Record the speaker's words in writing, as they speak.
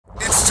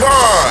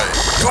time.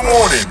 Good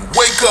morning.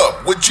 Wake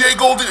up with Jay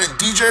Golden and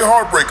DJ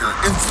Hartbreaker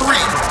in 3,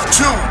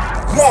 2,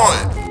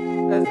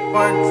 1. That's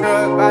one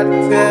truck about to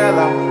tell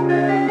off.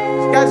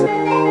 Got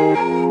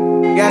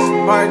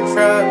some Martin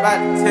truck about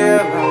to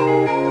tell off.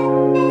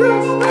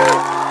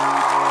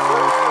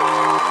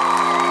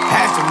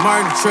 Had some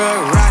Martin truck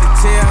ride the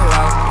tail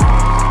off.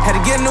 Had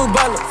to get a new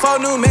butler, 4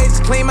 new maids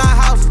to clean my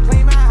house.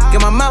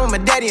 Get my mama, my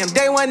daddy, I'm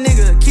day one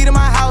nigga, key to my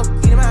house.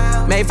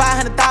 Made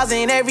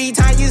 500,000 every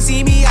time you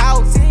see me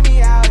out.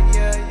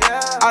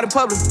 All the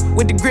public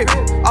with the grip,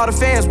 all the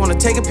fans wanna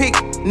take a pic.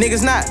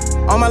 Niggas not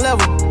on my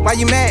level, why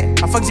you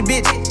mad? I fucked your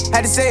bitch,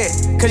 had to say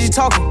it, cause you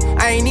talking.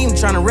 I ain't even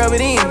tryna rub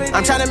it in.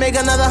 I'm tryna make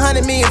another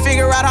 100 million,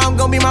 figure out how I'm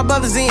gonna be my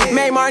brothers in.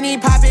 Made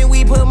Marnie poppin',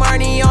 we put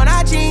Marnie on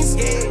our jeans.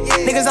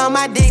 Niggas on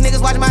my dick,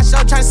 niggas watching my show,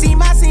 tryna see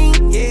my scene.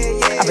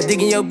 I been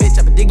digging your bitch,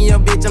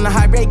 I'm the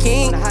Heartbreak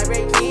King.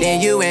 Then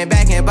you went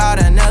back and bought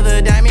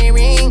another diamond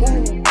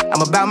ring.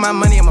 I'm about my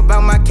money, I'm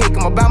about my cake,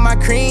 I'm about my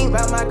cream.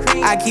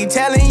 I keep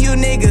telling you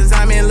niggas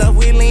I'm in love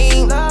with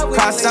lean.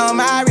 Cross on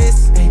my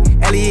wrist,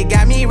 Elliot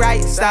got me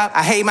right, stop.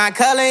 I hate my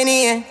coloring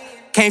in,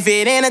 can't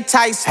fit in a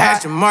tight spot.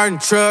 Had your Martin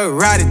truck,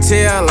 ride the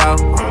tail off.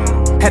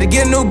 Had to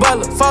get a new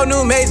butler, 4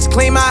 new maids to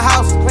clean my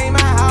house.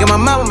 Get my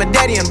mama, my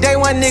daddy, I'm day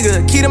one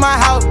nigga, key to my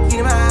house.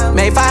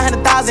 Made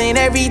 500,000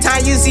 every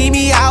time you see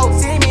me out.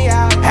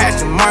 Had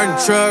your Martin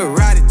truck,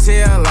 ride the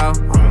tail off.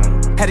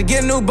 Had to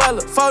get a new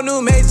butler, 4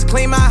 new maids to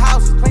clean my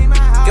house.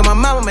 Get my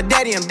mama, my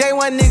daddy, I'm day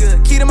one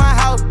nigga, key to my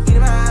house.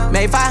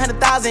 Made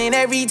 500,000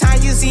 every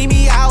time you see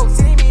me out.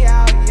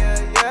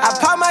 I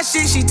pop my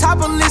shit, she top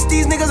a list,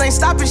 these niggas ain't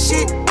stopping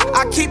shit.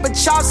 I keep a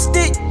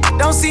chopstick,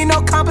 don't see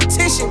no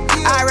competition.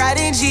 I ride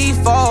in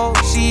G4,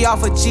 she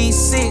off a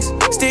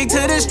G6. Stick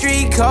to the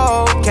street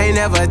code, can't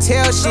never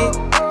tell shit.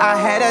 I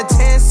had her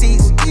 10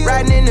 seats,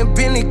 riding in the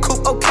Bentley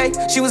coupe, okay.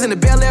 She was in the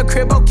Bel Air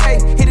crib, okay.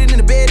 Hit it in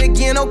the bed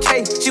again,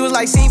 okay. She was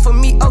like, scene for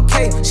me,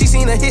 okay. She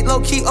seen a hit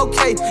low key,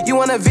 okay. You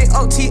wanna vent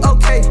OT,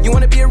 okay. You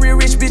wanna be a real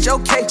rich bitch,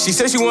 okay. She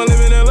said she wanna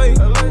live in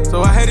LA,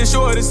 so I had to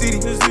show her the city.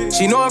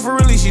 She know I'm for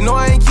really, she know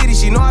I ain't kidding.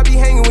 She know I be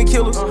hanging with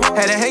killers.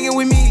 Had her hanging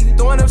with me,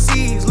 throwing up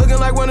seeds, looking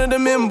like one of the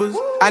members.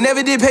 I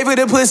never did pay for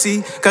the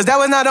pussy, cause that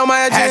was not on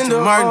my agenda. Had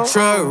your Martin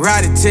truck,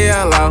 ride the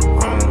tail off.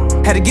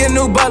 Had to get a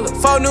new butler,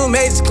 4 new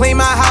maids to clean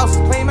my house.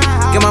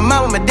 Get my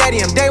mama, my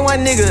daddy, I'm day one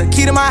nigga,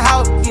 key to my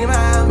house.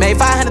 Made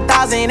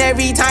 500,000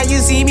 every time you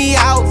see me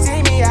out.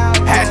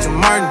 Had your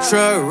Martin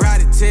truck,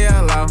 ride the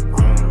tail off.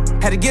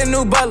 Had to get a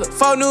new butler,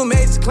 4 new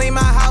maids to clean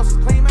my house.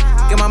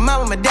 Get my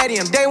mama, my daddy,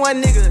 I'm day one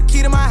nigga,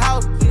 key to my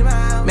house.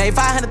 Made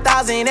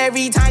 500,000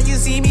 every time you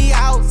see me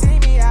out.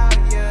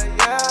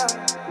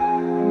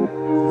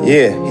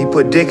 Yeah, he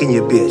put dick in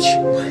your bitch.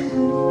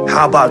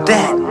 How about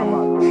that?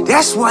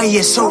 That's why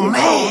you're so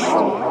mad.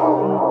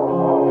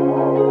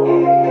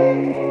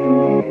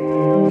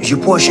 Did you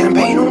pour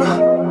champagne on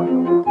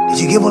her? Did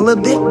you give her a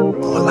little bit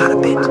or a lot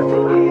of bit?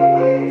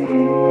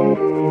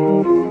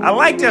 I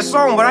like that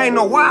song, but I didn't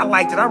know why I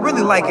liked it. I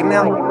really like it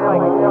now.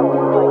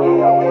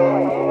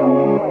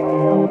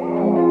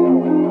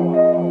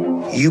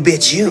 You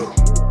bitch you.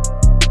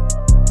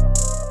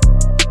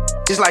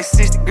 It's like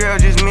 60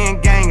 girls, just me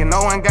and gang, and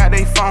no one got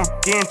they phone.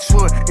 Get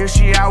into it, if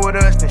she out with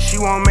us, then she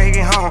won't make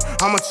it home.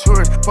 I'm a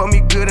tourist, fuck me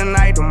good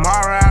tonight,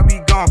 tomorrow I'll be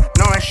gone.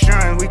 No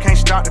insurance, we can't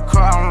start the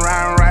car, I'm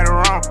riding right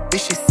or wrong.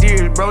 This shit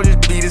serious, bro, just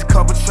beat this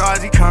couple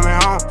charges, he coming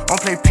home. Don't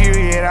play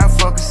period, I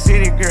fuck a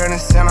city girl and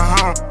send her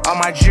home. All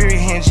my jewelry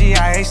here,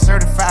 GIA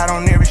certified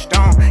on every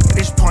stone. At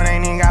this point, I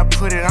ain't even got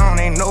put it on,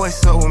 they know it's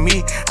up with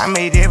me. I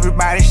made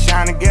everybody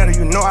shine together,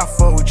 you know I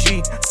fuck with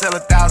G. Sell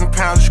 1,000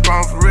 pounds of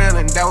strong for real,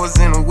 and that was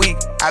in a week.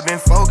 I been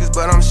focused,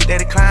 but I'm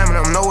steady climbing,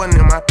 I'm nowhere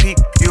near my peak.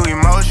 You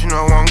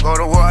emotional, won't go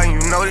to war, and you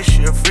know this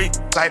shit a freak.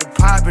 Like to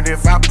pop it,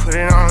 if I put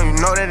it on, you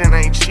know that it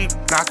ain't cheap.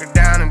 Knock her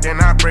down and then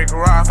I break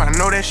her off, I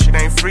know that shit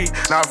ain't free.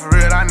 Nah, for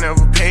real, I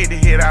never paid to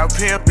hit, I'll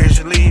pay a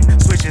bitch to leave.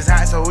 Switch is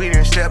hot, so we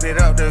done stepped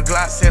it up to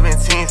Glock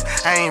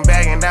 17s. I ain't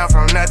backing down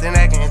from nothing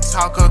that can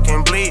talk or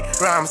can bleed.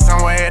 Bro, I'm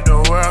somewhere at the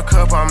World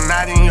Cup, I'm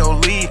not in your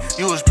league.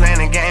 You was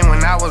playing the game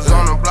when I was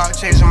on the block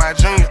chasing my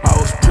dreams. I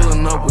was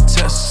pulling up with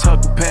Teslas,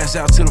 hugging pass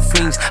out to the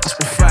fiends. I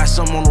spent 5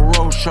 something on the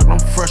road truck, I'm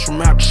fresh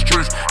from out the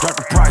streets. Drop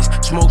the price,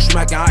 smoke,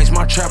 smacking ice,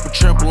 my trap a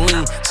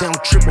trampoline. Say I'm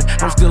tripping,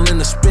 I'm still in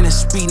the spinning,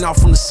 speeding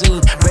off from the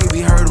scene.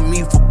 Baby heard of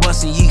me for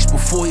busting yeast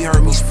before he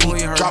heard me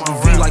speak. Drop a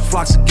V like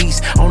flocks of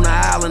geese on the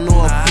island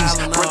or a feast.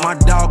 Break my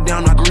dog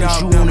down to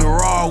grease, you want it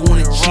raw,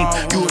 want it cheap.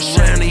 You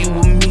ashamed that you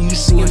with me, you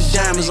seeing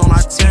diamonds on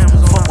our teeth.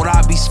 Fuck what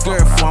I be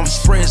scared for, I'm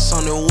spreading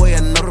something away.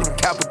 Another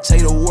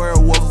decapitated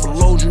werewolf for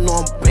load, you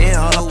know I'm paying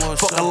her.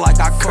 Fuck her like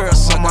I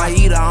curse on my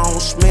eater, I don't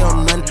smell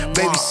nothing.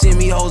 Baby send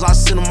me hoes, I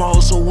send them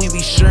hoes, so we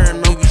be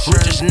sharing them.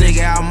 Richest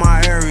nigga out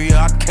my area,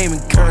 I came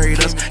and carried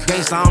us.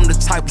 Gangsta, I'm the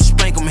type to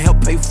spank them,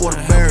 help pay for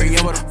the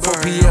burial.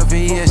 4PF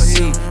and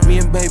ESC, me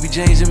and Baby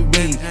James and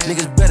B.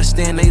 Niggas better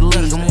stay in they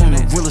league, I'm one of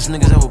the realest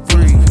niggas ever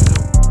breathe.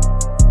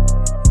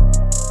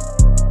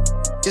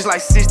 It's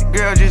like 60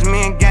 girls, just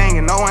me and gang,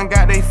 and no one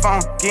got they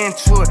phone. Get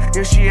into it,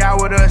 if she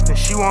out with us, then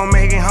she won't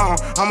make it home.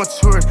 I'm a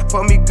tourist,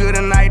 fuck me good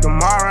tonight,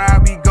 tomorrow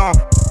I'll be gone.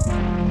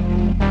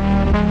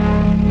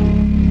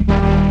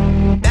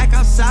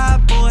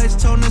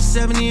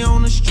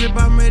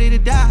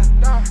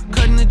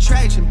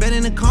 traction, bet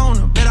in the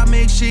corner, bet I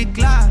make shit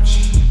glide.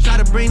 Try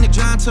to bring the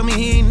John, tell me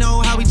he ain't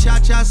know how we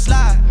cha-cha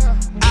slide.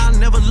 I'll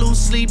never lose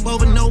sleep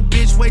over no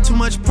bitch, way too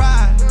much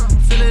pride.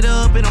 Fill it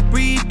up in a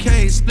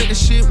briefcase, split the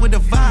shit with the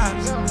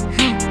vibes.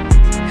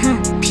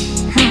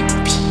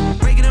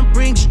 Breaking them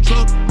Brinks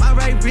truck, my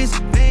right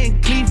wrist,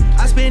 Van Cleef.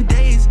 I spend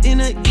days in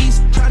the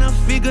east, tryna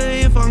figure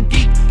if I'm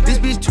geek. This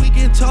bitch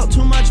tweaking, talk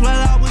too much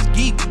while I was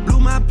geek. Blew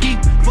my peak,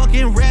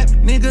 fucking rap,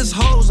 niggas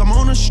hoes, I'm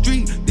on the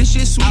street. This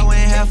shit sweet. I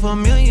went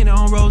 $500,000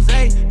 on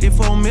rosé, did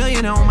 $4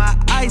 million on my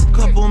ice,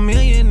 couple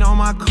million on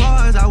my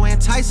cars. I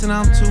went Tyson,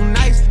 I'm too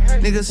nice.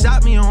 Niggas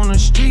shot me on the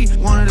street,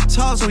 wanted to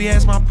talk, so he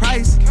asked my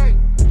price.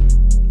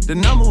 The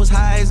number was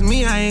high as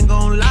me, I ain't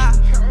gon' lie.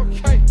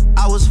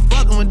 I was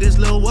fucking with this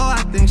little wall,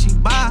 I think she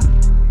buy.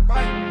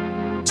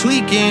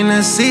 Tweaking,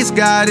 the 6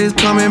 God is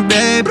coming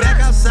back. Back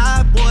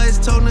outside, boys,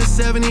 toting the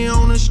 70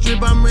 on the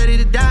strip, I'm ready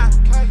to die.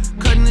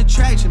 Cutting the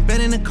traction, bet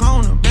in the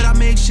corner, bet I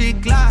make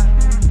shit glide.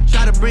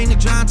 Try to bring the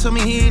John, tell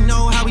me he ain't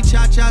know how we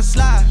cha-cha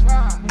slide.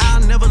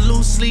 I'll never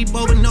lose sleep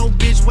over no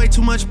bitch, way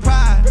too much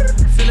pride.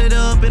 Fill it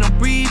up in a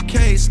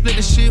briefcase, split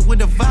the shit with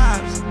the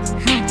vibes.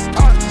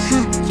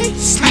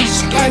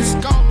 Let's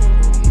go.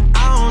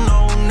 I don't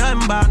know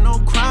nothing about no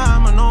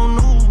crime or no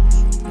news.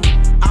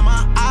 I'm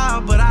an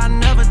eye, but I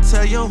never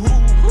tell you who.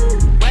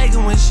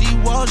 Wagon when she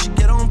walks, she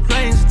get on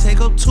planes and take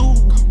up two.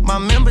 My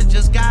member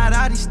just got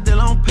out, he's still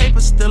on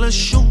paper, still a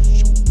shoot.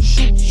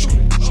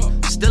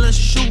 Still a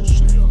shoot.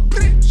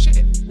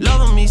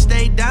 Loving me,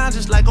 stay down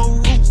just like a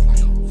roof.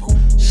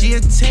 She a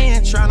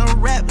 10, tryna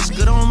rap, it's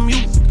good on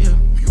mute. Yeah.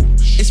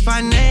 It's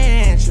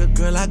financial,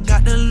 girl, I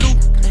got the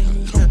loot.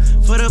 Yeah.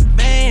 For the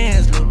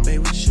bands, little baby,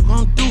 what you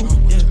gon' do?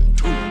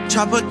 Yeah.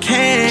 Chop a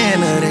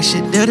can of that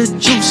shit, that the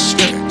juice.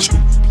 Yeah.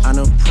 I'm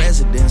the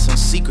president, some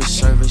Secret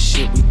Service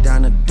shit, we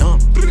down the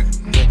dump.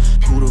 Yeah.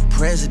 Who the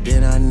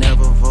president? I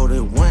never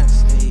voted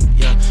once.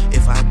 Yeah.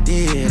 If I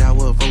did, I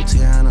would vote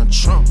Tiana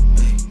Trump.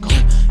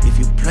 Yeah. If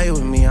you play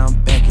with me, I'm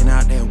backing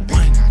out that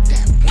one.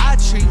 I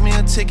treat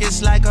meal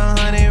tickets like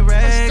 100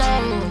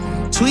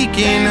 racks.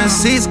 Tweaking, the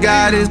 6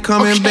 God is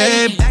coming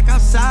back. Back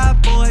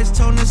outside, boys,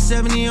 toting the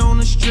 70 on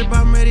the strip,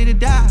 I'm ready to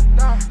die.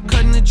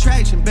 Cutting the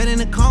traction, bet in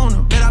the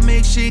corner, bet I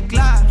make shit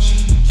glide.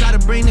 Try to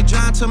bring the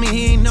John, tell me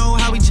he ain't know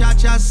how we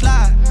cha-cha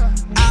slide.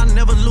 I'll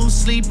never lose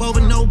sleep over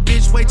no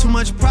bitch, way too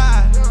much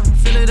pride.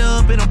 Fill it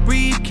up in a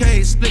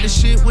briefcase, split the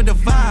shit with the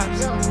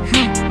vibes.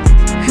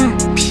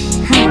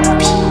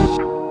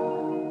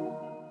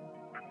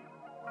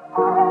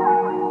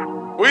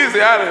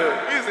 Weezy out of here.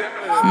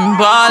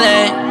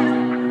 Ballin'.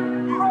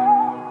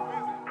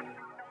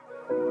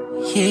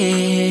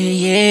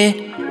 Yeah.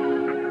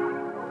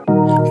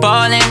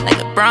 Ballin' like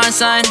LeBron,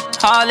 son.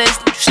 Hollis,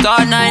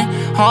 start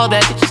 9. All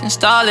bad bitches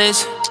install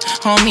this.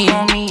 On me.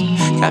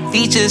 Got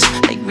features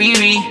like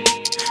Riri.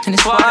 And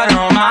it's water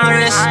on my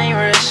wrist.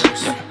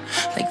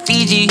 Like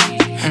Fiji.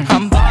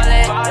 I'm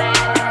ballin'.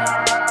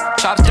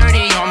 Chop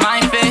 30 on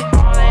my fit.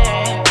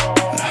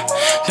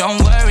 Don't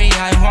worry,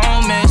 I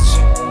won't miss.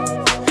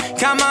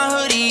 Got my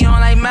hoodie on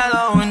like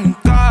Mellow in the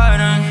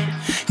garden.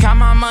 Got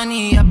my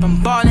money up,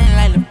 I'm ballin'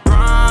 like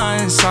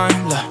LeBron, son.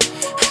 Look,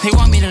 they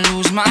want me to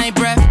lose my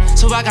breath,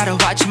 so I gotta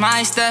watch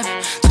my step.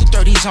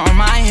 230s on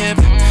my hip,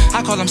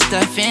 I call them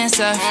Steph and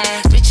Seth.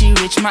 Richie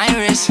Rich, my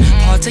wrist,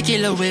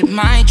 particular with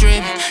my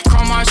drip.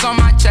 Chrome hearts on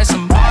my chest,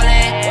 I'm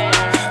ballin'.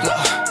 Look,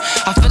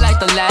 I feel like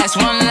the last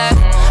one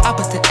left. I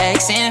put the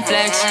X in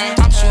flex.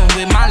 I'm shooting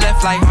with my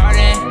left like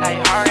Harden.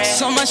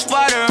 So much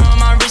water on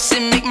my wrist,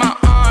 it make my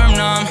arm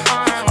numb.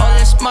 All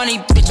this money,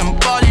 bitch, I'm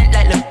ballin'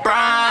 like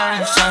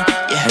LeBron, son.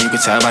 Yeah, you can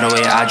tell by the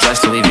way I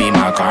dress, Louis V,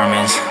 my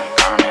garments.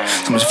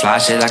 So much fly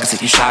shit, I can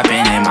take you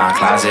shopping in my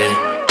closet.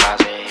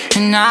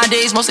 And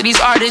nowadays, most of these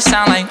artists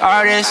sound like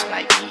artists.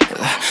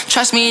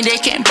 Trust me, they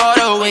can't ball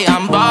the way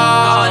I'm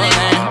ballin'.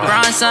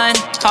 LeBron, son,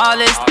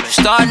 Hollis,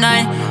 start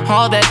 9.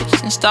 All bad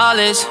bitches install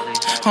this.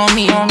 On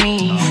me.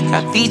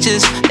 Got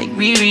features like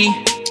Riri.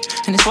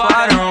 And it's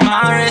water on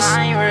my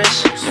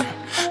wrist.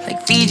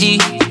 Like Fiji.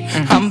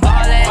 I'm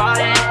ballin'.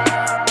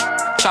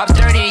 Chop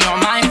 30 on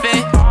my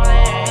fit.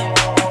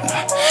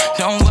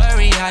 Don't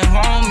worry, I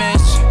won't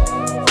miss.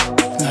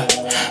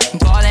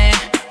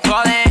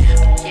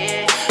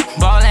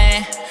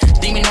 Ballin'.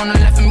 Demon on the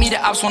left of me, the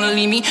ops wanna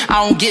leave me.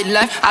 I don't get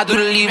left, I do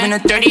the leaving a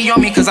 30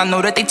 on me. Cause I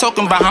know that they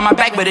talking behind my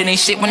back, but it ain't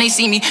shit when they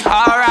see me.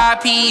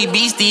 R.I.P.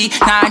 Beastie.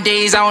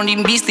 Nowadays, I don't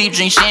even be sleep.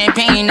 Drink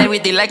champagne every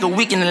day like a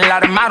weekend. A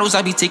lot of models,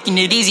 I be taking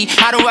it easy.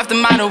 Model after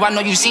model, I know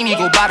you see me.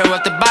 Go bottle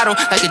after bottle,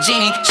 like a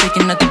genie.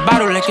 Shaking at the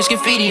bottle like it's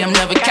graffiti. I'm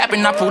never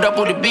capping, I pulled up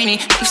with a beanie.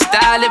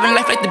 Lifestyle, living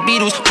life like the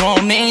Beatles.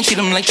 Grown men, treat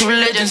them like true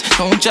religions.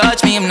 Don't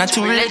judge me, I'm not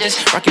too religious.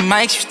 Rockin'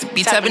 mics, used to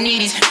be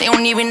Tabanese. They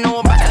don't even know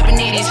about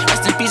Tabanese.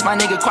 Rest in peace, my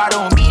nigga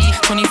Quado and Beatty.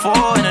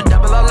 24 in a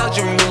double R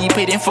luxury, when you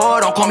paid in for,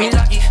 don't call me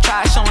lucky.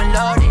 Try showing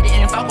love, they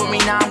didn't fuck with me,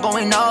 now I'm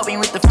going up. Ain't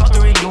with the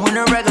fuckery, doing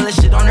the regular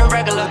shit on the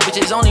regular.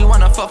 Bitches only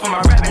wanna fuck for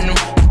my revenue.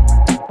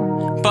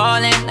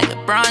 Ballin' like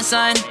LeBron,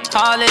 son,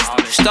 Hollis,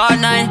 start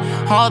 9.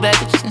 All bad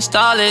bitches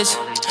install this.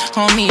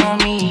 On me.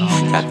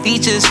 Got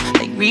features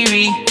like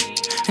Riri.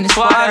 and it's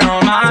water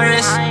on my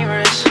wrist.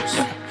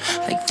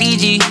 Like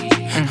Fiji,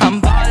 I'm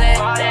ballin'.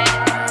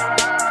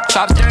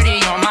 Drop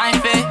 30 on my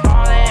fit.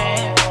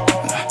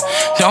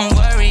 Don't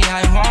worry,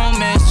 I won't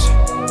miss.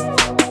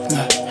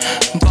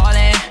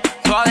 Ballin',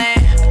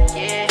 ballin',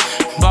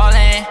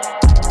 ballin'.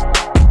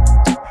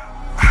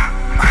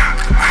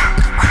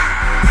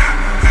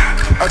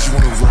 I just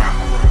wanna rock.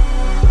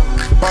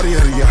 Body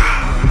out of y'all.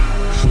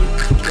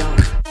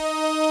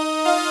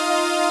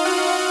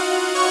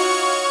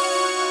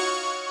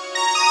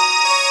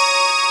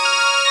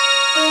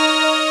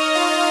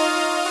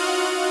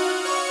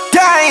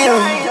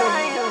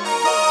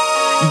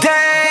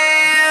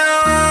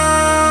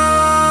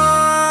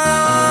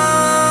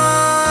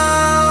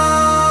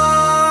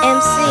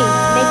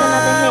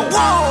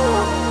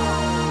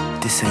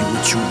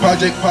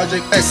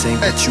 Project, this ain't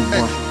what you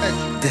want.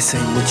 This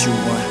ain't what you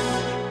want.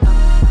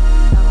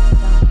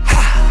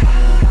 Ha!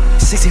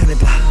 1600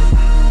 block.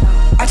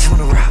 I just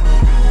wanna rock.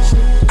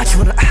 I just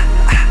wanna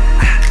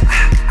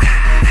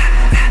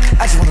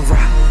I just wanna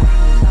rock.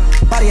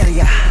 Body out of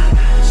ya.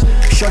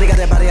 Shorty got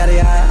that body out of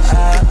ya.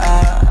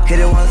 Hit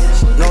it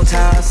once, no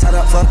time. Side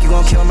up, fuck, you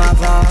gon' kill my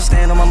vibe.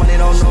 Stand on my money,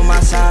 don't know my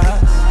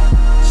size.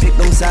 Pick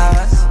them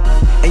sides,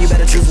 and you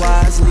better choose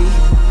wisely.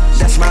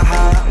 That's my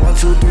high. 1,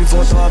 2, 3,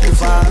 4, 5,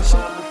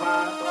 5.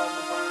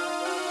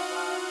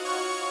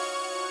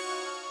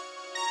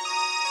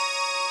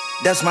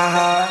 That's my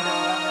high.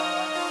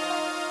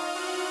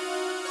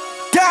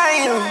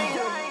 Damn.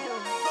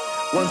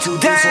 1, 2,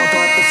 3, 4, 5,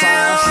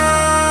 5.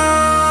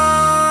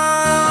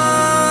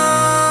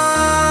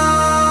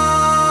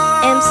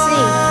 MC,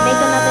 make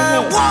another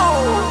hit.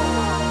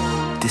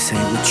 Whoa. This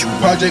ain't what you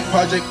want. Project,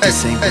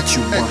 this ain't what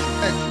you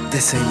want.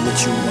 This ain't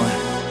what you want.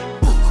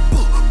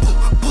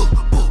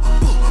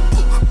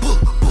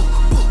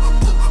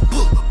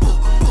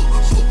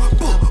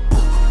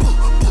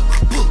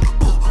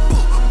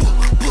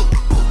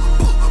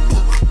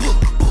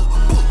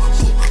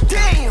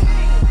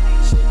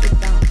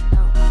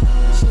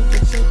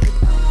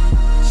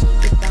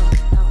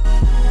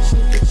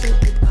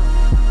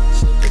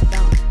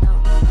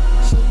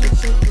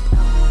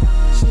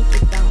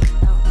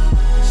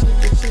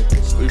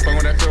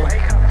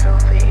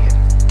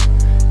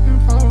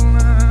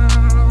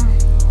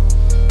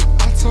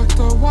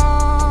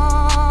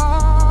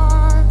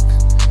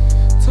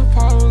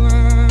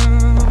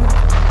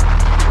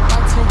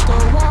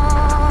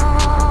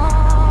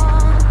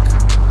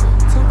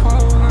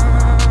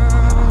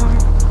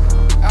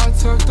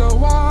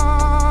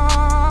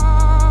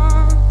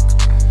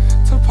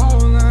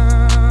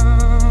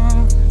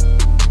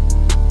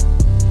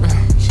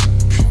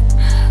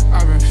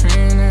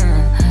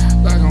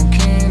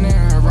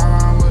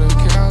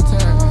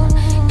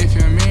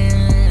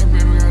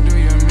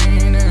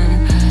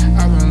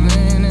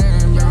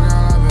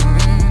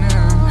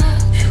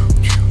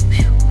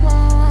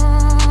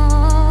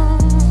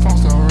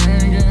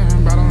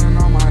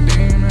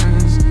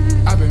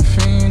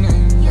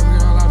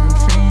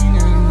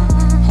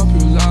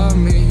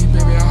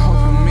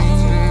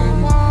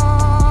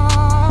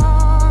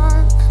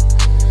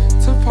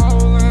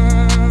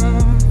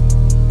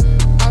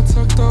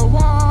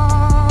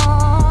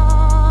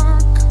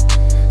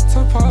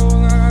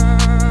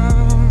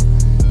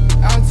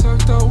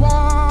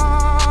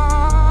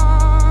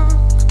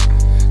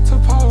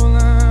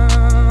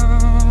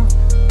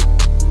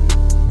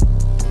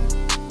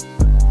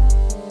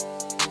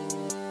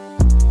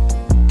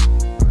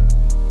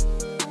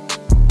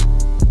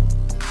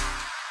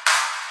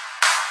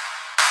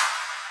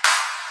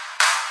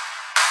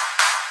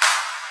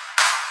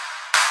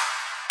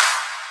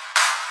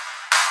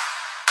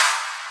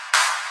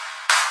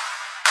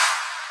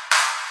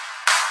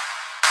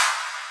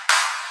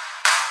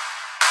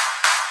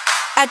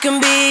 I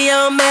can be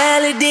your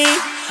melody,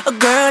 a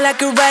girl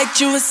that could write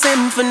you a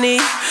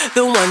symphony,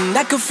 the one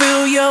that could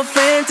fill your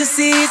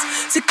fantasies.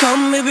 So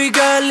come, baby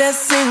girl,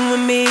 let's sing with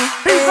me.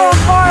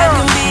 I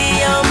can be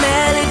your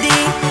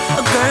melody,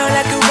 a girl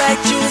that could write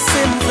you a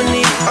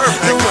symphony,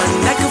 the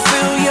one that could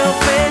fill your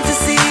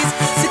fantasies.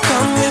 So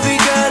come,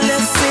 baby girl,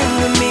 let's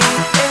sing with me.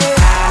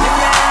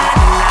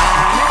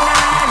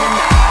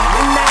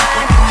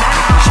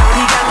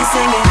 Shorty got me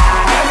singing.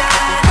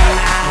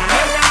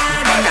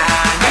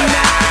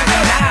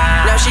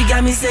 She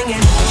got me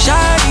singing.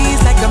 Shawty's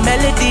like a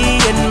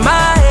melody in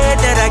my head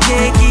that I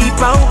can't keep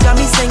on. Got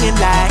me singing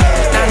like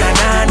na na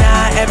na na.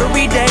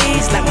 Every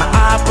day's like my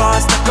iPod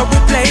stuck on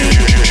replay.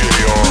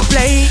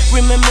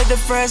 Remember the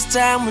first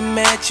time we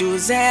met? You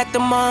was at the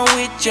mall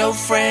with your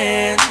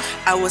friends.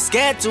 I was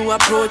scared to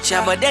approach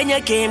ya, but then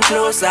you came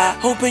closer,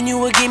 hoping you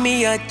would give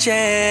me a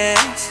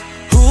chance.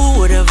 Who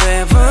would have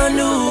ever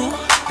knew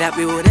that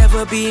we would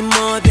ever be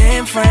more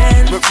than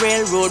friends? But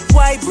railroad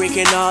white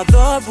breaking all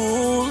the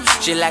rules.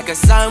 She like a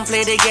song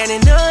played again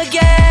and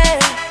again.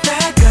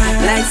 That girl,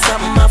 like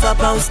something off a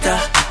poster.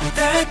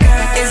 That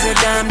girl is a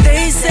dime,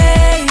 they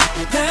say.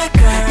 That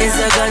girl is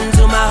a gun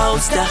to my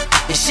holster,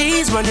 and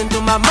she's running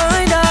through my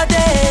mind all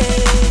day.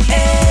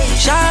 Hey,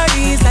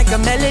 shawty's like a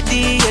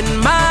melody in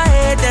my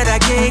head that I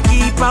can't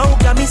keep on.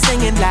 Got me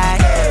singing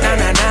like na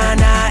na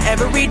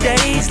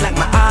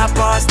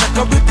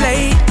a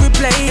replay.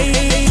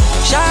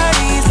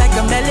 Shawty's like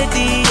a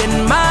melody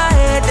in my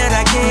head that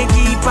I can't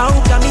keep on.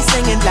 Got me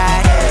singing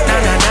like na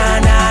na na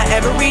na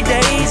every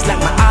day's like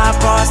my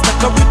iPod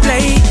stuck a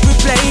replay.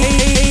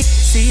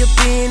 See you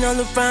being all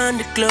around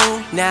the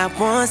globe. Not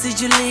once did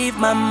you leave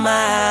my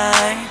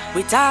mind.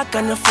 We talk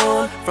on the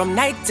phone from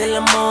night till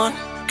the morning.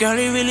 Girl,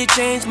 it really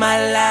changed my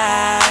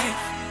life.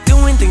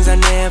 Doing things I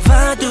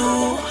never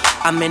do.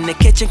 I'm in the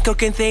kitchen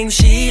cooking things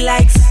she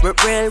likes.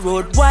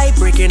 Railroad white,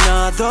 breaking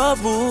all the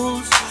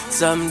rules.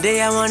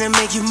 Someday I wanna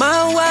make you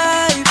my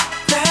wife.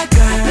 That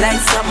girl, like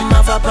something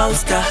off a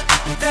poster.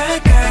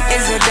 That girl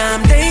is a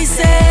dime they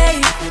say.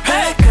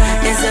 That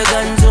girl is a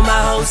gun to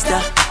my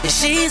holster. And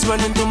she's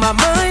running through my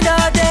mind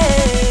all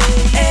day.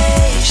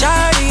 Hey,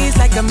 Shawty's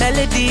like a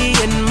melody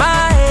in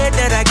my head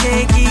that I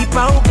can't keep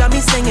on. Got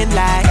me singing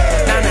like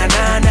na na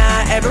na na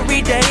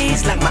every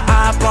day's like my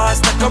iPod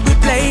stuck a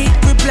replay.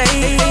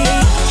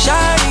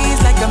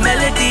 Shawty's like a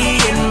melody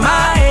in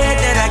my head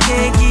that I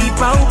can't keep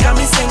on. Got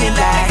me singing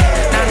like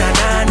na na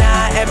na na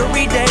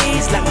every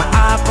day's like my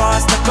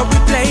iPod stuck a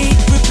replay.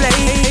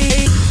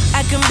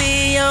 I can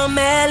be your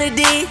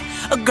melody,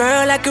 a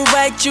girl I could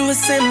write you a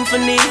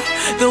symphony,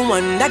 the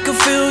one that could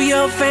fill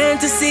your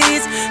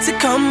fantasies. So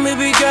come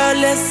baby girl,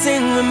 let's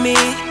sing with me.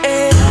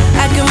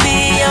 I can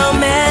be your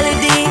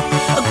melody,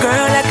 a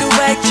girl I could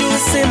write you a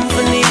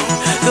symphony,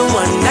 the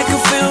one that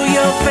could fill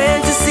your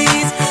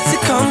fantasies.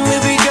 So come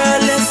baby girl,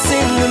 let's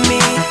sing with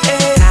me.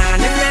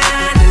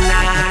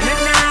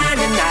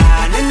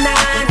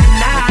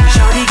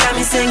 Shawty got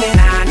me singing.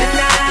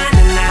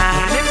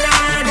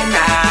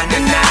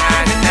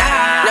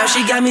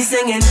 She got me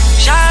singing.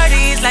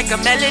 Shawty's like a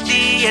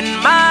melody in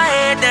my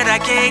head that I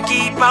can't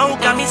keep on.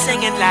 Got me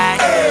singing like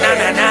na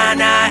na na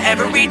na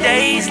every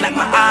day's like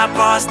my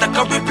iPod stuck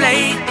a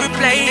replay.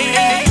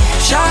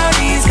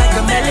 Shawty's like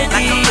a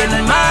melody in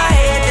my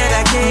head that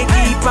I can't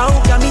keep on.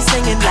 Got me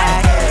singing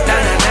like na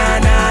na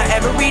na na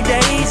every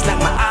day's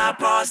like my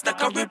iPod stuck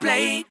a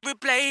replay.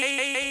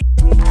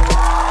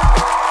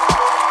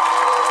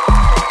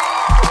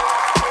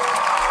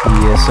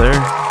 Yes, sir.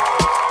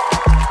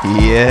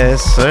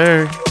 Yes,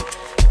 sir.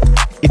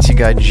 It's your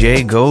guy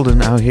Jay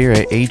Golden out here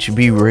at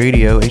HB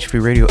Radio,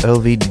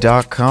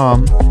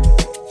 hbradiolv.com.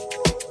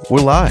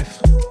 We're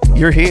live.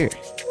 You're here.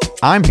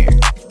 I'm here.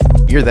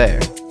 You're there.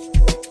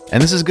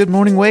 And this is Good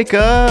Morning Wake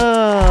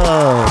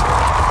Up.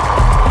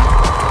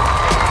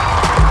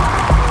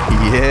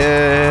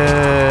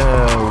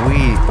 Yeah,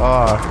 we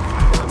are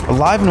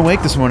alive and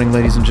awake this morning,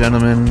 ladies and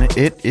gentlemen.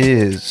 It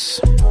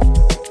is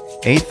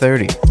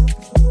 8:30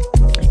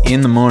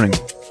 in the morning.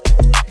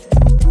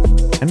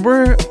 And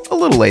we're a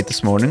little late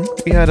this morning.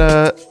 We had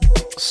a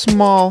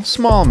small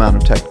amount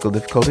of technical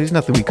difficulties.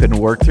 Nothing we couldn't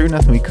work through.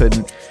 Nothing we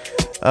couldn't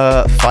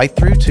fight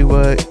through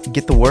to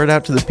get the word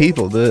out to the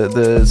people.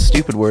 The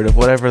stupid word of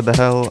whatever the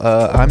hell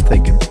I'm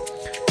thinking.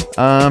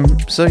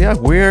 So yeah,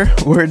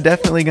 we're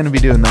definitely going to be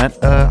doing that.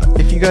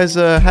 If you guys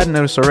hadn't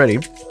noticed already,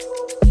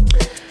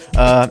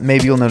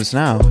 maybe you'll notice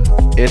now.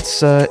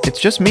 It's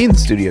just me in the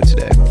studio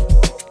today.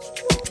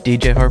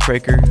 DJ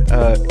Hartbreaker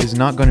is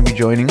not going to be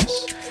joining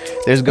us.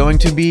 There's going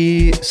to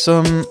be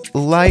some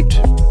light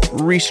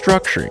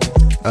restructuring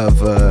of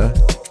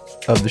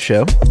the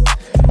show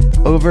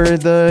over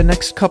the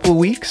next couple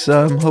weeks.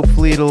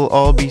 Hopefully it'll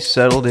all be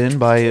settled in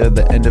by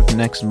the end of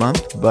next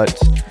month. But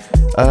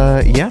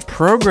yeah,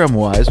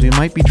 program-wise, we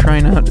might be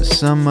trying out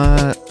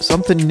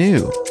something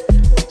new,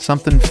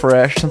 something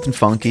fresh, something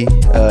funky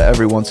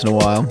every once in a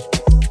while.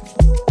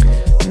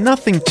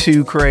 Nothing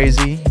too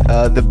crazy.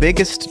 The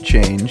biggest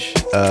change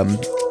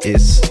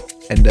is...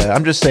 And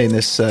I'm just saying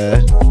this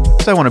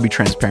because I want to be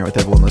transparent with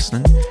everyone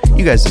listening.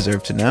 You guys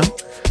deserve to know.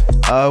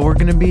 We're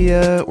gonna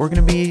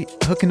be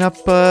hooking up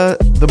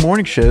the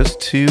morning shows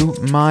to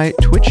my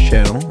Twitch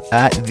channel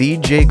at the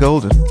J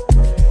Golden,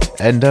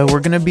 and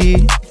we're gonna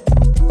be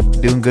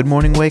doing Good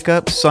Morning Wake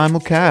Up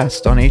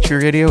simulcast on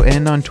HB Radio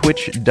and on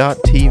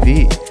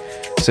Twitch.tv.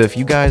 So if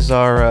you guys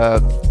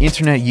are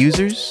internet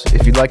users,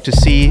 if you'd like to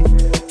see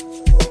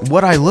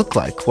what I look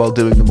like while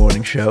doing the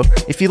morning show,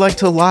 if you'd like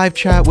to live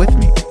chat with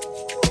me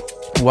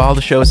while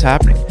the show is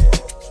happening,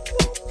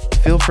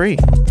 feel free.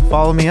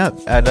 Follow me up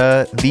at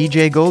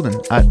VJ Golden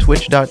at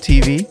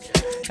Twitch.tv,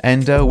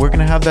 and we're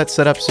gonna have that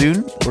set up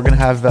soon. We're gonna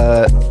have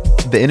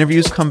the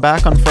interviews come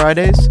back on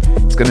Fridays.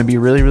 It's gonna be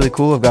really, really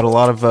cool. I've got a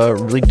lot of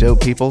really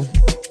dope people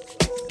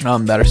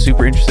that are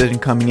super interested in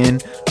coming in.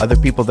 Other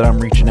people that I'm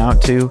reaching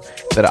out to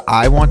that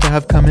I want to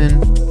have come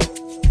in.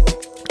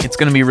 It's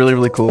gonna be really,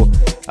 really cool.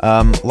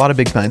 A lot of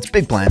big plans.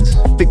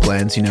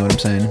 You know what I'm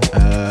saying?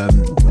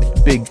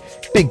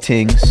 Big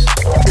tings.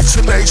 It's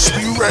an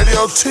HB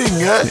Radio ting,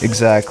 yeah?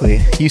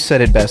 Exactly. You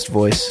said it best,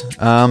 voice.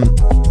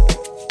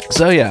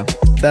 So yeah,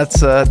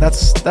 that's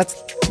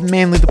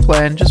mainly the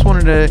plan. Just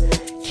wanted to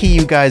key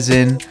you guys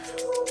in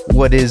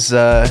what is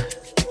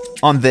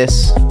on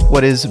this,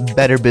 what is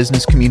Better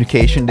Business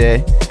Communication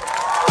Day,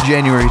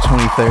 January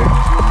 23rd.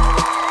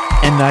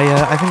 And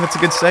I think that's a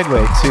good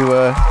segue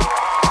to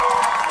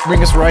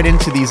bring us right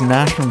into these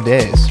national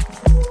days.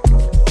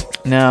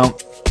 Now,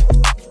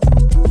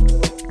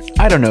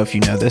 I don't know if you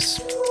know this,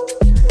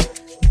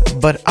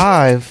 but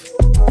I've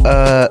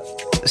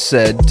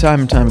said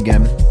time and time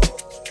again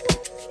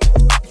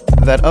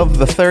that of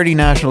the 30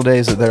 national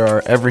days that there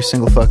are every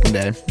single fucking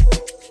day,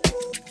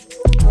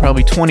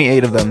 probably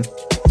 28 of them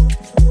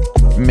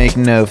make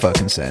no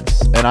fucking sense.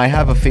 And I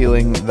have a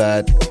feeling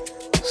that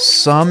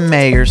some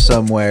mayor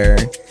somewhere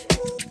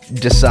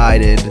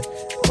decided,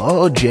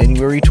 oh,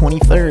 January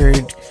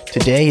 23rd,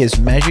 today is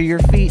Measure Your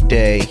Feet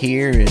Day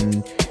here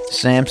in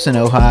Sampson,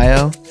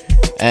 Ohio,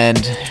 and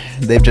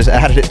they've just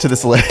added it to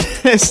this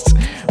list.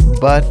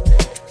 But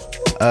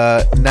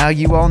now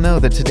you all know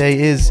that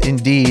today is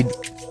indeed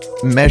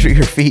Measure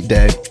Your Feet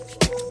Day.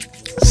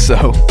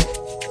 So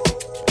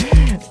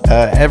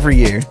every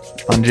year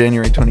on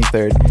January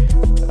 23rd,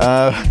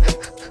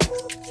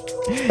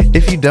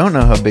 if you don't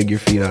know how big your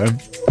feet are,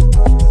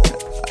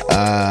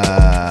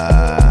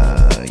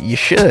 you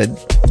should.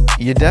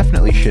 You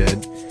definitely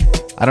should.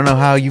 I don't know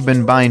how you've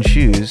been buying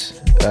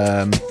shoes.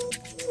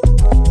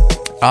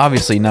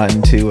 Obviously not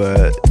into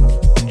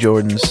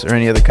Jordans or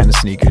any other kind of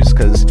sneakers,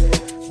 because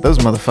those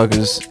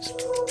motherfuckers,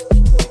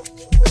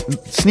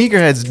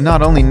 sneakerheads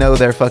not only know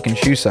their fucking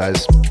shoe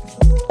size,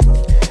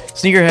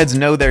 sneakerheads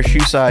know their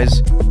shoe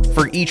size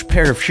for each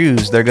pair of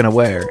shoes they're gonna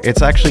wear.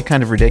 It's actually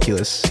kind of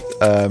ridiculous.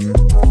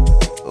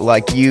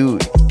 Like, you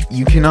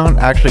cannot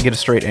actually get a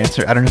straight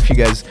answer. I don't know if you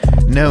guys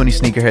know any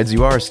sneakerheads.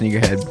 You are a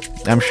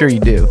sneakerhead. I'm sure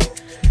you do.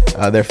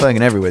 They're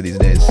fucking everywhere these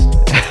days.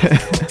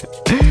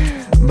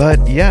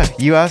 But yeah,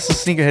 you ask the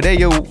sneakerhead,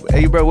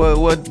 hey bro,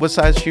 what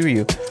size shoe are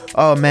you?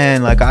 Oh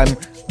man, like I'm,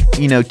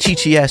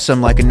 TTS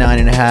I'm like a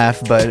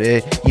 9.5,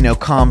 but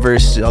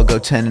Converse I'll go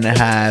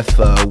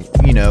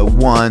 10.5.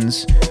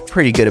 Ones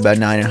pretty good about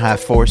 9.5.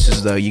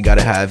 Forces though, you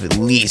gotta have at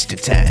least a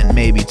 10,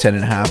 maybe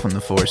 10.5 on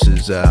the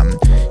Forces.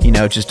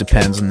 It just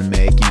depends on the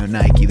make.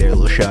 Nike, they're a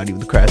little shoddy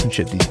with the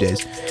craftsmanship these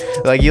days.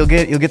 Like you'll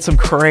get some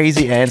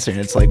crazy answer, and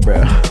it's like,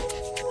 bro,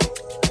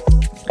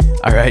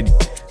 all right,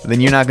 then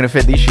you're not gonna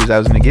fit these shoes I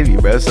was gonna give you,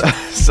 bro. So,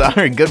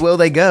 sorry, goodwill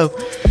they go.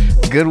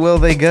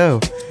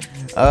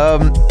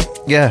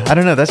 Yeah, I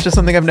don't know. That's just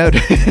something I've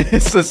noticed.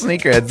 It's the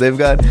sneakerheads.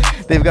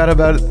 They've got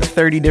about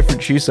 30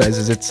 different shoe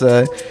sizes. It's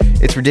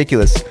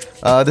ridiculous.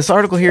 This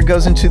article here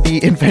goes into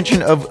the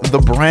invention of the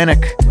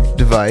Brannock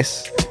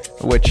device,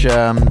 which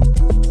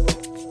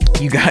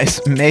you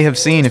guys may have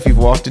seen if you've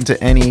walked into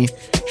any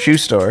shoe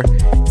store.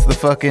 It's the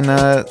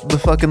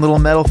fucking little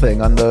metal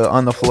thing on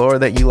the floor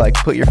that you like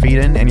put your feet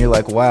in, and you're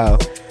like, wow,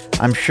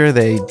 I'm sure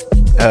they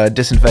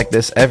disinfect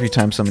this every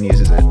time someone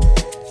uses it.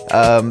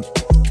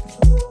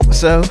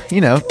 So,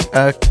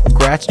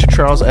 grats to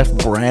Charles F.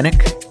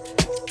 Brannock.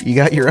 You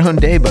got your own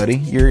day, buddy.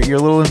 Your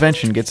little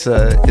invention gets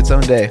its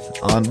own day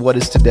on what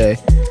is today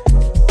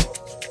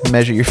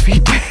Measure Your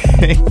Feet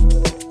Day.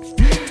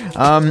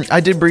 I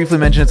did briefly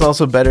mention it's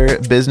also Better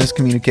Business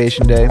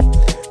Communication Day,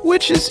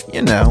 which is,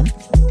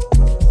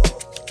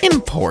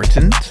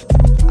 important,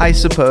 I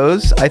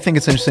suppose. I think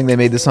it's interesting they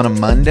made this on a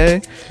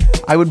Monday.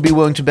 I would be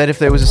willing to bet if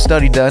there was a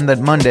study done that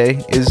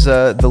Monday is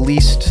the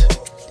least.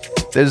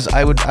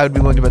 I would be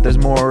willing to bet there's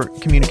more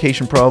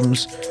communication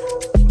problems.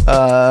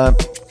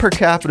 Per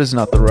capita is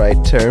not the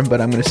right term, but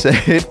I'm going to say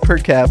it per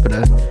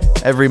capita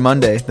every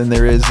Monday than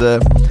there is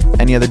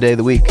any other day of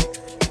the week.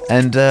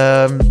 And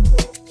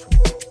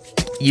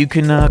you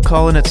can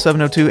call in at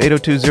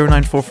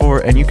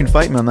 702-802-0944, and you can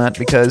fight me on that,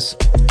 because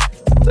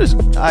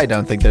I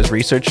don't think there's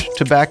research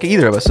to back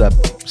either of us up.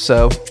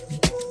 So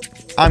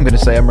I'm going to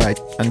say I'm right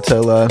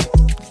until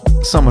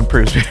someone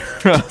proves me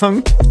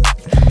wrong.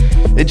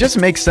 It just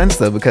makes sense,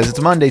 though, because it's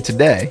Monday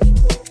today,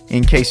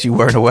 in case you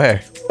weren't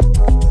aware.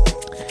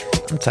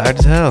 I'm tired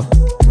as hell.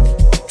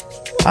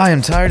 I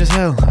am tired as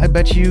hell. I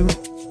bet you're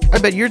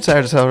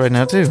tired as hell right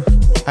now, too.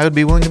 I would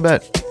be willing to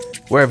bet.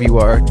 Wherever you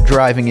are,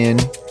 driving in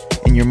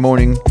your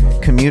morning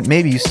commute,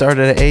 maybe you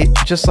started at 8,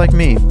 just like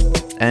me,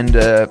 and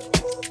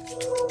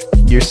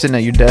you're sitting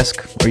at your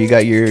desk, or you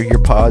got your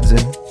pods in,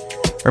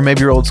 or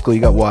maybe you're old school,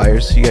 you got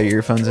wires, you got your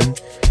earphones in,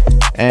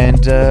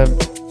 and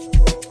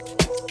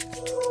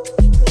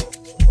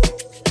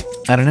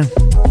I don't know.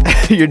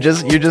 you're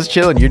just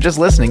chilling. You're just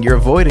listening. You're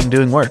avoiding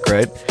doing work,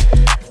 right?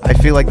 I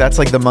feel like that's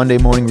like the Monday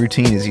morning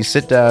routine is you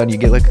sit down, you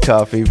get like a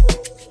coffee,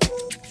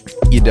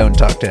 you don't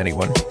talk to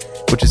anyone,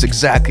 which is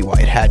exactly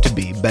why it had to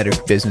be Better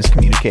Business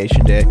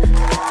Communication Day.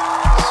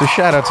 So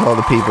shout out to all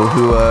the people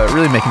who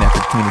really make an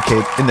effort to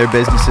communicate in their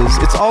businesses.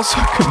 It's also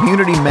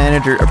Community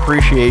Manager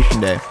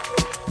Appreciation Day.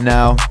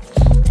 Now,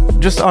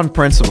 just on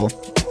principle,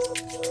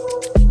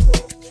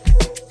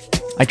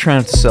 I try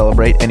not to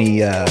celebrate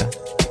any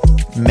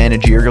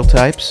managerial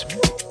types.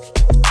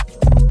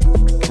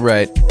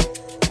 Right.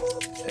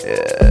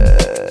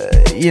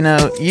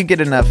 You get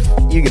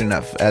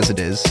enough as it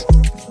is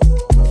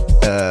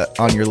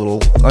on your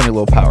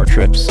little power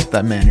trips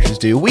that managers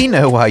do. We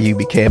know why you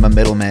became a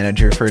middle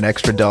manager for an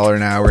extra $1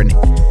 an hour and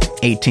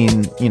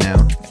 18,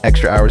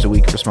 extra hours a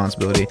week of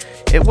responsibility.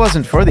 It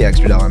wasn't for the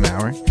extra $1 an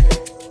hour.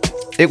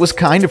 It was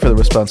kind of for the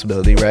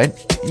responsibility, right?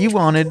 You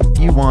wanted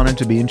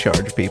to be in charge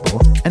of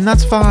people, and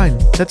that's fine.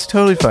 That's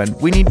totally fine.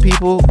 We need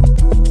people,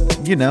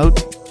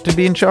 to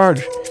be in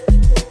charge.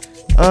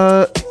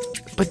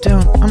 But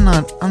I'm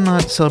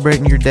not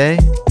celebrating your day.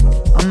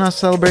 I'm not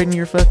celebrating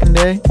your fucking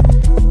day.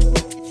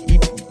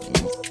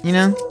 You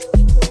know?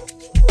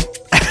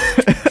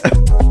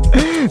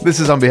 This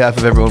is on behalf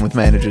of everyone with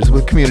managers,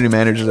 with community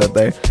managers out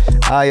there.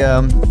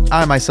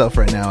 I myself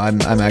right now, I'm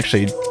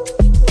chilling.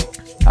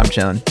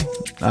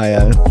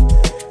 I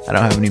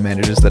don't have any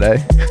managers that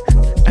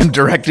I'm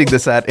directing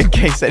this at in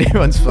case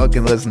anyone's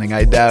fucking listening.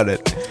 I doubt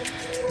it.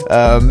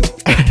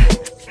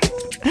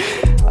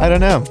 I don't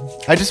know.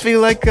 I just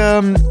feel like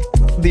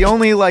the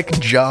only like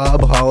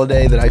job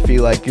holiday that I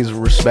feel like is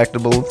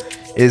respectable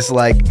is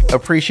like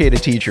Appreciate a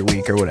Teacher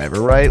Week or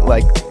whatever, right?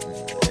 Like,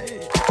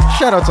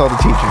 shout out to all the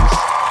teachers.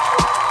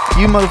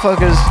 You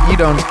motherfuckers, you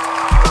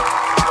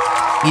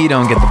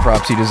don't get the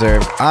props you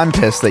deserve. I'm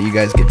pissed that you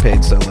guys get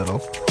paid so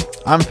little.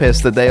 I'm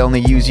pissed that they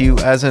only use you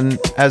as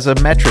a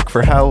metric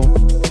for how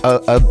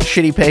a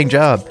shitty paying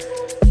job.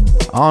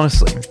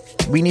 Honestly,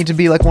 we need to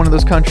be like one of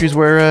those countries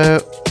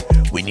where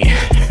we need.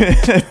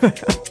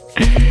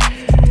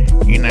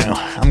 You know,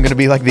 I'm gonna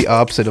be like the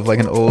opposite of like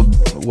an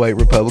old white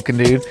Republican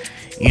dude.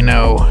 You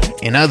know,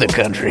 in other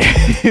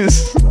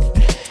countries,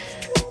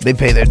 they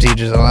pay their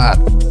teachers a lot,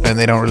 and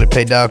they don't really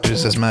pay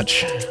doctors as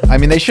much. I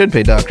mean, they should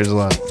pay doctors a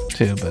lot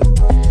too, but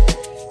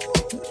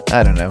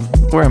I don't know.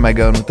 Where am I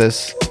going with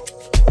this?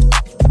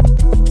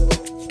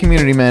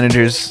 Community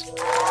managers,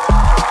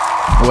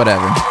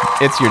 whatever.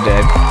 It's your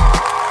day.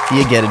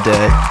 You get a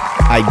day,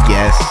 I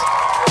guess.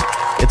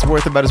 It's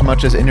worth about as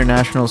much as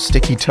International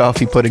Sticky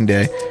Toffee Pudding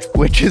Day,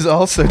 which is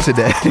also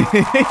today.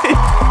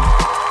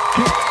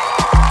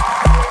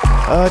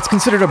 It's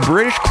considered a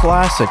British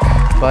classic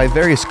by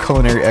various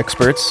culinary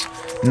experts.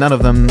 None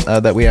of them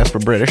that we asked were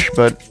British,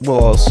 but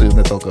we'll all assume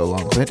that they'll go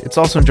along with it. It's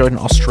also enjoyed in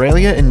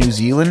Australia and New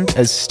Zealand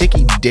as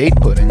sticky date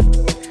pudding.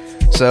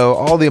 So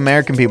all the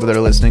American people that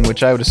are listening,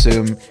 which I would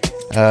assume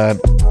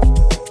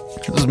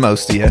this is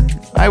most of you.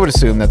 I would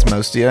assume that's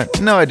most of you.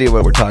 No idea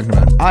what we're talking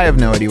about. I have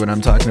no idea what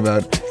I'm talking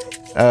about.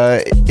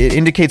 It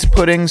indicates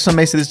pudding. Some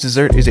may say this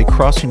dessert is a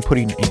cross between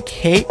pudding and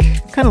cake.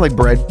 Kind of like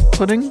bread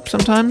pudding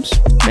sometimes,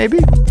 maybe.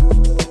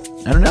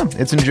 I don't know.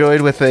 It's enjoyed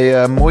with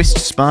a moist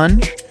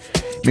sponge.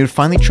 Made with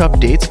finely chopped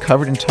dates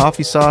covered in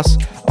toffee sauce,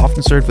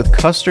 often served with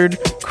custard,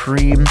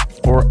 cream,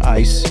 or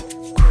ice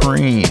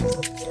cream.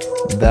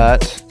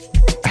 That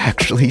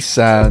actually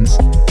sounds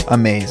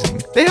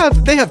amazing. They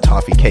have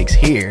toffee cakes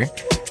here.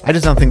 I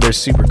just don't think they're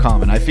super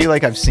common. I feel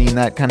like I've seen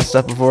that kind of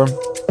stuff before.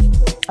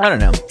 I don't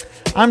know.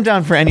 I'm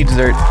down for any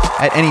dessert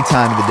at any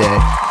time of the day,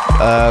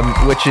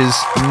 which is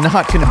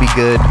not going to be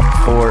good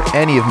for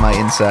any of my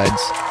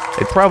insides.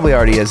 It probably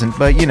already isn't,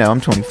 but you know,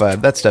 I'm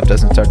 25. That stuff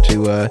doesn't start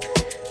to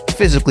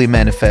physically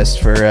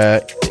manifest for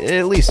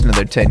at least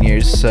another 10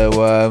 years.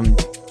 So,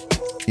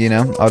 you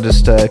know, I'll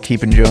just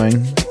keep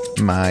enjoying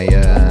my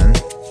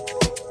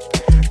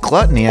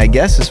gluttony, I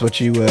guess is what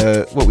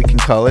we can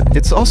call it.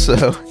 It's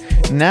also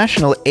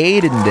National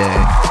Aiden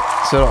Day.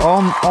 So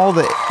all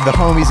the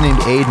homies named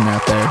Aiden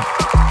out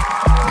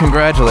there,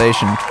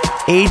 congratulations.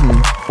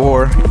 Aiden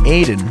or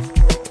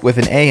Aiden with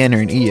an A-N or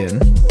an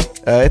E-N.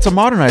 It's a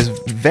modernized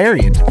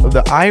variant of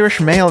the Irish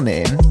male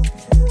name.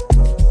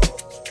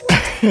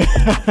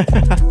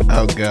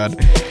 Oh god.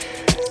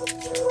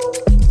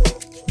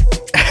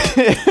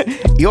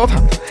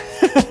 Johan.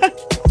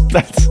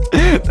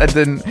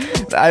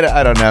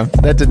 I don't know.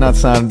 That did not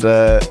sound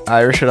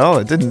Irish at all.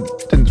 It didn't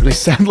really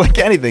sound like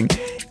anything.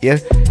 Yeah.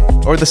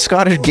 Or the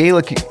Scottish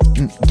Gaelic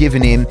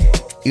given name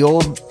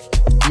Eold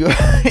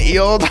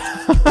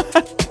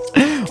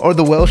or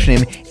the Welsh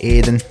name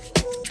Aidan.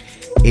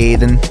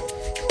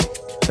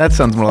 That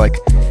sounds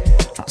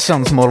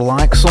more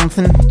like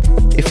something.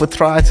 If we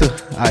try to,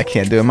 I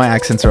can't do it. My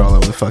accents are all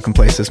over the fucking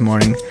place this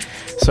morning.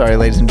 Sorry,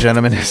 ladies and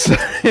gentlemen,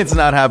 it's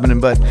not happening.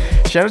 But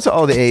shout out to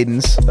all the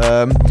Aidens.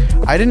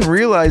 I didn't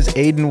realize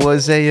Aiden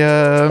was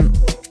a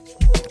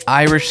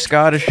Irish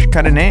Scottish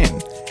kind of name.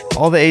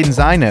 All the Aidens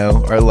I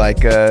know are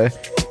like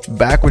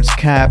backwards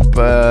cap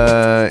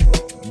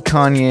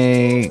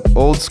Kanye,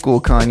 old school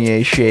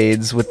Kanye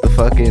shades with the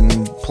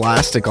fucking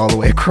plastic all the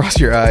way across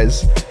your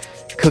eyes.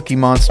 Cookie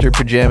Monster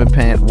pajama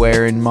pant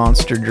wearing,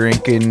 monster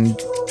drinking,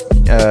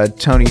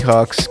 Tony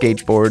Hawk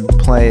skateboard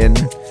playing,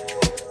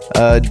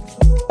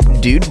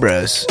 dude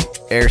bros,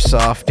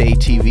 airsoft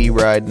ATV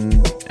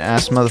riding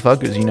ass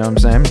motherfuckers, you know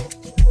what I'm saying?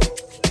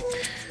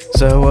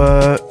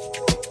 So,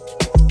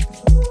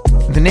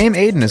 the name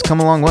Aiden has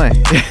come a long way.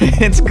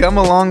 It's come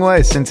a long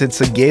way since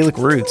it's a Gaelic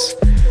roots.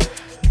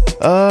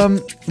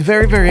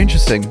 Very, very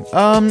interesting.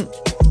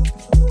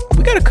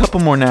 We got a couple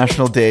more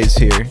national days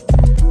here.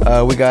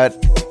 We got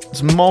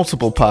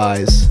multiple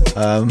pies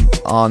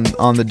on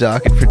the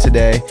docket for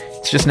today.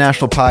 It's just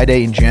National Pie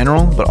Day in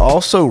general, but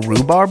also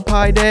Rhubarb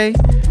Pie Day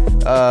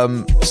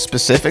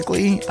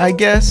specifically, I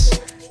guess.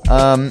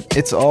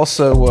 It's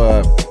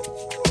also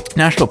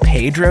National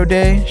Pedro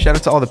Day. Shout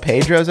out to all the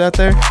Pedros out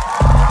there.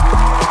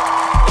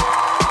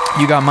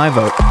 You got my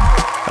vote.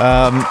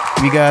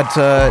 We got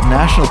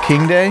National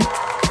King Day.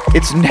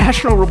 It's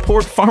National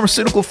Report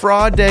Pharmaceutical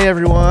Fraud Day,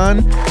 everyone.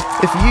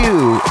 If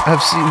you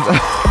have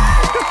seen...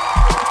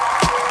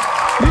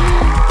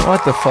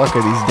 What the fuck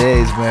are these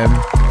days, man?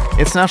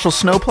 It's National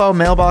Snowplow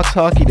Mailbox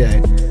Hockey Day.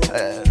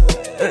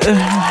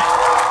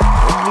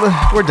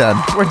 We're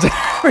done. We're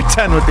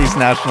done with these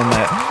national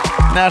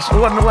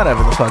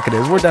whatever the fuck it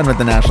is. We're done with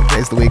the national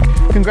days of the week.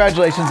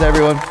 Congratulations,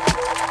 everyone.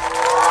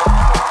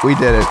 We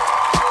did it.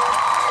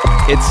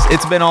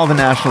 It's been all the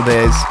national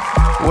days.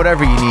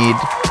 Whatever you need.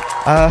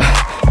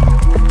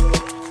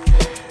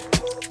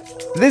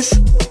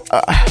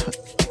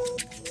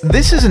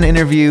 This is an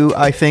interview,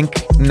 I think,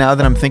 now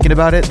that I'm thinking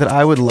about it, that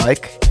I'd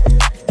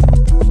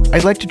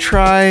like to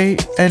try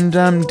and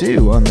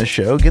do on this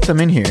show. Get them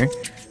in here.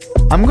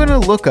 I'm gonna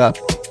look up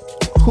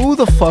who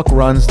the fuck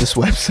runs this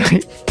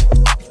website.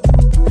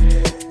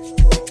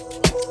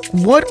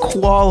 What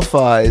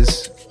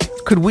qualifies?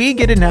 Could we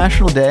get a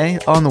national day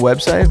on the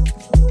website?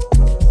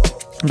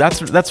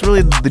 That's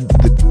really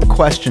the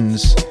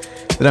questions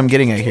that I'm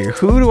getting at here.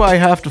 Who do I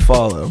have to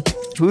follow?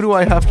 Who do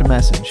I have to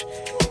message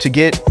to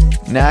get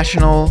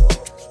national,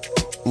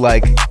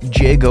 like,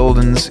 Jay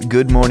Golden's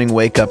Good Morning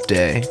Wake Up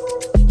Day?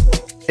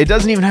 It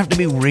doesn't even have to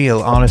be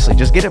real, honestly.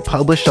 Just get it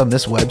published on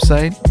this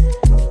website,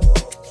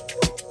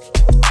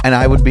 and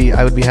I would be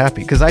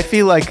happy, because I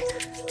feel like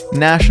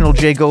National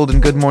Jay Golden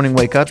Good Morning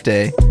Wake Up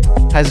Day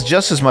has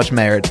just as much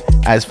merit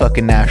as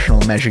fucking National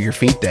Measure Your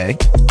Feet Day.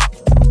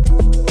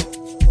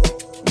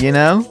 You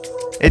know?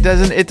 It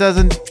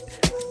doesn't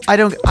I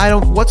don't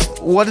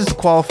what is the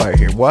qualifier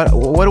here?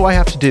 What do I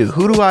have to do?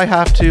 Who do I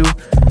have to,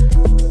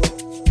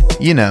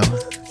 you know,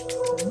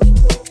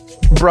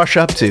 brush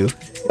up to?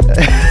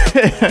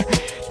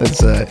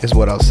 That's is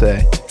what I'll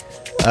say.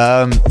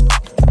 To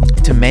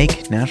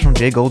make National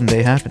Jay Golden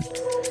Day happen.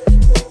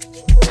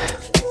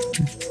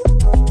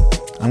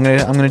 I'm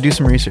gonna do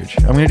some research.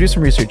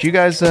 You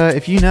guys,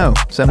 if you know,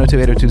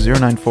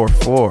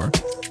 702-802-0944,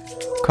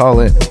 call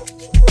in.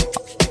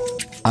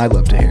 I'd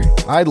love to hear.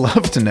 I'd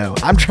love to know.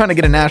 I'm trying to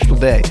get a national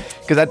day,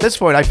 because at this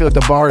point I feel like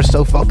the bar is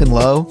so fucking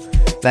low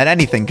that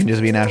anything can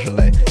just be a national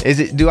day.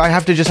 Do I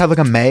have to just have like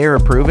a mayor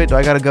approve it? Do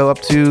I got to go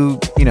up to,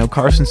 you know,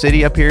 Carson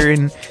City up here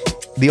in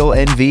the old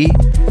NV?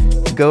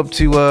 Go up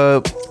to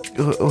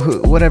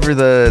whatever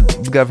the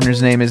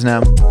governor's name is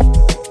now.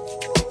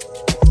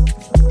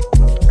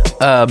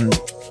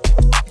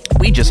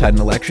 We just had an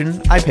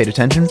election. I paid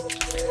attention.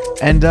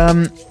 And,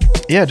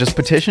 yeah, just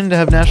petition to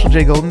have National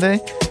Jay Golden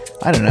Day.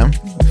 I don't know.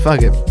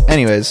 Fuck it.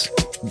 Anyways,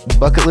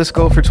 bucket list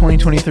goal for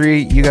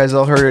 2023. You guys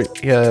all heard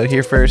it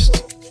here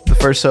first. The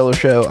first solo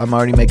show. I'm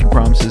already making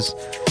promises.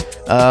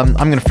 I'm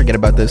going to forget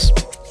about this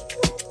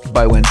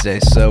by Wednesday.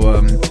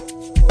 So,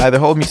 either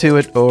hold me to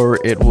it, or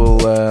it will,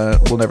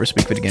 we'll never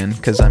speak of it again,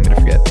 because I'm going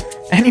to forget.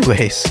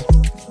 Anyways.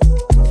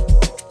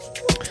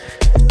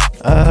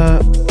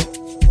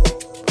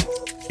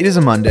 It is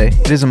a Monday.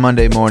 It is a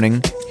Monday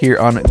morning here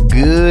on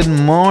Good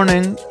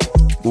Morning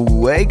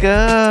Wake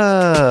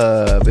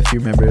Up. If you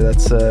remember,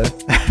 that's how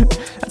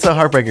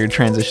Hartbreaker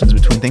transitions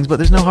between things, but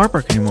there's no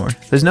Hartbreaker anymore.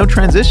 There's no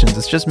transitions.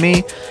 It's just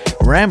me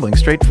rambling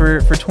straight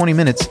for 20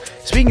 minutes.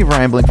 Speaking of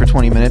rambling for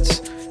 20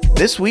 minutes,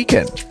 this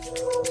weekend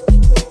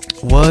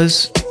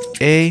was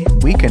a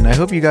weekend. I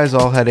hope you guys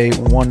all had a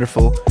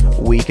wonderful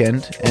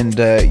weekend, and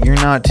you're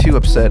not too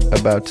upset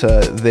about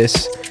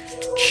this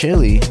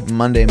chilly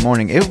Monday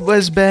morning. It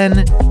has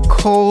been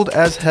cold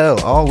as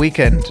hell all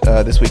weekend,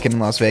 this weekend in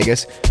Las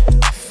Vegas.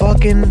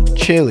 Fucking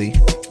chilly,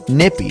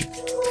 nippy,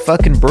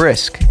 fucking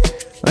brisk.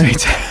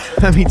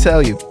 Let me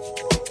tell you.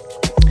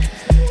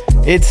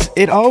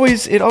 It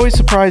always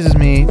surprises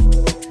me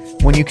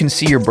when you can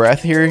see your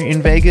breath here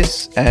in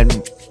Vegas, and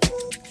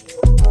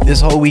this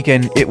whole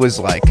weekend it was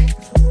like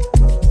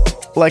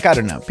I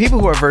don't know. People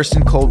who are versed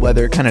in cold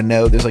weather kind of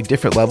know there's like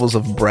different levels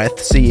of breath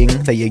seeing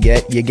that you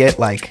get. You get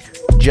like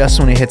just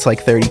when it hits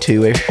like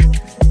 32-ish,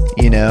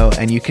 you know,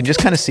 and you can just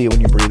kind of see it when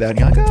you breathe out. And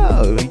you're like,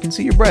 oh, you can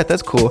see your breath.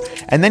 That's cool.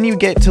 And then you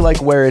get to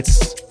like where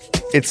it's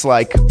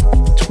like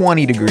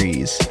 20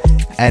 degrees,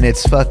 and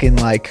it's fucking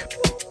like,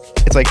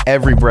 it's like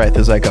every breath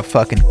is like a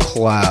fucking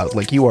cloud.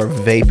 Like you are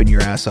vaping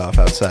your ass off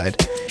outside.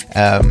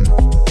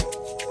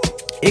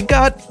 It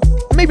got,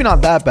 maybe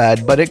not that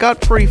bad, but it got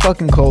pretty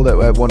fucking cold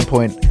at one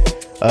point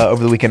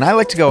over the weekend. I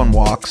like to go on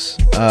walks.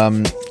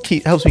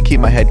 Helps me keep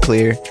my head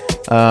clear.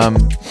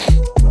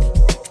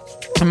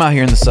 I'm out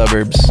here in the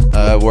suburbs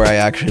where I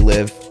actually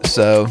live,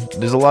 so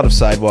there's a lot of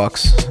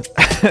sidewalks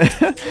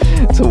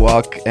to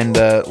walk, and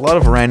a lot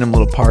of random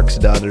little parks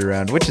dotted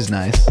around, which is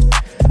nice.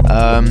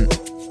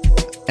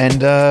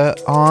 And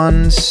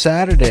on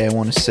Saturday, I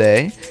want to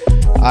say,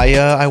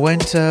 I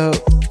went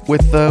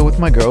with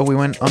my girl. We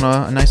went on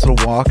a nice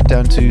little walk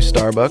down to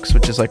Starbucks,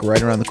 which is like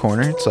right around the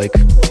corner. It's like,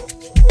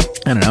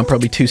 I don't know,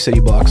 probably 2 city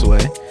blocks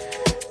away.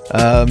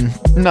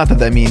 Not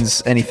that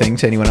means anything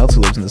to anyone else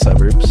who lives in the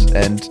suburbs,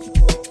 and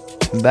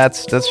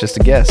that's just a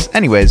guess.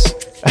 Anyways,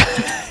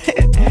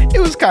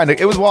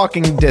 it was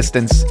walking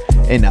distance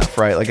enough,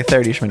 right? Like a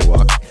 30-ish minute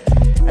walk.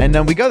 And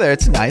we go there.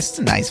 It's a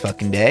nice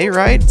fucking day,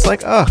 right? It's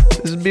like, oh,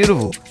 this is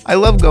beautiful. I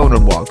love going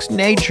on walks.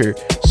 Nature,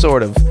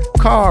 sort of.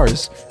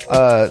 Cars,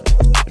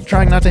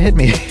 trying not to hit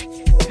me.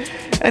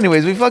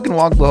 Anyways, we fucking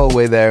walked the whole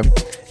way there.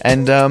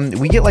 And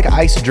we get like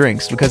iced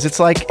drinks because it's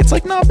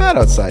like not bad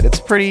outside. It's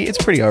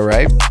pretty all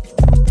right.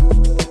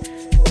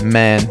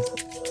 Man,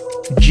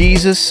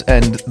 Jesus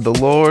and the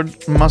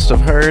Lord must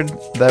have heard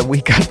that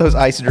we got those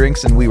iced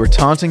drinks and we were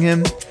taunting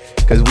him,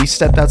 because we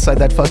stepped outside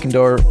that fucking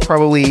door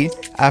probably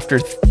after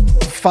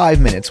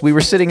 5 minutes. We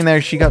were sitting in there,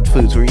 she got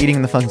foods, we were eating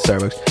in the fucking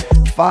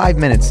Starbucks. 5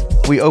 minutes,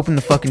 we opened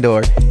the fucking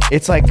door.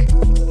 It's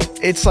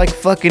like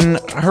fucking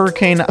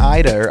Hurricane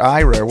Ida or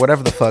Ira or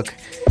whatever the fuck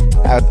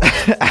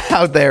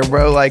out there,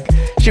 bro. Like,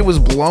 shit was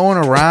blowing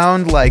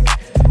around, like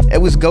it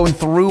was going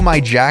through my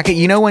jacket.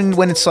 You know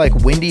when it's like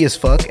windy as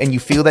fuck and you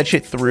feel that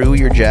shit through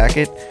your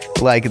jacket?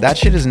 Like, that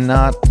shit is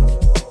not,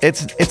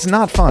 it's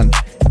not fun.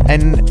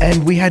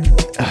 And we had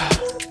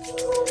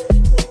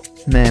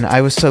man,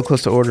 I was so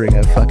close to ordering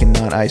a fucking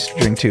not iced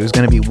drink too. It was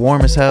gonna be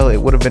warm as hell. It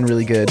would have been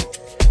really good,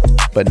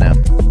 but no.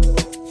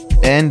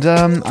 And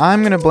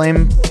I'm gonna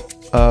blame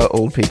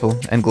old people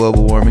and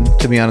global warming,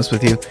 to be honest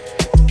with you.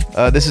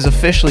 This is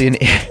officially an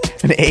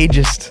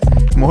ageist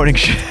morning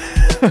show.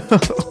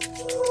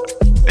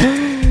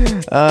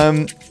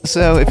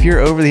 So if you're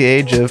over the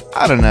age of,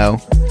 I don't know,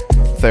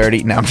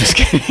 30, no, I'm just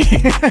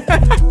kidding.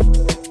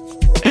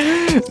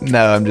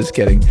 No, I'm just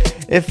kidding.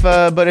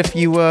 But if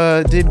you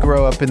did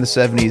grow up in the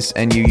 70s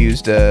and you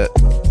used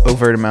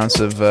overt amounts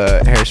of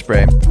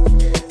hairspray,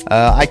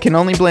 I can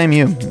only blame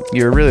you.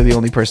 You're really the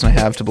only person I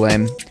have to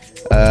blame.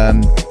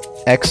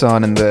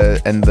 Exxon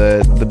and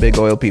the big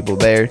oil people,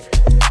 they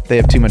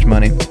have too much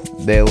money.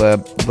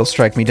 They'll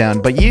strike me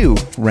down. But you,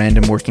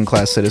 random working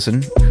class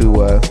citizen,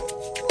 who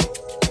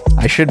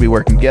I should be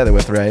working together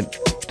with, right?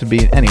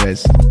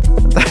 Anyways.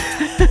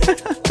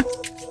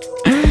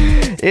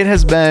 It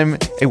has been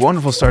a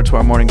wonderful start to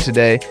our morning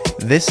today.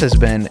 This has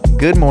been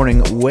Good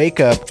Morning Wake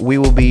Up. We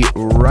will be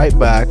right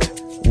back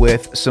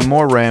with some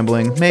more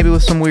rambling, maybe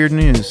with some weird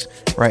news,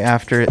 right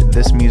after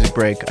this music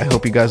break. I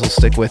hope you guys will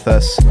stick with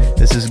us.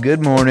 This is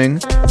Good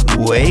Morning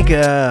Wake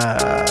Up.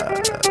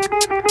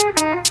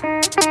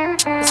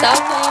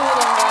 Stop playing with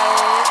him,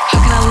 right? How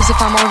can I lose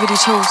if I'm already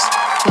chose?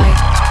 Like,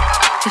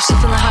 if she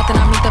feeling hot, then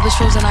I make that bitch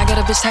frozen. I get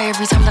a bitch tired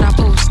every time that I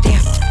post.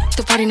 Damn,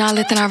 the party not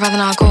lit, then I'd rather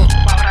not go.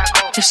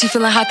 If she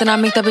feeling hot, then I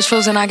make that bitch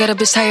frozen. I get a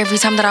bitch tired every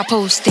time that I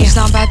post. Damn, it's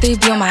not bad, they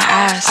be on my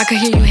ass. I could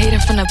hear you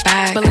hating from the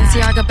back.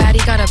 Balenciaga baddie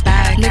got a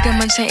bag. Nigga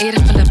munching ate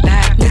it from the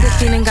back. Nigga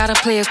feeling gotta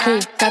play it cool.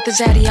 Got the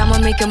zaddy, I'ma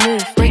make a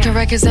move. Breaking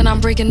records and I'm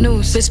breaking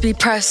news. Bitch be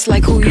pressed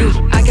like who you?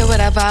 I get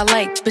whatever I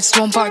like. Bitches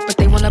won't bark, but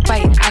they wanna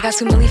bite. I got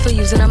 $2 million for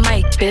using a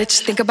mic.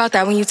 Bitch, think about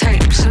that when you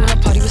type. She wanna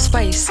party with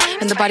spice,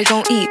 and the body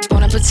gon' eat.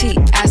 Bon appetit,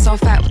 ass on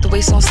fat with the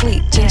waist on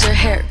sleep. Ginger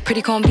hair,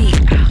 pretty con beat.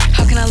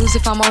 How can I lose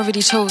if I'm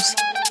already chose?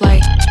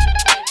 Like,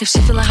 if she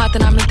feeling hot,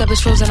 then I make that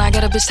bitch frozen. I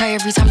get a bitch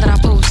tired every time that I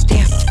post.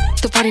 Damn,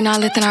 the party not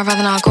lit, then I'd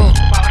rather not go.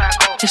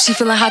 If she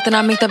feeling hot, then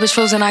I make that bitch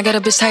frozen. I get a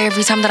bitch tired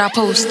every time that I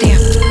post. Damn,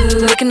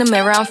 look in the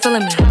mirror, I'm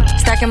feeling me.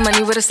 Stacking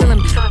money with a ceiling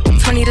beat.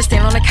 20 to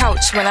stand on the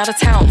couch, went out of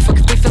town, fuck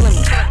if they feeling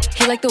me.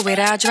 He like the way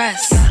that I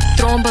dress,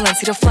 throwing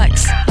Balenci to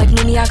flex. Like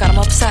Mimi, I got him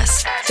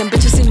obsessed. Them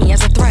bitches see me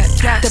as a threat.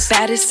 The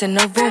baddest in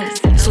the room,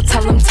 so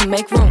tell them to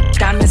make room.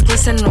 Diamonds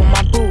glistening on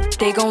my boot,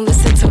 they gon'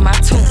 listen to my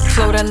tune.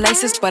 Flow the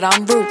nicest, but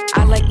I'm rude.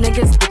 I like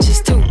niggas,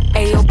 bitches too.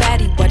 Ayo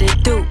baddie, what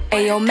it do?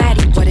 Ayo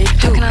Maddie, what it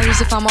do? How can I lose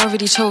if I'm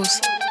already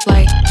chose?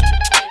 Like,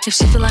 if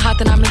she feeling hot,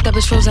 then I make that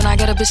bitch frozen. I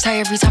get a bitch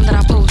tired every time that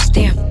I post.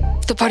 Damn,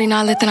 if the party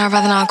not lit, then I'd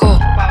rather not go.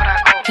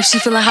 If she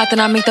feeling hot, then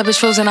I make that bitch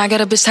frozen. I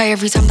get a bitch tired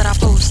every time that I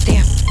post.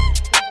 Damn.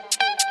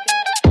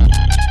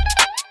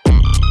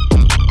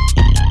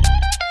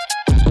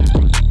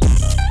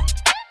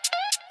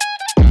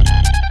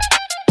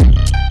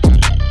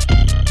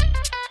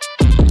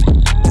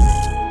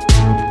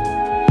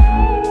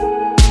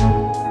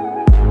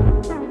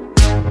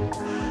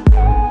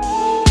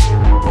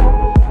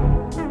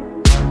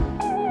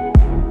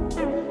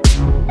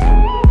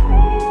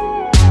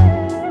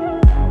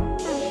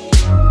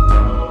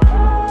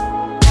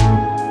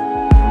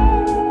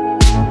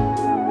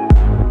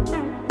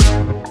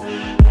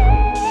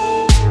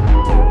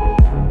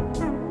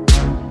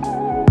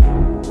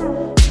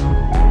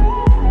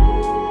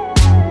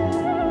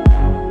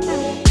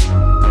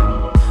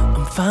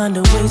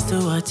 Finding ways to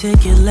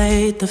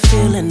articulate the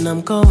feeling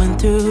I'm going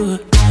through.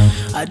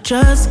 I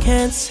just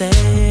can't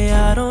say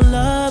I don't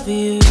love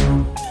you,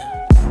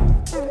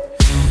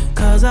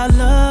 'cause I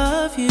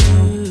love you.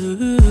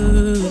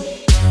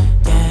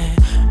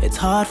 Yeah, it's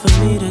hard for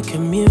me to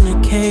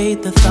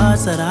communicate the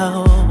thoughts that I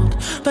hold,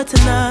 but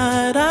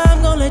tonight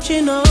I'm gonna let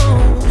you know.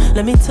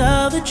 Let me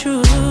tell the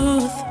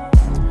truth.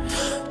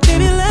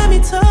 Baby, let me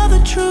tell the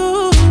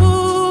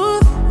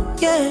truth.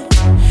 Yeah,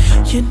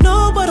 you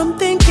know what I'm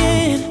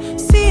thinking.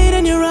 See it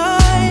in your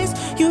eyes.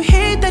 You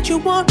hate that you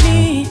want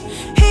me.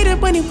 Hate it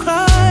when you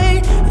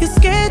cry. You're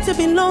scared to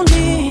be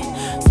lonely,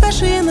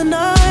 especially in the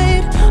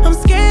night. I'm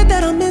scared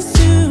that I'll miss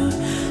you.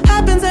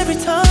 Happens every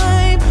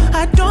time.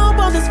 I don't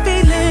want this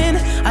feeling.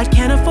 I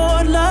can't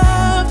afford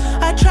love.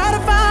 I try to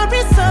find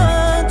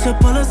reason to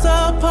pull us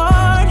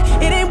apart.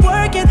 It ain't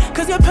working,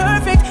 'cause you're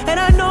perfect, and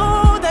I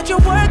know that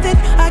you're worth it.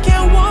 I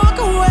can't walk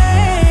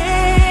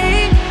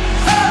away.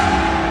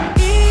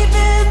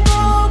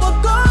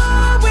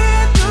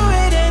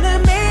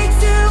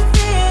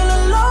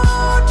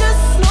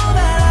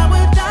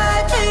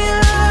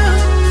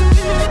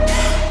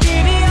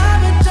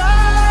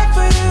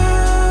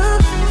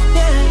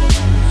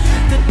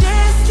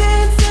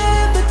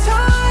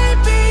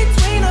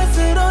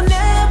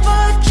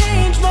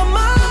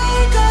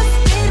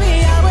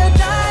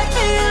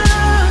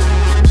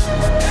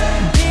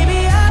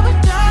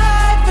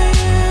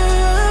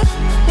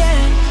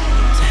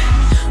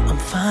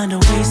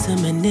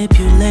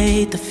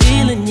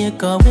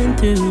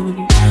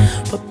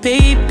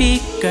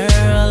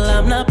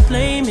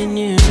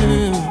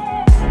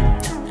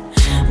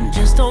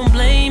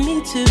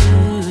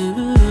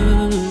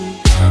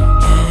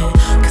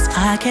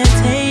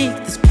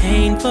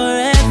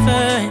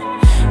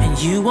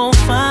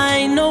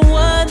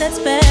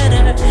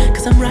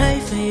 'cause I'm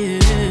right for you,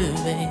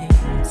 babe.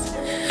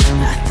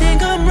 I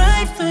think I'm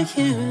right for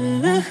you,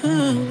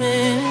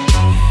 babe.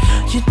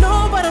 You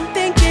know what I'm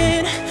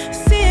thinking,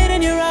 see it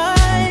in your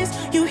eyes.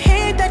 You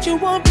hate that you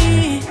want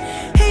me,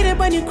 hate it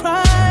when you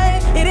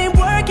cry. It ain't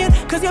working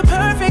 'cause you're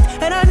perfect,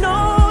 and I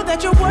know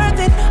that you're worth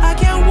it. I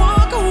can't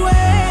walk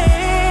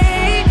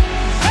away.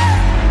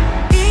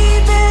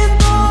 Even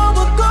though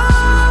we're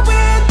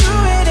going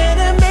through it and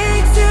it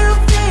makes you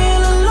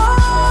feel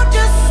alone,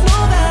 just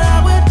know that I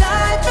would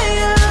die for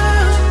you.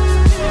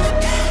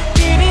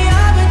 Baby,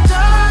 I would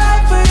die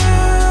for you.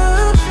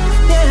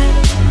 Yeah.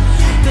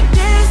 The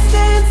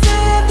distance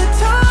and the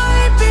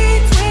time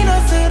between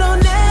us, it'll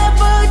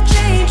never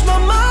change my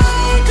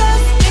mind.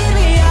 'Cause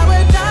baby, I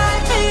would die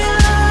for you.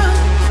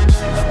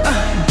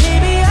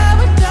 Baby, I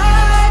would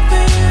die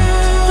for you.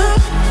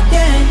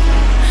 Yeah,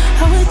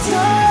 I would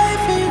die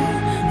for you.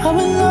 I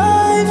would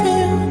lie for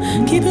you.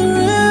 Keep it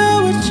real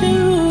with you.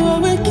 I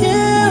would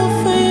kill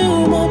for you,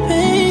 my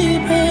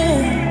baby.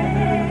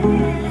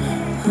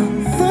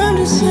 I'm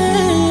just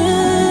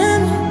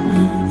saying,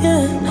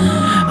 yeah.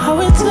 I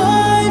would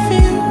die for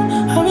you.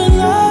 I would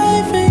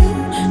lie for you.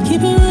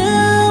 Keep it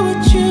real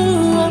with you.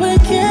 I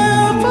would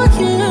kill for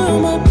you,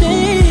 my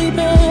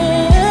baby.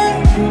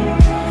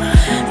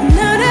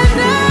 Na na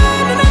na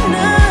na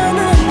na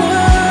na na.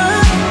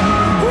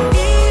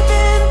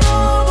 Even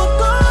though we're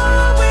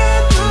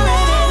going through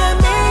it and it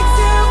makes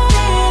you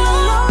feel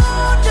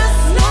alone, just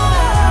know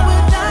that I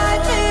would die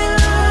for you.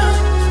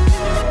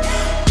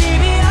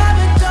 Baby, I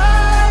would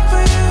die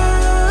for you.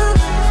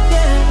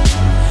 Yeah.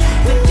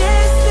 The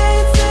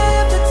distance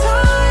and the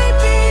time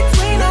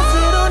between us,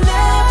 it'll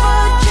never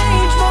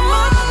change my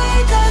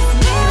mind. 'Cause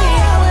baby,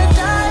 I would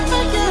die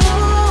for you.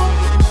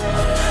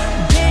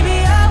 Baby,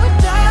 I would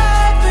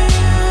die for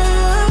you.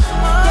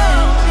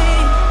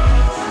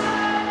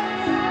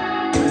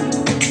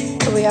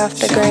 We off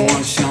the grid.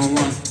 She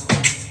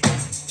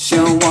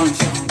don't want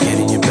you. Get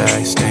in your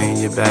bag, stay in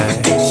your bag.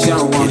 She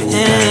don't want it.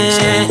 Get in your bag,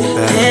 stay in your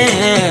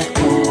bag.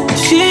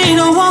 She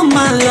don't want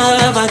my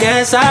love, I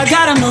guess I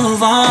gotta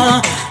move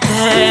on.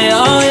 Hey,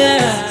 oh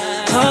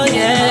yeah, oh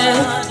yeah.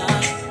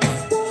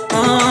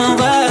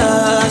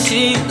 Well,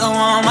 she don't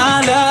want my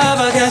love,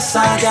 I guess I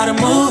gotta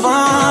move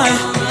on.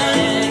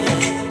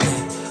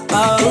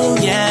 Oh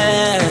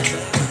yeah,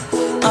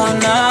 oh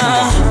no.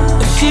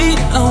 If she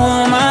don't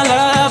want my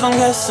love, I'm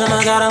guessing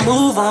I gotta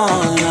move on.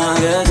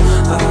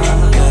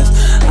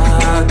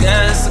 I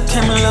guess I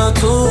came a little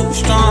too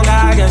strong,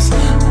 I guess.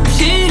 If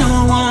she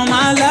don't want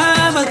my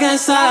love, I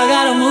guess I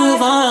gotta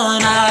move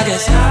on, I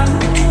guess.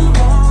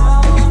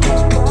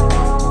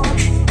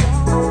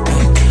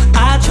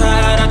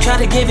 I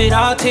tried to give it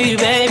all to you,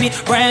 baby.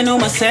 Brand new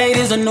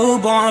Mercedes, a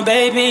newborn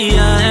baby,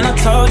 yeah. And I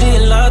told you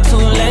your love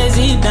too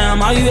lazy,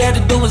 damn. All you had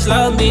to do was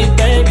love me,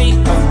 baby.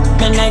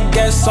 Man, that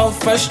gets so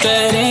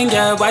frustrating,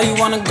 yeah. Why you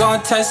wanna go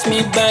and test me,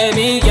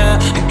 baby, yeah.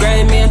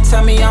 Degrade me and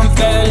tell me I'm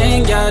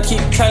failing, yeah.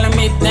 Keep telling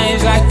me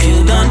things like you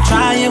done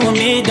trying with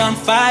me, done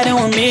fighting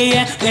with me,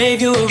 yeah.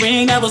 Gave you a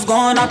ring that was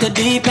going off the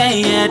deep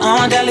end, yeah.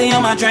 On deli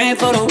on my drain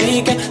for the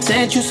weekend.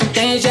 Sent you some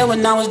things, yeah,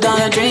 when I was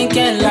done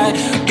drinking. Like,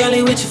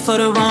 girlie with you for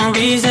the wrong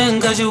reason,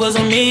 'cause you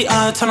wasn't me,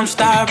 till I'm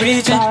start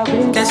reaching.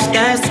 Guess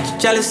that's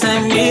jealous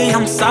and me.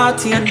 I'm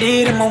salty, I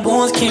need it, my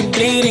wounds keep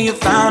bleeding. You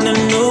found a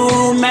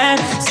new man,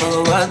 so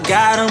I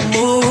gotta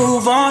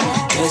move on.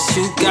 Guess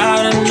you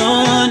got a new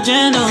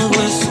agenda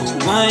with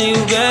someone you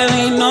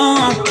barely know.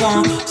 I'm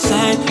gon'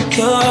 say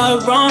you're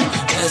wrong.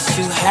 Guess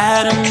you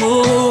had to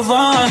move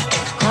on.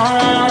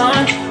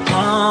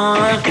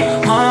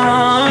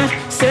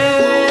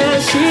 Said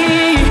if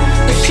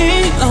she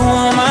don't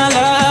want my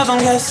love, I'm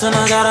guessing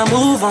I gotta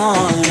move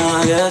on.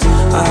 I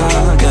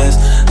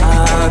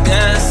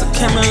guess I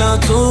came a little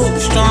too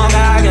strong,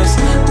 I guess.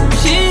 If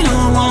she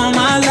don't want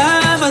my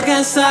love, I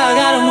guess I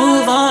gotta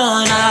move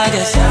on, I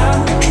guess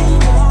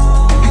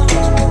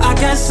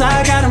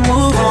I gotta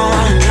move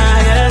on, I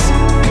guess.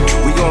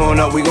 We going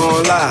up, we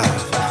going live.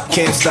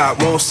 Can't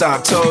stop, won't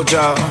stop, told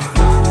y'all.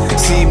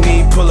 See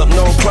me pull up,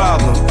 no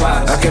problem.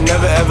 I can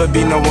never ever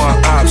be no one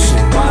option.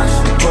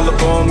 Pull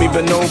up on me,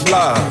 but no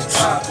blocks.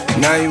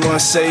 Now you wanna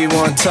say you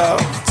wanna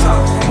talk.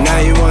 Now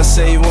you wanna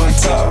say you wanna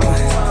talk.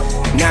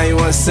 Now you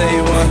wanna say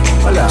you want.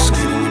 Just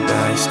get in your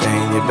bag, stay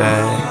in your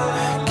bag.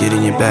 Get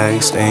in your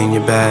bag, stay in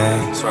your bag.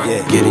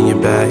 Get in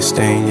your bag,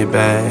 stay in your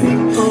bag.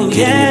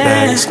 Get in your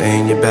bag, stay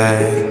in your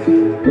bag.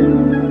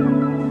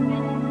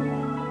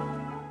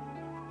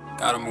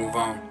 Gotta move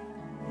on.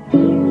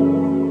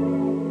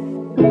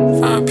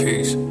 Find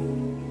peace.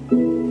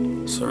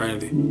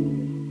 Serenity.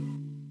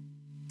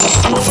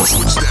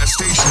 Switch that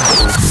station.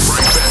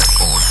 Right back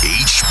on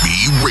HB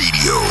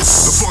Radio.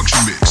 The Function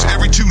Mix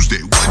every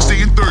Tuesday, Wednesday,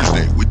 and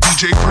Thursday with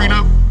DJ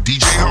Prenup,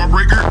 DJ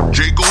Hartbreaker,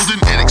 Jay Golden,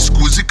 and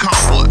Exquisite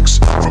Complex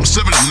from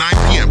 7 to 9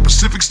 p.m.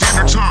 Pacific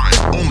Standard Time.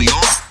 Only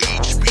on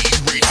HB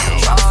Radio.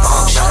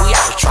 Function, we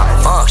out here trying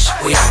to function.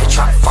 We out here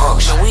trying to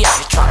function. We out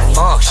here trying to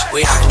function. We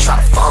out here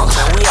trying to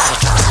function. We out here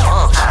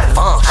trying to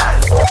function.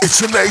 It's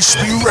an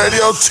HB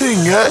Radio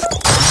thing, eh?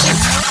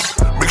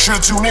 Make sure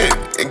to tune in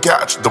and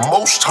catch the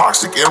most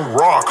toxic and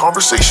raw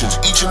conversations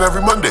each and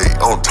every Monday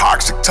on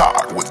Toxic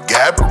Talk with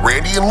Gab,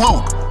 Randy, and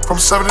Luke from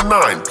 7 to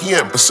 9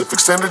 p.m. Pacific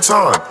Standard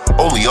Time,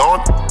 only on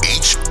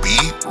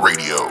HB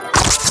Radio.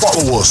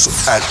 Follow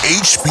us at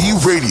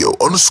HB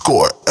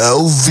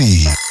Radio_LV.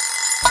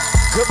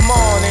 Good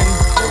morning.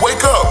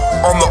 Wake up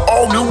on the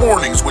all-new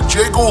mornings with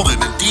Jay Golden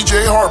and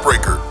DJ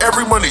Hartbreaker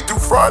every Monday through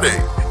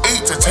Friday,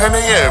 8 to 10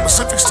 a.m.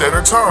 Pacific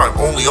Standard Time,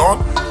 only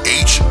on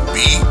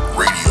HB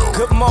Radio.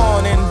 Good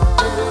morning.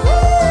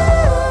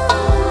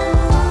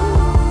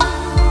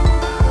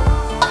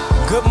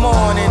 Good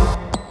morning.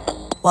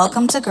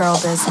 Welcome to Girl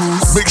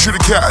Business. Make sure to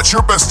catch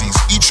your besties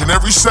each and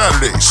every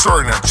Saturday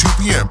starting at 2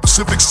 p.m.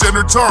 Pacific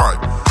Standard Time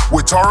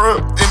with Tara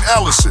and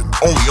Allison,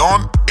 only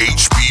on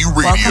HB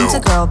Radio.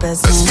 Welcome to Girl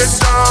Business.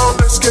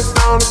 Let's get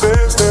down to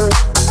business.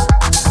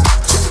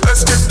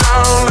 Let's get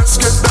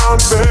down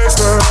to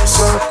business.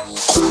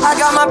 I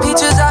got my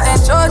peaches out in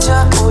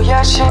Georgia. Oh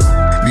yeah, shit.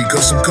 Need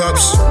custom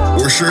cups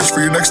or shirts for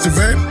your next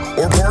event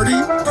or party?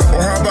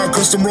 Or how about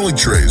custom rolling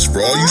trays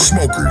for all you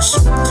smokers?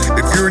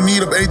 If you're in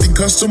need of anything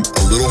custom,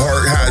 A Little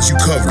Heart has you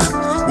covered.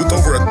 With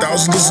over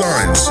 1,000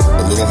 designs,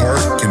 A Little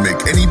Heart can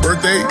make any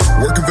birthday,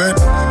 work event,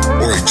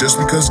 or a just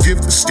because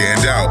gift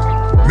stand out.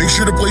 Make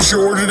sure to place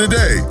your order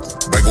today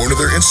by going to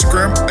their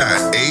Instagram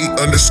at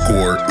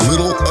 @A_little_HART.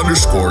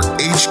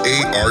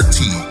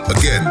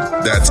 Again,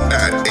 that's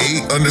at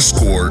 @A_little_HART.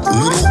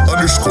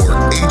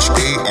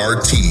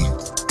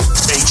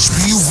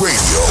 HBRadioLV.com.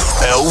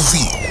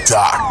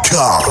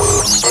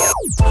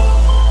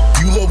 Do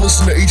you love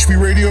listening to HB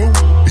Radio?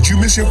 Did you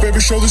miss your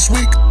favorite show this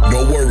week?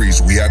 No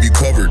worries, we have you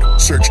covered.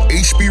 Search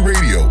HB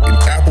Radio in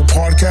Apple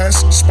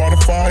Podcasts,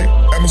 Spotify,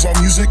 Amazon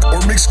Music,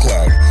 or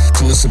Mixcloud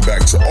to listen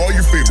back to all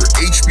your favorite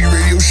HB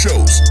Radio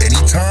shows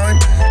anytime,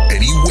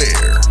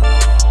 anywhere.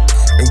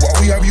 And while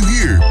we have you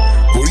here,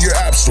 go to your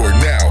app store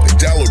now and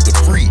download the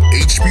free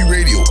HB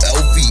Radio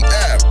LV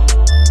app.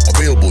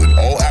 Available in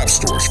all app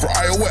stores for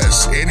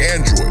iOS and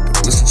Android.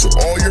 Listen to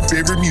all your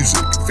favorite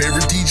music,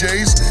 favorite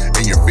DJs,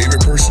 and your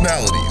favorite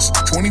personalities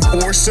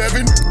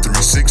 24/7,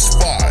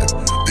 365.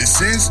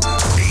 This is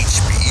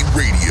HB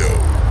Radio.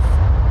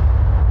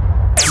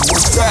 And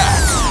we're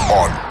back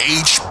on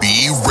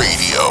HB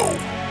Radio.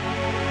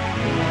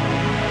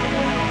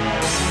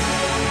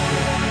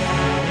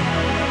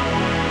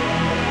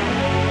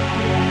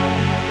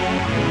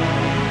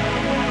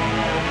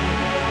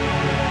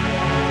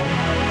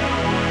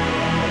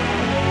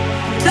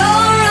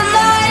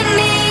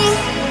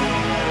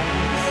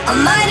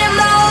 I'm minding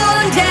my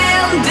own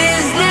damn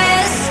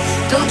business.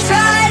 Don't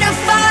try to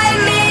find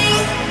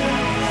me.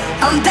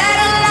 I'm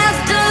better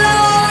left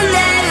alone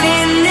than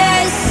in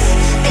this.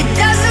 It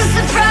doesn't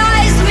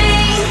surprise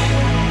me.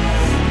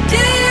 Do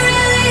you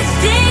really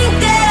think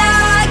that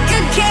I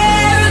could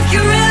care if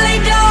you really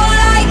don't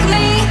like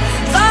me?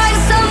 Find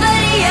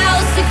somebody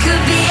else. It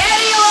could be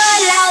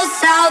anyone else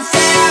out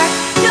there.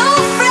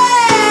 Don't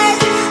fret.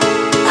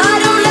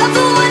 I don't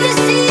ever wanna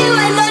see you,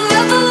 and I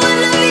never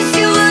wanna miss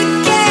you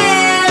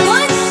again.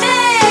 One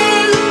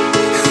thing,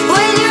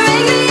 when you're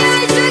angry, you're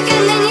a jerk,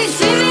 and then you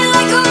treat me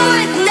like I'm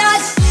worth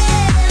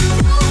nothing.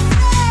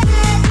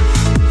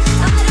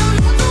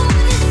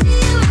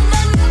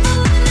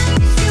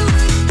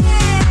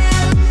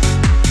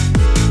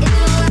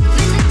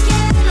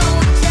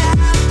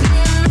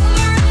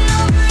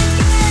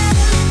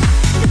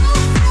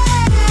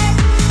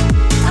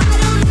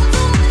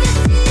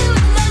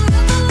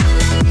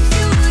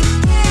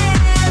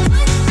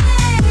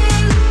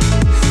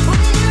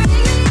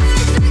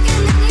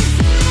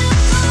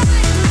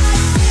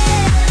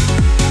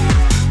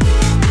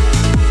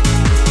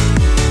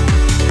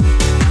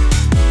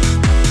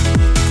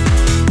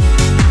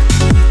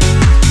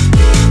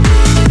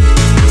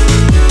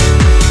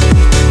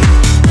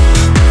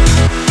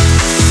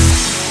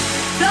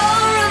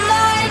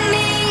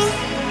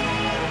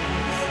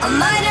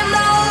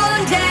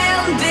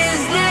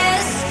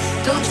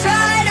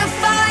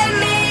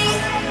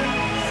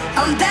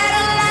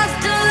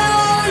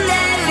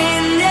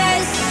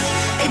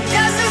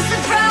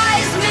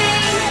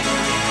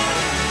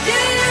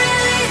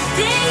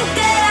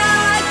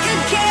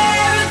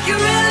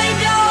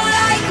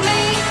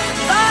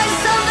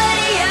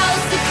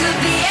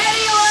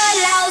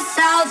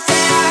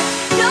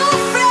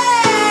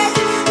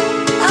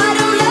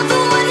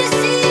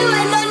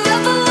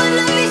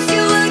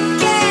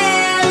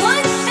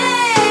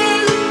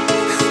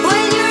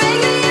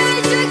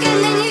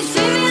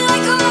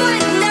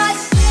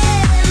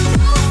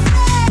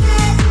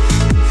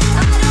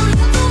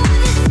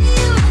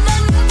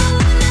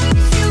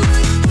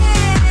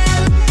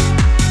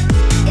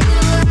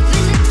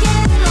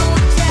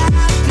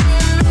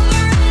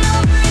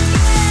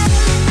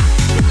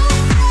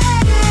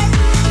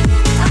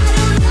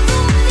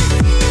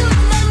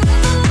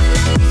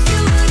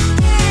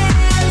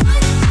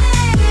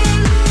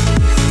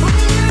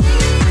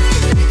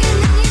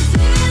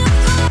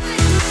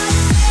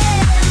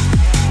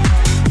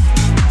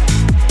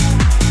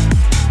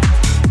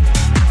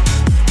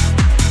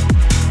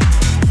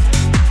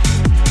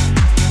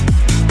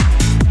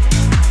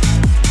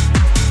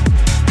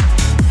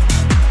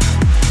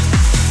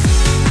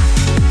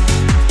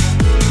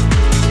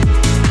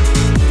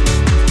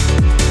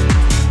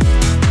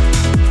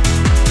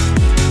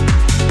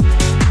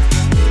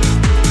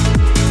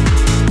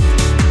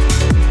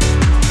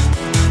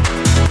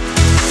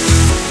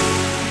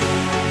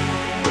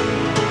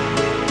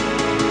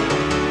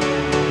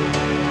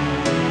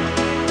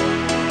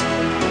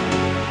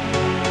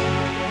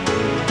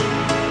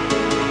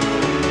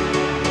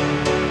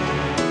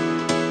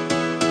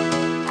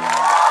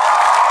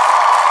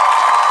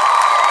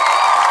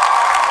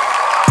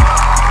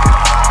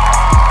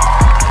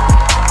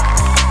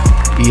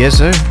 Yes,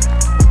 sir.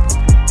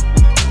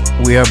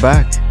 We are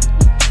back.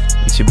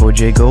 It's your boy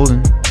Jay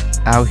Golden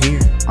out here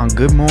on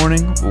Good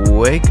Morning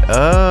Wake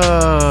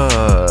Up.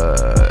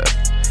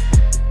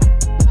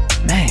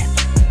 Man,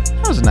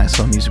 that was a nice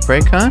little music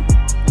break, huh?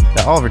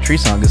 That Oliver Tree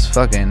song is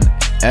fucking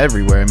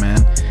everywhere, man.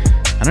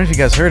 I don't know if you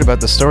guys heard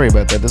about the story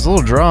about that. There's a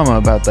little drama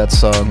about that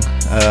song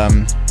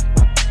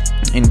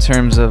in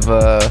terms of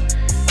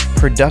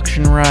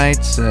production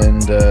rights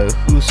and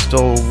who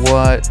stole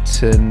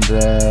what, and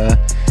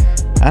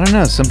I don't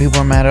know. Some people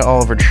are mad at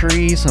Oliver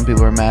Tree. Some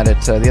people are mad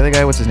at the other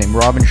guy. What's his name?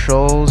 Robin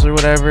Scholes or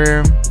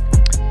whatever.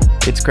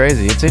 It's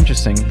crazy. It's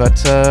interesting,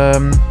 but I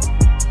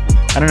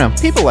don't know.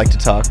 People like to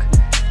talk.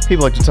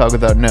 People like to talk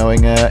without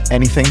knowing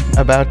anything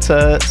about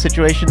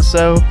situations.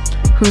 So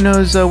who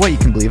knows what you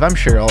can believe? I'm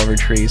sure Oliver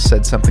Tree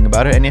said something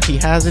about it, and if he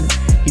hasn't,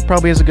 he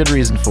probably has a good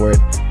reason for it.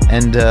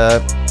 And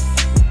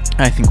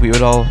I think we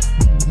would all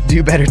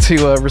do better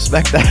to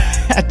respect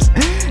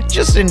that,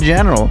 just in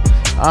general.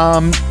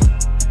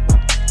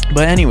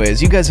 But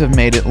anyways, you guys have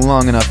made it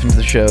long enough into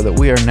the show that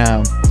we are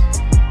now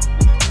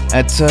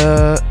at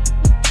a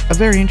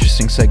very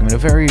interesting segment, a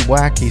very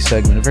wacky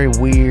segment, a very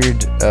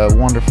weird,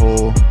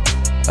 wonderful,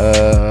 I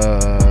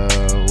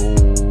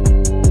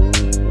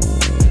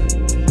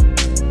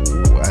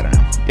don't know.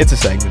 It's a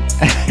segment,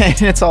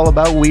 and it's all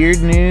about weird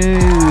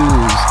news.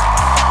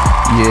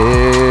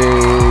 Yeah.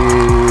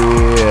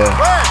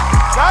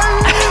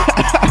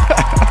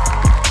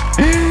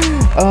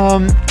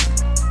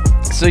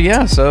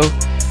 So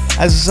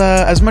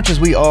as much as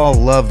we all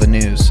love the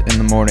news in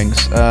the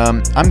mornings,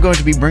 I'm going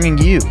to be bringing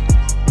you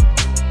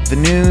the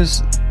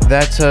news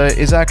that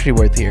is actually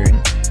worth hearing.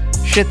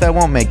 Shit that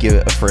won't make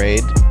you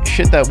afraid.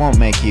 Shit that won't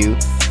make you,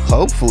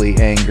 hopefully,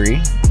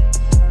 angry.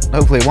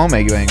 Hopefully it won't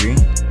make you angry.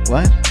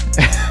 What?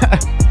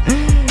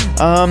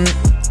 I'm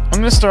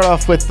going to start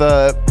off with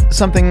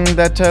something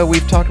that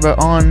we've talked about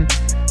on,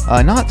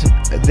 not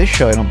this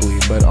show, I don't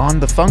believe, but on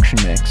the Function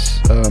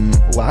Mix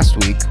last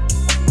week.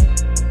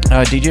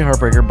 DJ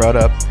Hartbreaker brought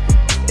up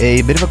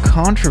a bit of a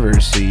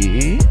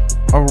controversy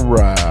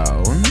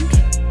around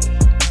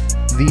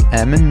the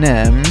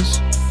M&M's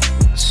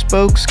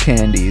spokes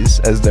candies,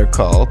 as they're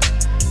called.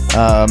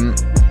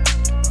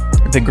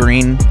 The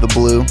green, the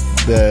blue,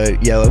 the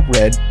yellow,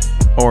 red,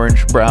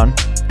 orange, brown,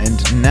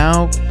 and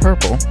now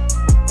purple.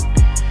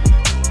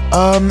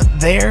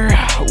 There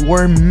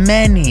were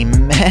many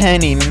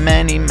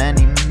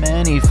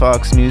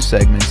Fox News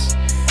segments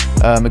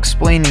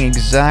explaining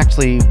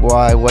exactly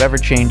why whatever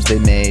change they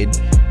made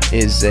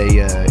is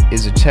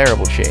a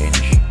terrible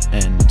change.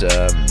 And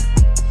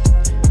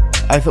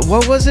I thought,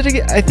 what was it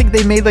again? I think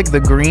they made like the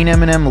green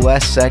M&M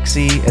less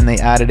sexy, and they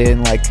added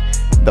in like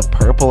the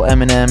purple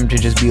M&M to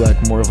just be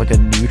like more of like a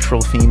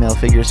neutral female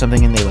figure or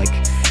something. And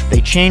they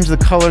changed the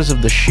colors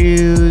of the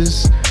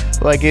shoes.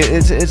 Like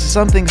it's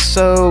something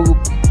so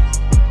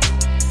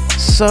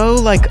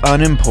like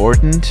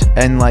unimportant,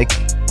 and like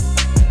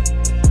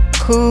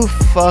who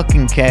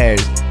fucking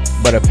cares?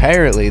 But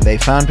apparently they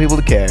found people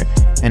to care,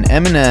 and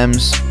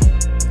M&M's,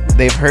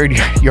 they've heard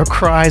your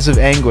cries of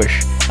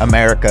anguish,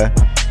 America.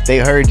 They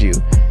heard you,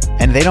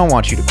 and they don't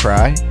want you to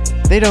cry.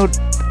 They don't.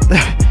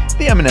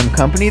 The M&M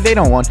company, they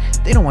don't want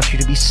you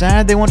to be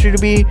sad. They want you to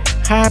be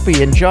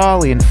happy and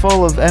jolly and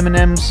full of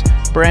M&M's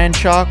brand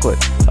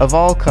chocolate of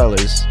all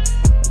colors,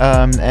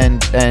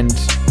 and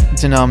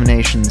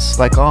denominations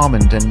like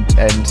almond and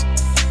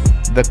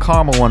the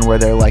caramel one where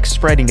they're like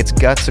spreading its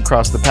guts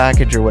across the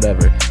package or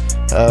whatever.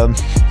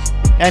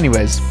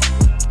 Anyways,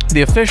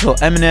 the official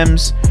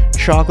M&M's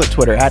chocolate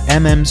Twitter at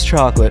M&M's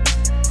chocolate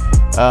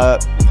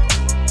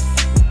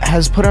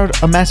has put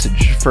out a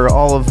message for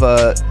all of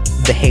the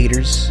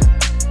haters,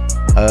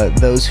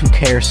 those who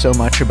care so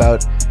much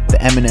about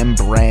the M&M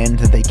brand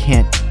that they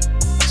can't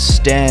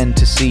stand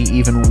to see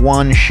even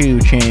one shoe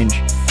change.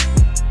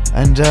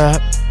 And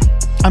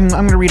I'm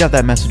gonna read out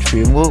that message for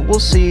you, and we'll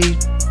see.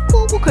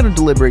 We'll kind of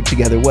deliberate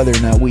together whether or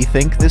not we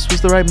think this was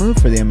the right move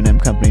for the M&M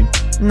company.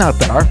 Not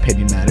that our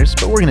opinion matters,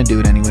 but we're gonna do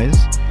it anyways.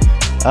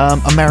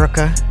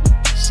 America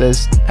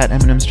says at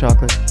M&M's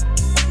chocolate,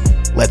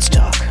 let's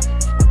talk.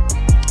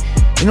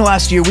 In the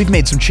last year, we've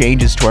made some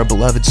changes to our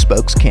beloved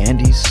spokes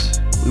candies.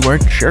 We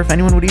weren't sure if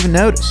anyone would even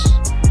notice.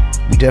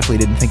 We definitely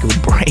didn't think it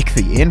would break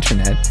the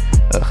internet.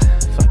 Ugh,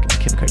 fucking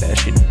Kim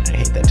Kardashian. I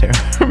hate that term.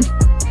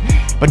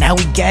 But now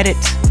we get it.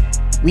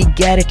 We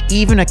get it.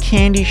 Even a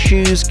candy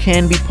shoes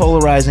can be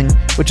polarizing,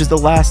 which is the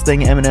last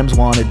thing M&M's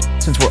wanted,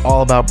 since we're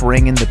all about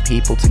bringing the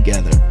people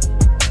together.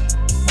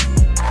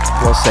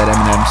 Well said,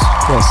 M&M's.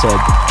 Well said.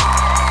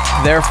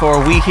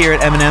 Therefore, we here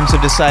at M&M's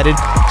have decided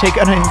to take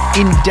an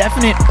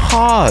indefinite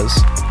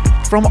pause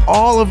from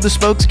all of the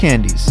spokes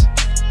candies.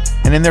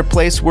 And in their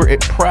place, we're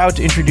proud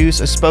to introduce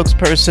a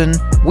spokesperson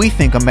we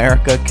think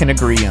America can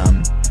agree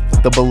on.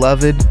 The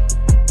beloved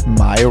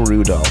Maya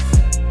Rudolph.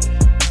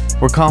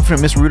 We're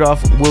confident Miss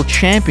Rudolph will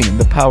champion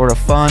the power of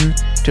fun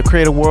to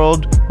create a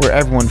world where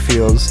everyone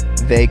feels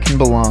they can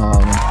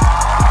belong.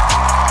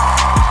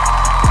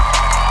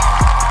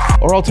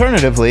 Or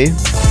alternatively,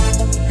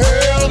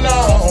 hell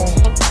no,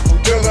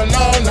 to the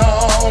no,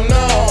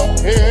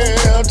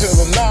 hell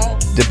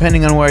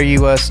depending on where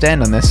you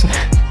stand on this.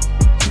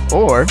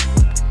 Or,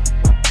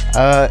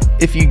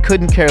 if you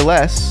couldn't care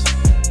less,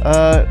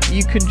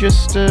 you could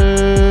just,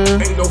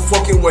 ain't no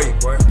fucking way,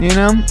 boy. You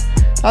know?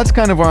 That's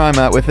kind of where I'm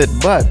at with it,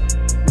 but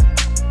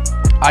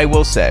I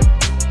will say,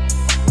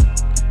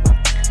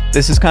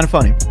 this is kind of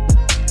funny.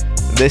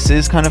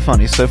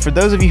 So for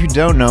those of you who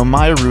don't know,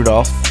 Maya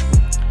Rudolph,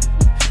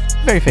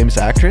 very famous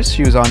actress.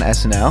 She was on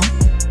SNL.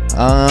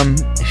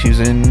 She was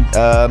in,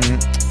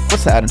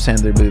 what's the Adam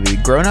Sandler movie?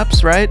 Grown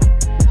Ups, right?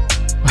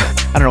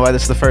 I don't know why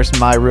this is the first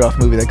Maya Rudolph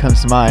movie that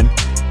comes to mind.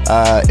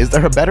 Is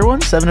there a better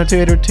one?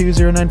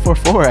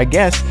 702-802-0944, I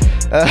guess.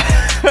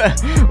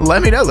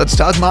 Let me know. Let's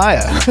talk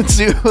Maya. Let's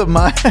see what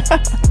Maya...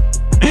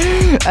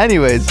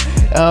 Anyways,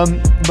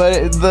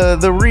 but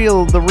the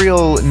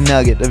real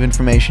nugget of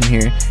information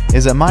here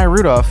is that Maya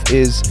Rudolph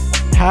is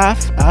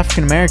half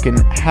African American,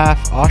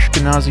 half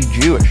Ashkenazi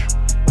Jewish,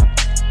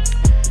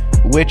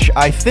 which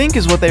I think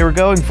is what they were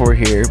going for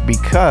here,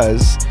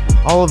 because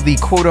all of the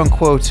quote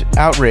unquote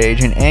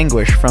outrage and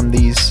anguish from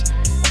these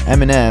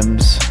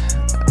M&Ms,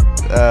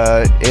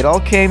 it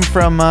all came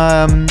from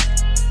a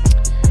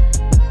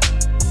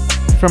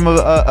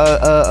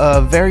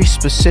very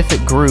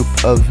specific group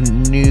of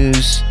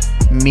news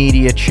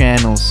media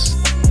channels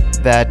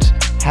that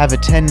have a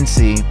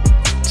tendency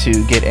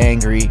to get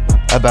angry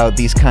about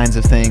these kinds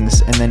of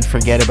things and then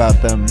forget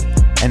about them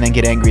and then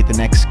get angry at the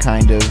next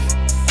kind of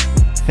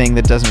thing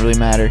that doesn't really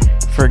matter.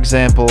 For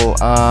example,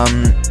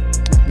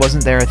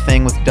 wasn't there a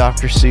thing with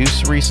Dr.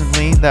 Seuss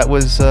recently that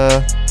was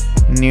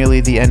nearly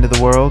the end of the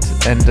world,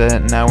 and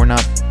now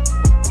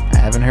I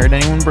haven't heard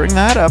anyone bring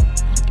that up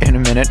in a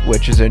minute,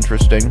 which is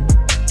interesting.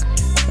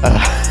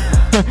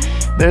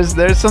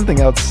 There's something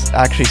else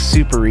actually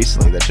super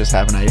recently that just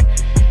happened.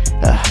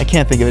 I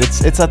can't think of it.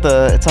 It's off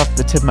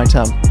the tip of my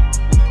tongue.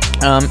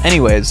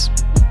 Anyways,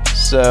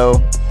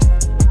 so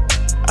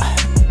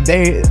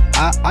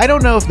I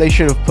don't know if they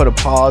should have put a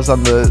pause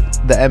on the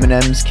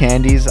M&M's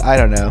candies. I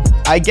don't know.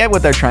 I get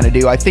what they're trying to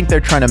do. I think they're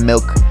trying to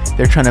milk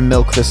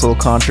this little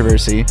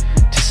controversy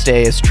to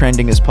stay as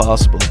trending as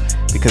possible,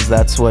 because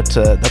that's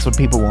what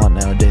people want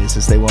nowadays.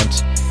 Is they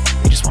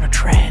just want a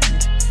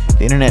trend.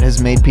 The internet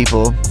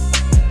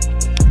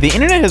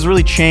has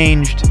really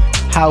changed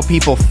how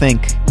people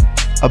think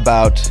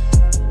about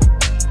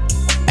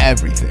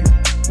everything,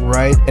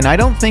 right? And I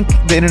don't think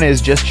the internet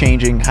is just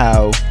changing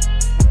how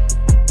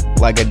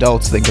like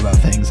adults think about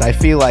things. I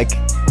feel like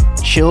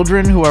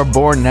children who are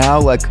born now,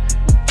 like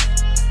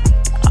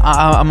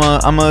I'm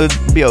gonna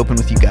be open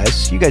with you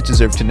guys. You guys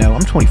deserve to know.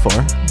 I'm 24,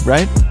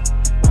 right?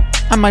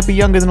 I might be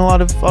younger than a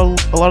lot of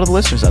the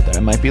listeners out there. I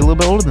might be a little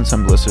bit older than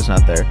some of the listeners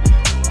out there.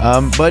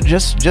 But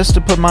just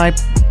to put my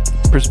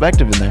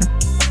perspective in there,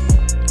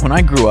 when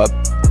I grew up,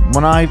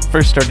 when I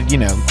first started,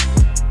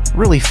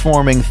 really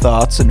forming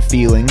thoughts and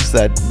feelings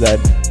that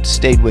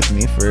stayed with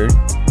me for,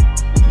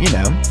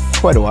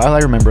 quite a while. I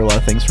remember a lot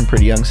of things from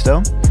pretty young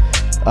still.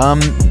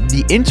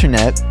 The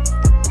internet,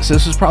 so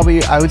this was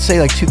probably, I would say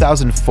like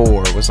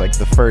 2004 was like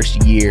the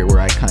first year where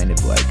I kind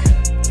of like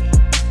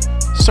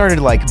started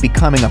like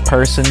becoming a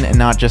person and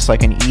not just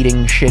like an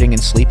eating, shitting, and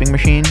sleeping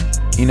machine.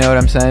 You know what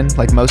I'm saying?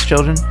 Like most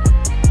children.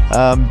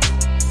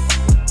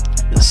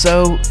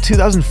 So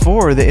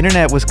 2004, the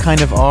internet was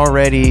kind of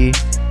already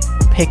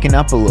picking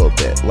up a little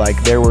bit.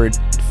 Like there were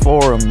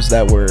forums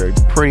that were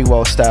pretty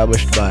well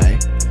established by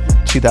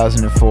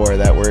 2004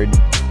 that were,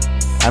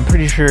 I'm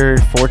pretty sure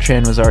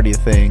 4chan was already a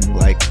thing.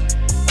 Like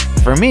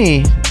for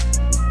me,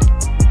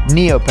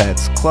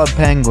 Neopets, Club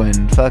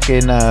Penguin,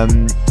 fucking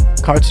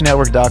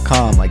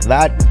CartoonNetwork.com, like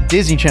that,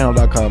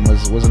 DisneyChannel.com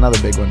was another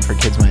big one for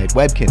kids my age.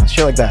 Webkins,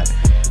 shit like that.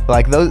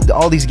 Like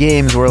all these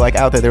games were like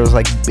out there. There was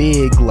like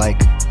big like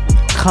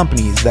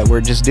companies that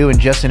were just doing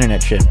just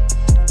internet shit.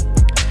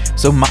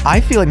 So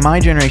I feel like my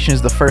generation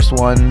is the first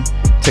one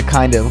to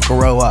kind of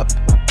grow up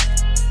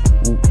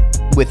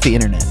with the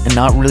internet and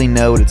not really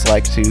know what it's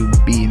like to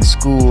be in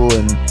school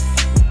and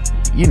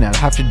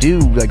have to do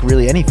like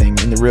really anything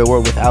in the real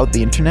world without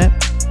the internet.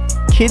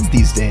 Kids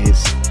these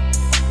days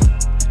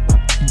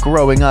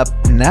growing up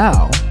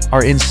now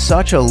are in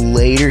such a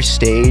later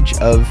stage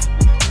of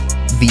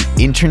the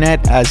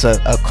internet as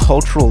a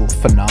cultural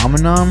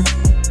phenomenon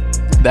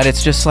that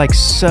it's just like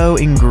so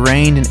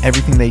ingrained in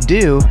everything they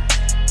do,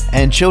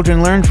 and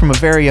children learn from a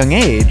very young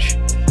age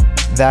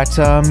that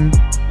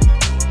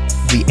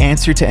the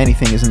answer to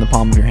anything is in the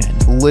palm of your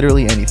hand.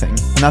 Literally anything.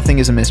 Nothing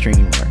is a mystery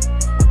anymore.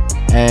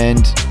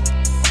 And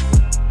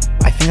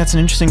I think that's an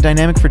interesting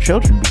dynamic for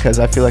children, because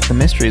I feel like the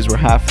mysteries were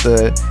half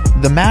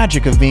the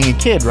magic of being a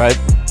kid, right?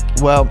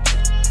 Well,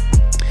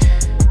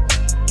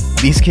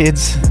 these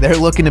kids, they're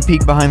looking to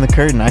peek behind the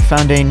curtain. I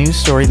found a news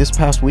story this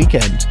past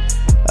weekend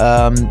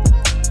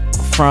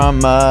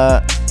from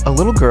a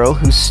little girl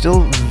who's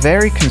still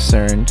very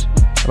concerned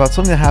about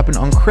something that happened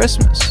on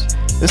Christmas.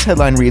 This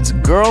headline reads,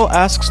 "Girl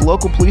asks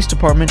local police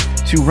department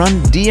to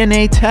run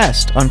DNA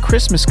test on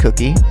Christmas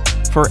cookie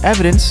for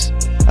evidence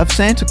of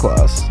Santa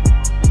Claus."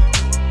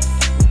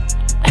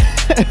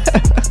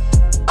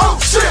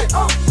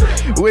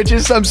 Which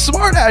is some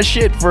smart ass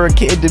shit for a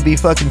kid to be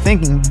fucking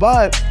thinking,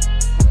 but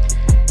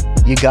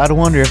you gotta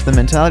wonder if the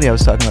mentality I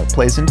was talking about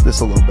plays into this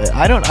a little bit.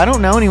 I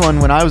don't know anyone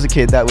when I was a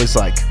kid that was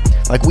like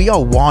we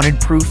all wanted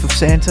proof of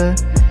Santa,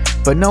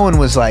 but no one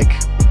was like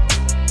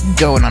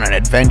going on an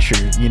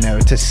adventure, you know,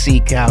 to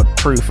seek out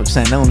proof of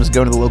Santa. No one was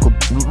going to the local,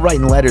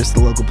 writing letters to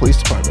the local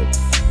police department.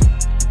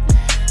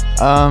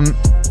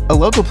 A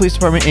local police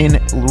department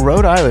in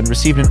Rhode Island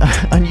received an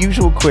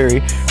unusual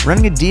query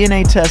running a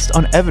DNA test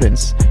on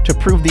evidence to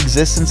prove the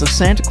existence of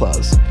Santa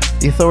Claus.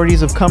 The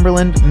authorities of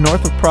Cumberland,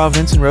 north of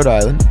Providence in Rhode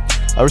Island,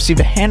 received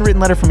a handwritten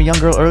letter from a young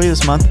girl earlier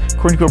this month.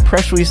 According to a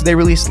press release they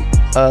released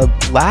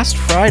last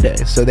Friday,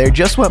 so they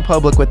just went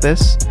public with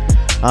this.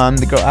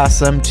 The girl asked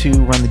them to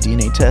run the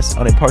DNA test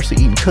on a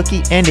partially eaten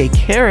cookie and a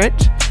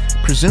carrot,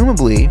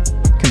 presumably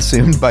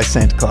consumed by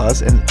Santa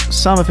Claus and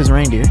some of his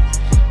reindeer.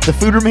 The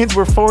food remains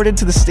were forwarded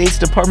to the state's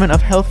Department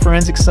of Health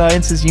Forensic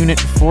Sciences Unit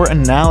for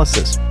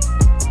analysis.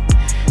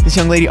 This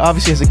young lady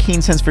obviously has a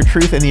keen sense for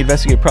truth in the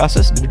investigative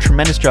process, did a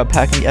tremendous job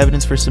packing the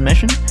evidence for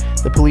submission.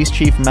 The police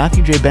chief,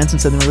 Matthew J. Benson,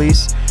 said in the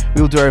release,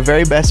 "We will do our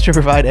very best to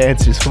provide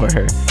answers for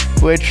her."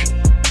 Which,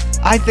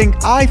 I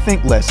think,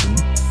 listen,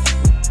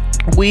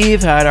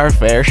 we've had our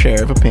fair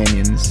share of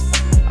opinions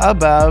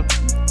about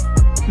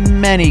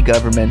many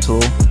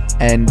governmental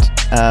and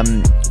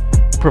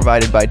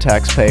provided by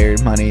taxpayer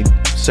money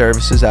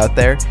services out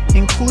there,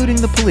 including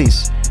the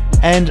police.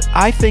 And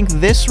I think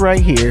this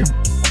right here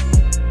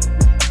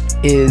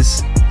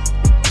is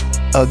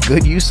a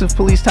good use of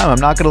police time. I'm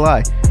not gonna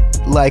lie.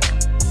 Like,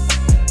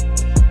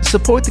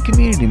 support the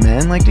community,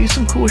 man. Like, do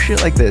some cool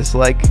shit like this.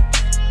 Like,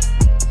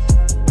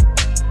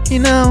 you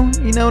know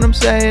what I'm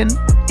saying?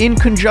 In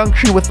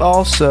conjunction with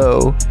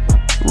also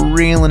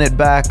reeling it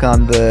back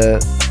on the,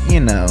 you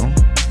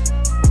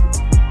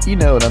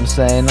know what I'm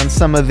saying? On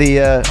some of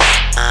the,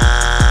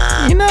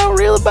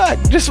 reel it back.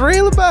 Just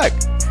reel it back.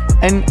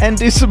 And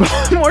do some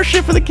more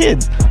shit for the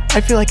kids.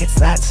 I feel like it's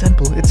that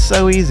simple. It's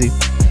so easy.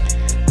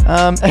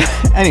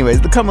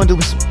 Anyways, the Cumberland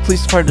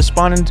Police Department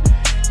responded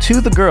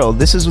to the girl.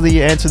 This is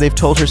the answer they've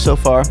told her so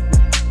far.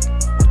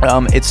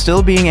 It's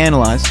still being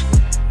analyzed,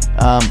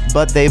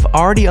 but they've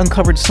already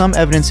uncovered some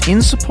evidence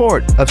in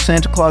support of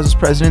Santa Claus's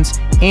presence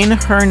in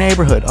her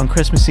neighborhood on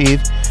Christmas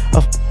Eve,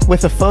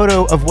 with a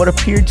photo of what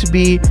appeared to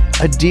be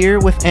a deer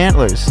with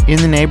antlers in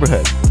the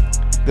neighborhood.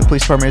 The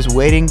police department is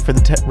waiting for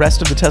the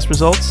rest of the test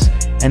results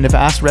and have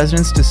asked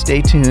residents to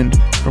stay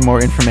tuned for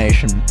more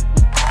information.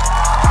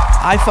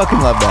 I fucking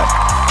love that.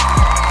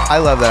 I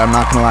love that, I'm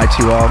not gonna lie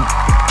to you all.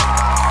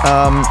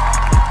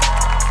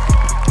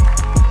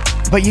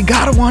 But you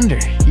gotta wonder.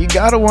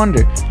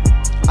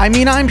 I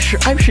mean, I'm sure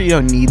you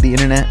don't need the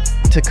internet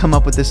to come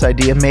up with this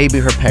idea. Maybe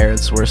her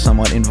parents were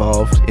somewhat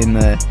involved in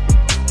the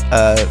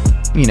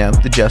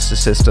justice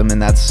system, and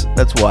that's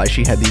why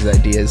she had these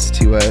ideas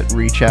to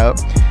reach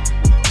out.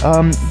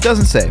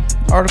 Doesn't say.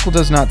 Article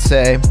does not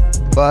say,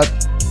 but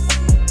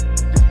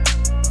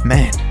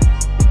man,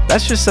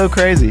 that's just so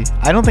crazy.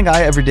 I don't think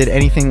I ever did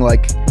anything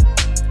like.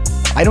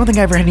 I don't think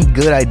I ever had any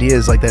good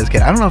ideas like that as a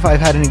kid. I don't know if I've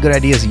had any good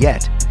ideas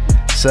yet.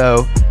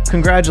 So,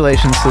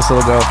 congratulations to this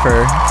little girl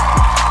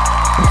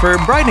for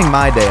brightening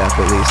my day up,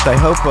 at least. I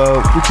hope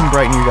we can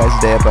brighten your guys'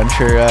 day up. I'm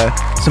sure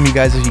some of you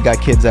guys, if you got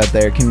kids out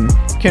there, can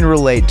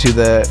relate to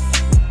the,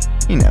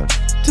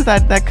 to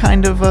that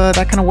kind of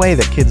way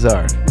that kids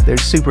are. They're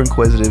super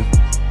inquisitive.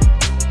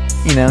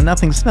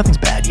 Nothing's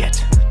bad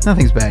yet.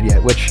 Nothing's bad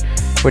yet, which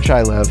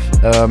I love.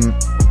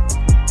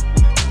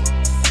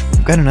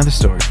 I've got another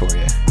story for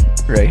you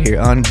right here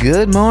on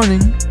Good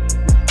Morning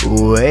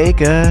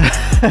Wake Up.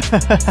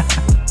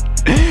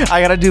 I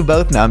gotta do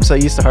both now. I'm so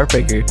used to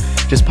Hartbreaker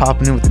just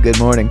popping in with the good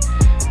morning.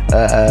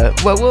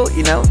 Well,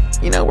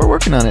 we're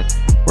working on it.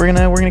 We're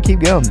gonna keep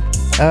going.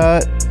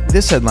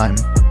 This headline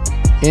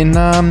in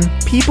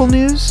People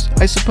News,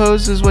 I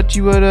suppose, is what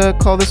you would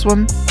call this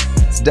one.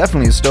 It's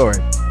definitely a story.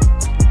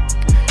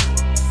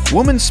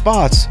 Woman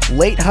spots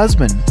late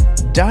husband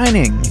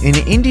dining in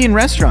Indian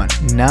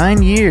restaurant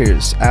 9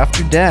 years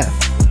after death.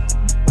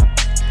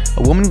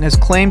 A woman has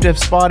claimed to have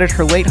spotted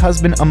her late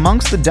husband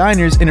amongst the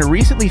diners in a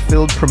recently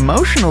filmed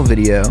promotional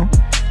video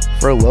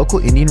for a local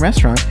Indian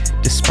restaurant,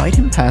 despite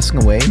him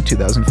passing away in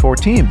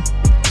 2014.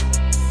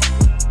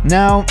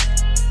 Now,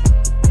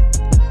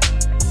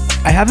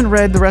 I haven't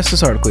read the rest of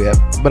this article yet,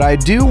 but I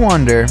do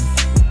wonder,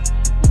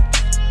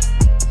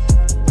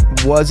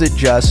 was it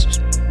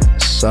just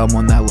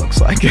someone that looks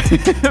like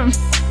him?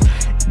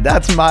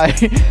 That's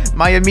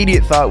my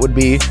immediate thought would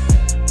be,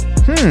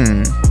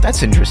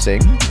 that's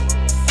interesting.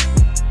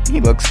 He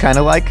looks kind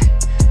of like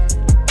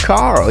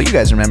Carl. You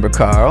guys remember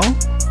Carl?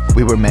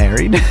 We were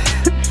married.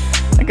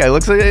 That guy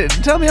looks like...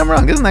 Tell me I'm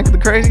wrong. Isn't that the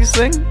craziest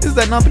thing? Is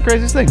that not the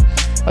craziest thing?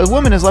 A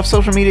woman has left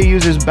social media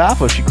users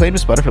baffled. She claimed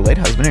to spot her late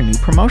husband in a new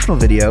promotional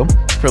video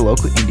for a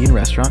local Indian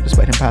restaurant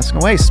despite him passing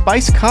away.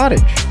 Spice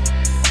Cottage,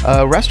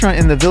 a restaurant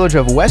in the village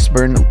of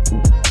Westburn,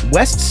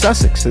 West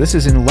Sussex. So this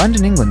is in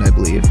London, England, I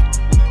believe.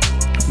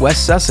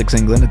 West Sussex,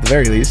 England, at the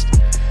very least.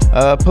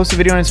 Posted a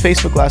video on his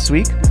Facebook last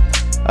week.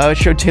 It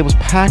showed tables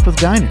packed with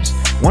diners.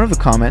 One of the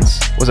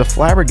comments was a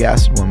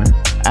flabbergasted woman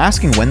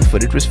asking when the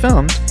footage was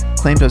filmed,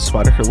 claimed to have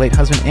spotted her late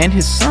husband and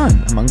his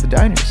son among the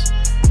diners.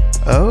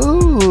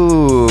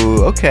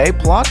 Oh, okay,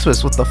 plot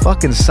twist with the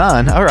fucking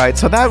son. Alright,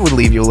 so that would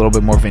leave you a little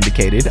bit more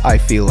vindicated, I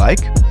feel like.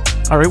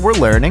 Alright, we're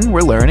learning,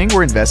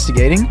 we're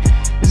investigating.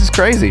 This is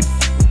crazy.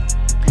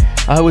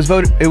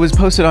 It was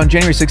posted on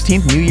January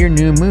 16th, New Year,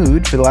 New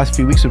Mood. For the last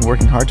few weeks, we've been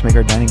working hard to make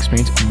our dining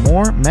experience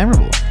more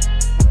memorable.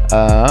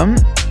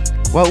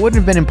 While it wouldn't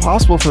have been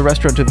impossible for the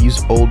restaurant to have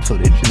used old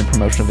footage in the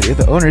promotional video,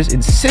 the owners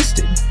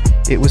insisted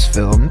it was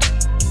filmed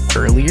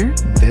earlier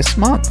this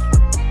month,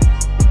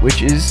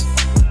 which is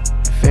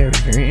very,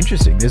 very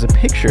interesting. There's a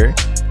picture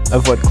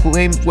of what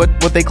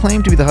they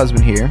claim to be the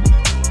husband here.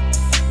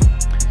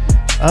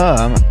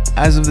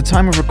 As of the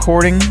time of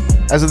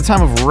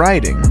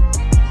writing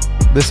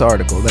this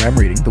article that I'm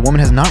reading, the woman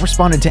has not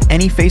responded to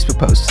any Facebook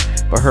posts,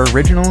 but her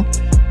original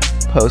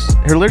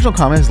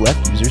comment has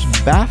left users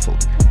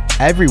baffled.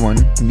 Everyone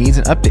needs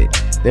an update.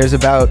 There's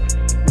about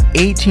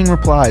 18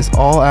 replies,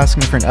 all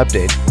asking for an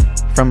update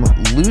from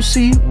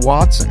Lucy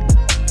Watson.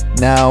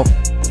 Now,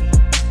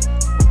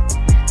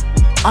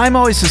 I'm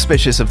always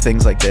suspicious of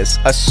things like this,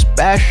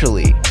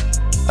 especially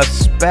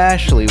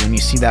when you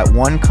see that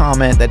one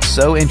comment that's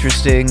so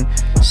interesting,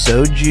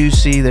 so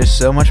juicy, there's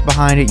so much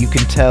behind it, you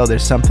can tell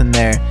there's something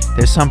there,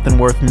 there's something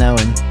worth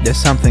knowing,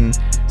 there's something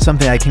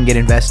I can get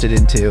invested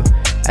into,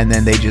 and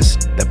then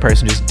the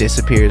person just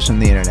disappears from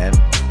the internet,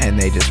 and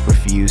they just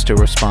refuse to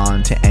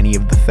respond to any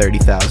of the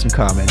 30,000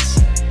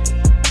 comments.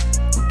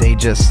 They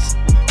just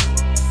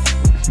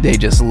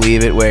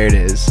leave it where it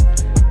is.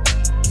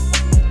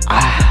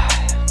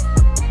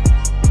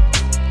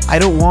 I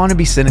don't want to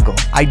be cynical.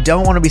 I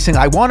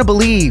want to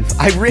believe.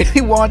 I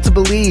really want to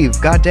believe.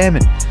 God damn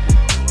it.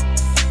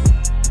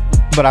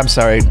 But I'm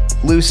sorry.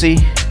 Lucy,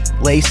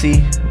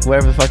 Lacey,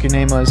 whatever the fuck your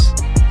name was.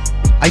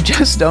 I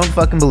just don't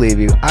fucking believe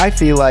you. I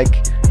feel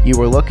like you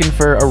were looking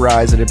for a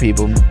rise out of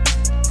people.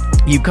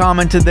 You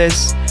commented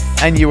this,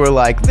 and you were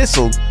like,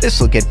 this'll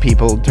get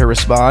people to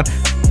respond.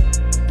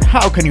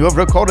 How can you have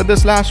recorded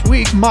this last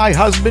week? My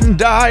husband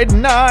died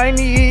 9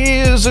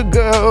 years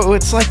ago.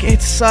 It's like,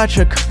 it's such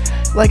a...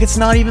 Like, it's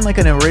not even like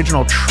an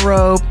original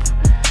trope.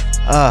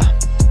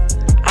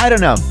 I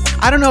don't know.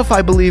 I don't know if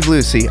I believe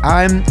Lucy.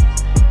 I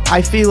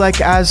feel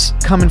like, as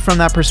coming from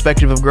that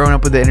perspective of growing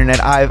up with the internet,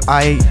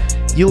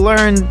 you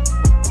learn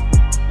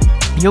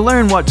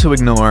what to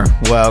ignore.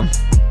 Well,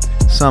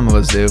 some of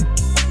us do.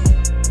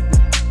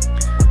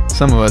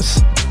 Some of us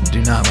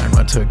do not learn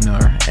what to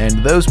ignore,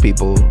 and those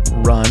people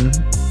run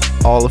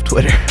all of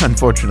Twitter,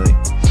 unfortunately.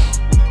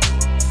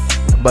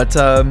 But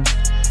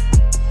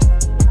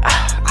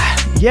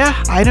yeah,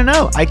 I don't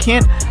know. I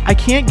can't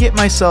get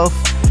myself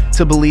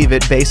to believe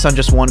it based on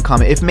just one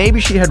comment. If maybe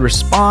she had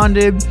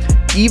responded,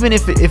 even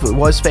if it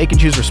was fake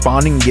and she was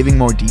responding and giving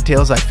more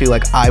details, I feel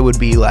like I would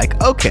be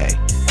like, okay,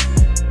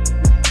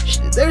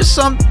 there's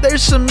some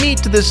meat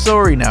to this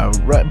story now.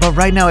 But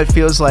right now it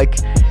feels like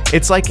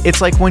it's like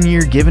when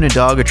you're giving a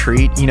dog a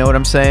treat, you know what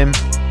I'm saying?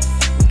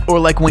 Or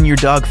like when your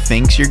dog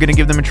thinks you're gonna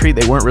give them a treat,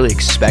 they weren't really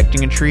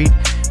expecting a treat,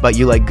 but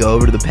you like go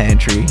over to the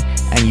pantry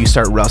and you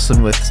start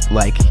rustling with,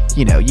 like,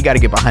 you know, you got to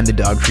get behind the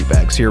dog treat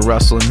bag, so you're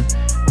rustling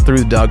through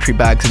the dog treat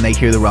bags and they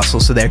hear the rustle,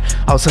 so they're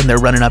all of a sudden they're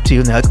running up to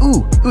you and they're like,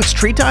 ooh, it's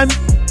treat time.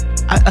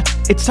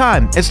 It's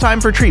time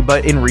for a treat.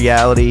 But in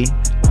reality,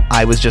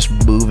 I was just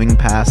moving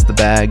past the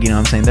bag, you know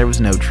what I'm saying? There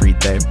was no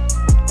treat there.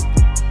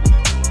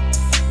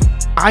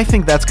 I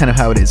think that's kind of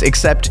how it is,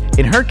 except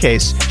in her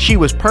case, she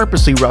was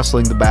purposely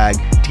rustling the bag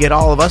to get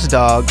all of us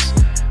dogs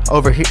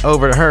over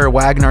to her,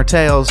 wagging our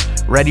tails,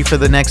 ready for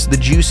the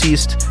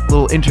juiciest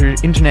little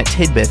internet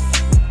tidbit.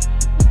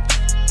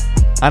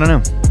 I don't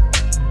know.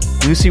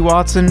 Lucy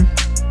Watson,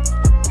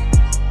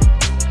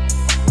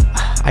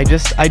 I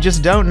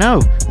just don't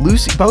know.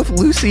 Both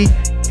Lucy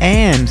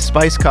and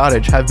Spice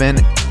Cottage have been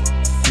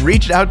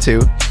reached out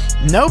to.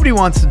 Nobody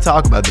wants to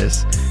talk about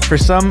this for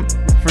some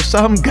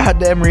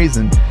goddamn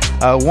reason.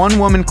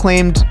 One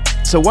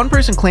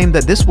person claimed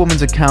that this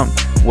woman's account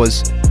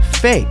was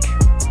fake.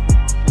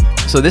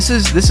 So this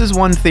is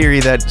one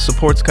theory that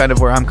supports kind of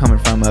where I'm coming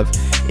from of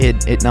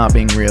it not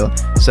being real.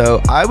 So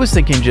I was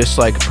thinking just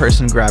like a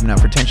person grabbing out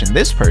for attention.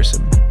 This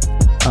person,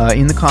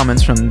 in the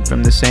comments from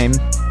the same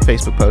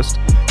Facebook post,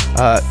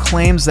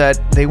 claims that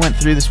they went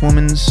through this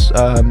woman's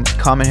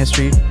comment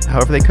history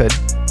however they could,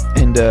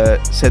 and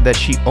said that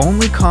she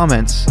only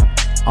comments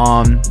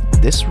on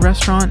this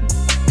restaurant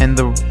and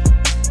the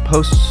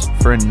posts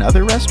for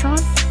another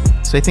restaurant.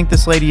 So I think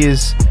this lady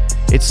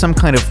it's some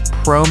kind of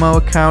promo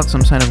account,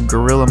 some kind of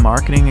guerrilla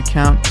marketing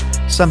account,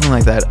 something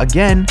like that.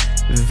 Again,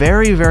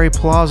 very, very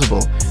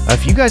plausible.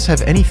 If you guys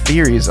have any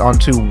theories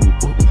onto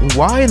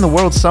why in the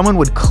world someone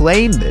would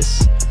claim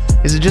this,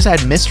 is it just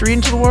add mystery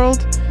into the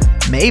world?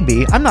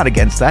 Maybe. I'm not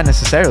against that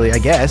necessarily, I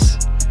guess.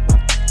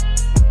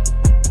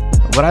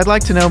 But I'd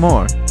like to know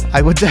more.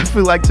 I would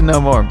definitely like to know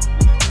more.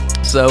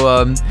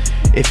 So,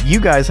 if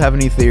you guys have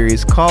any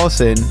theories, call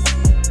in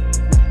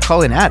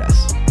at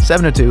us.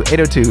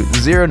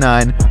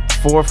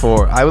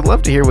 702-802-0944. I would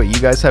love to hear what you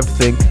guys have to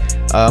think.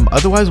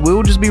 Otherwise, we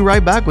will just be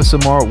right back with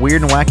some more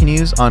weird and wacky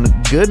news on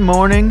Good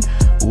Morning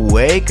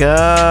Wake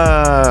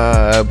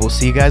up. We'll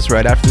see you guys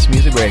right after this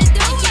music break.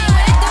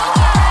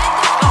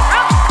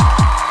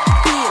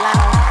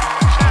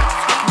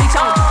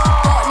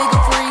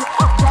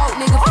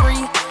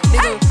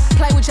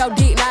 Your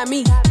dick, not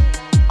me.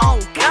 Oh,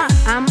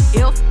 I'm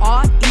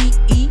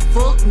F-R-E-E,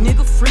 fuck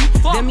nigga free.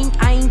 That mean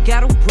I ain't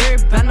gotta worry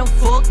about no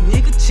fuck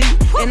nigga cheat.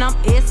 And I'm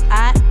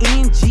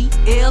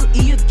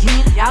S-I-N-G-L-E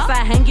again.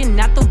 Outside hanging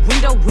out the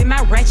window with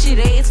my ratchet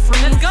ass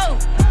friends. Let's go.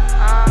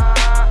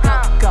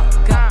 Go, go,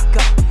 go,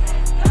 go.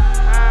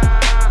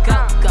 Go,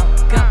 go,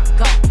 go,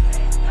 go.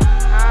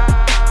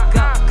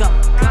 Go, go,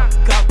 go,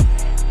 go.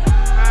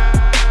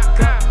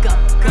 Go, go,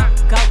 go,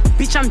 go.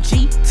 Bitch, I'm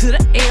G to the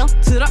L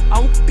to the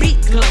O,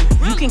 big glow.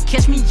 You can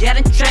catch me out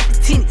in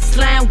traffic, tennis,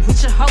 slime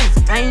with your hoes.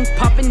 I ain't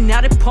popping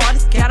out at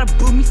parties, gotta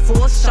book me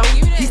for a show.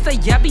 He say,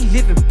 I be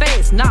living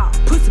fast, nah,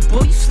 pussy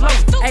boy, you slow.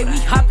 Hey, we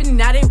hopping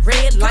out at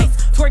red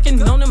lights,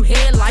 twerking on them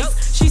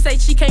headlights. She say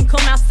she can't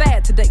come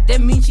outside today,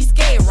 that means she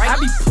scared, right? I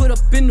be put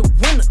up in the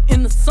winter,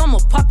 in the summer,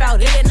 pop out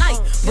at night.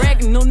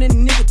 Bragging on that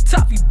nigga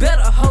top, you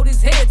better hold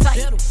his head tight.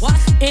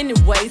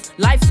 Anyways,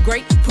 life's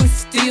great, pussy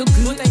still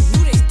good.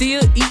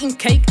 Still eating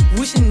cake,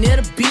 wishing that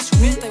a bitch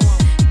would.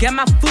 Got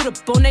my foot up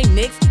on they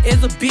necks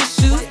as a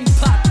bitch should.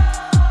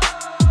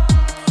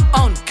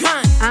 On the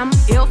gun, I'm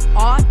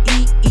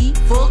F-R-E-E,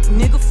 fuck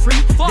nigga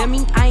free. That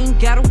mean I ain't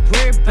gotta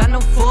worry about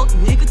no fuck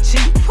nigga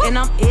cheat. And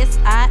I'm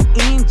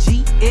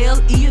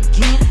S-I-N-G-L-E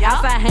again.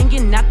 Outside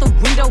hanging out the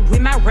window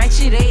with my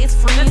ratchet ass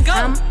friends.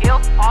 I'm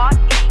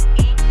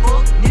F-R-E-E,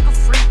 fuck nigga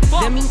free.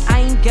 That mean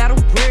I ain't gotta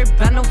worry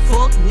about no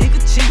fuck nigga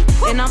cheat.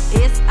 And I'm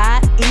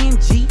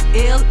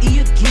S-I-N-G-L-E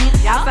again.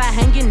 Outside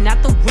hanging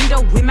out the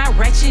window with my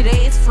ratchet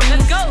ass friends.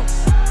 Let's go.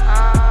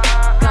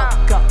 Go,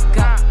 go,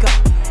 go, go.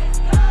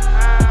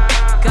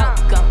 Go,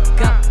 go,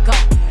 go, go.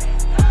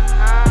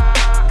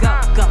 Go,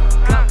 go,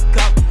 go,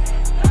 go.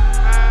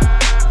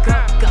 Go, go,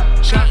 go, go.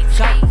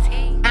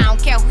 I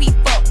don't care who he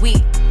fuck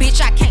with.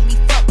 Bitch, I can't be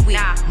fucked with.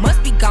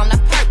 Must be gone on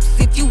purpose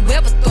if you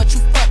ever thought you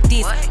fucked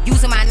this.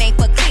 Using my name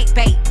for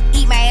clickbait.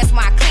 Eat my ass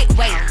while I click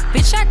wait.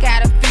 Bitch, I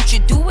got a future.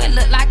 Do it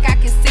look like I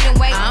can sit and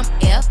wait? I'm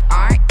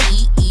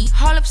F-R-E-E.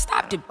 Hold up,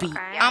 stop the beat.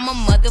 I'm a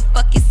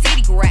motherfucking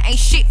city girl. Ain't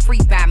shit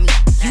free by me.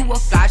 You a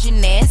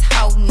flogging ass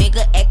hoe,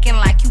 nigga. Acting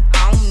like you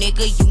own,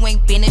 nigga. You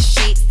ain't been a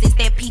shit since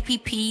that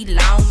PPP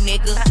long,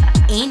 nigga.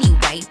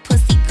 Anyway,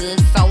 pussy good,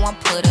 so I'm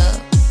put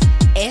up.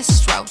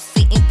 S-stroke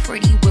sitting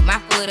pretty with my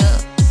foot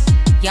up.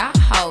 Y'all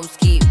hoes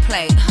get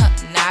played,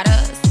 not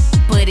us.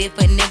 But if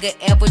a nigga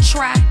ever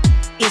try,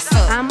 it's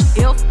up. I'm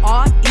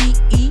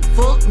F-R-E-E,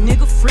 fuck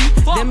nigga free.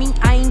 That mean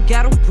I ain't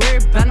gotta worry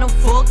about no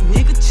fuck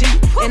nigga cheat.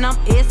 And I'm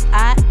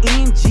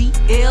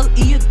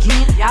S-I-N-G-L-E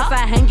again.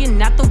 Outside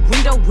hanging out the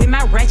window with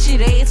my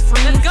ratchet ass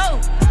friends. Let's go.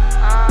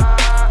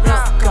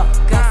 Let's go,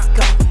 let's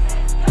go.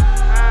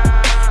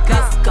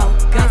 Let's go,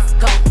 let's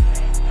go.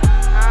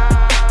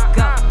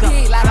 Go, go,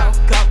 go,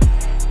 go.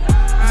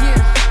 Yeah,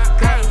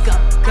 go, go,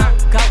 go,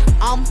 go.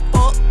 I'm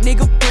fuck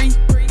nigga free.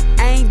 I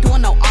ain't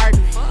doing no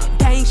arguing.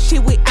 They ain't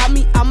shit without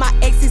me. All my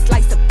exes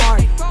like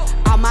Safari.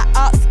 All my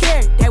ops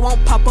scared, they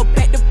won't pop up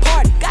at the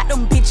party. Got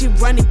them bitches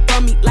running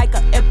from me like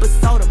an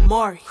episode of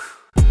Maury.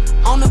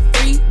 On the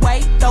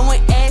freeway,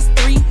 throwing ass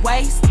 3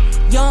 ways.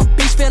 Young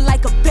bitch feel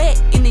like a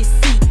bet in this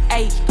seat.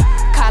 Ayy,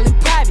 calling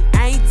private,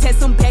 I ain't text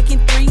them back in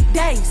 3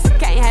 days.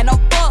 Can't have no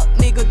fuck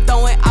nigga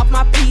throwing off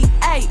my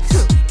PA.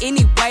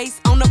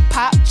 Anyways, on the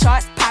pop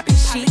charts, popping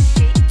shit.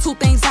 2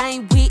 things I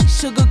ain't with,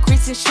 sugar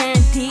grits and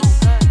sharing dick.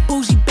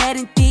 Bougie, bad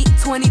and thick,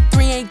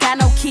 23 ain't got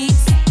no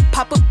kids.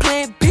 Pop a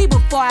plan B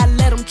before I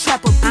let them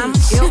trap a bitch. I'm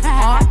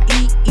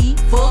F-R-E-E,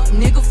 fuck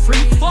nigga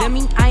free. That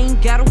mean I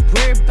ain't gotta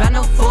worry about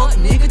no fuck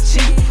nigga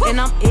cheat. And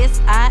I'm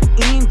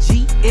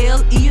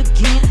S-I-N-G-L-E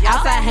again.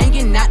 Outside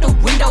hanging out the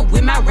window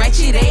with my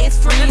ratchet ass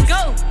friends. Let's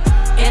go.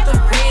 At the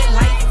red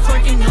light,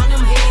 twerking on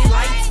them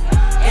headlights.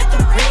 At the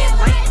red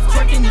light,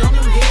 twerking on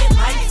them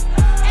headlights.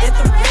 At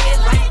the red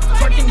light,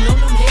 twerking on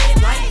them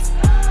headlights.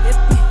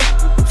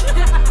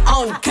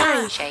 On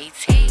gang.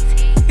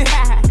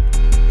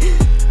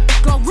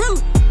 Go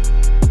root.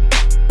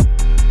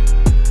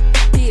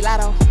 Be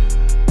Lotto.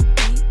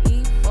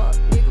 Fuck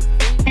nigga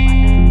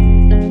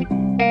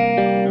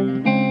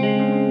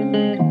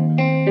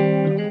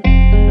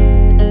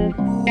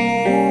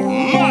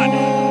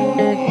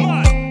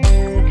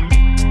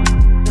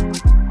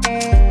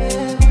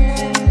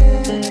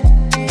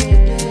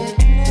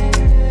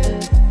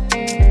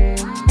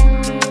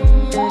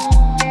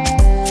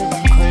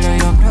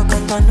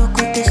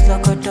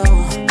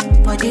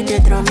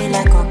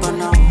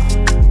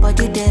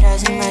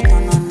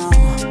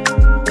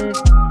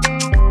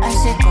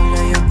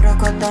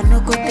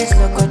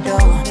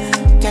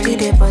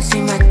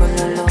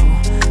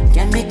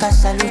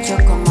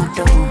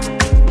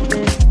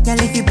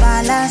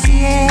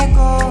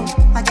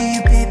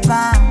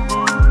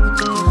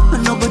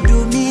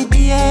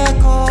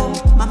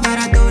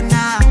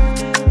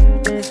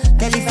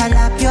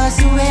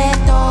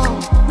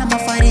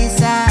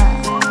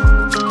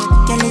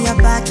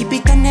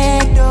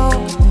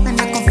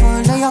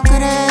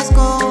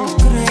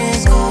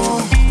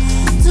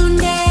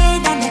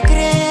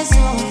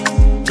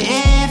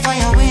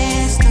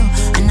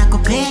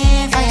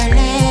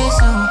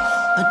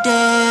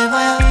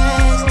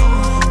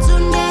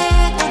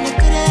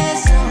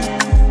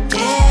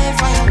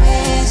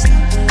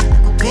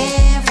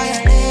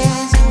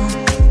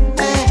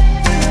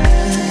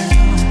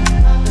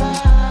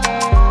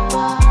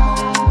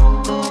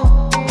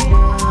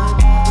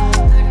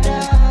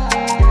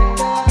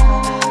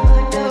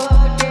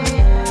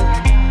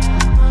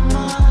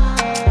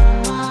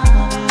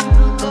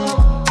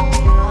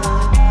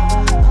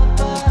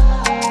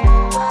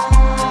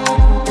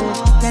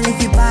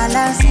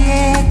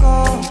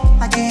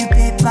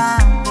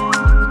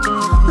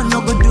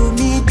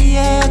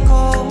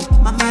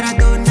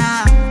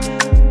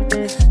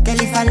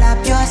lap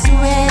your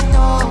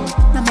sueto,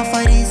 na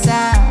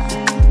mafariza.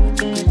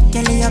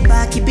 Girl, your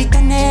back keep it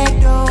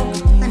connected,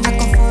 and I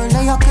can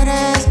follow your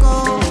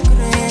cresco.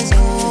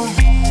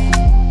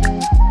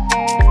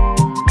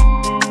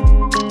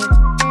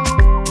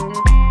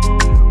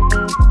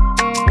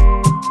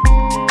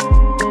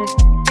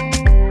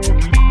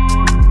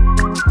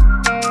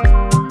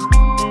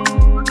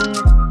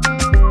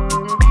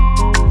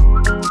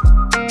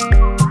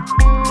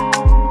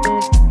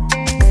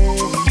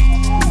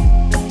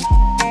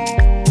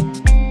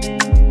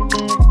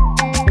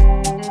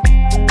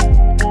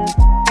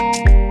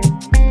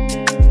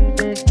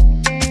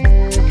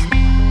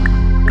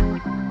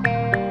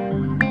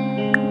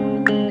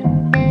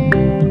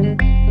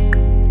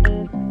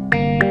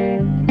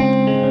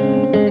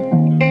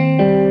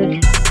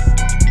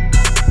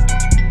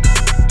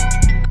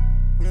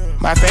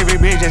 My favorite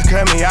bitch just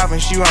cut me off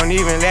and she won't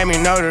even let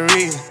me know the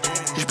reason.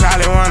 She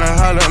probably wanna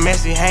her little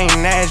messy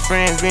hating ass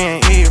friends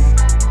being evil.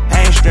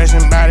 I ain't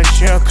stressing about it,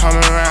 she'll come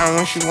around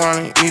when she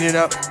wanna eat it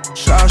up.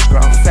 Slow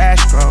scroll,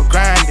 fast scroll,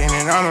 grinding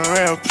and I'm a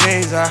real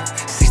pleaser.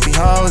 60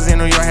 hoes in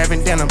New York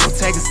having dinner, but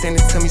take it, send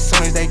it to me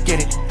soon as they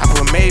get it. I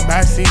put made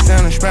by seats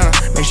in the sprinter,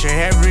 make sure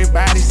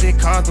everybody sit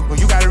comfortable.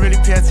 You gotta really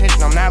pay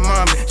attention, I'm not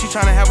mommy. She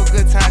tryna have a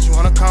good time, she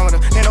wanna come with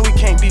her. They know we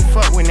can't be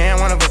fucked with, ain't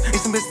one of us.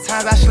 It's some bitch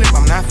times I slip,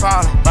 I'm not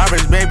falling.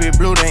 Barbara's baby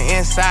blue, the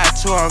inside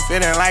too, I'm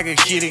feeling like a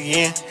kid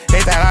again. They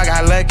thought I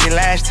got lucky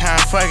last time,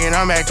 fuck it,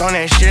 I'm back on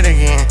that shit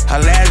again.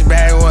 Her last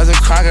bag was a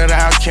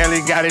crocodile,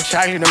 Kelly got it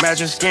chocolate to match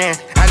her skin.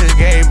 I just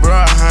gave bro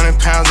 100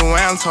 pounds of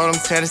wham, told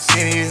him tell the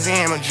city is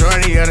in.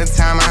 Majority of the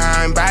time I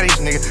hide bodies,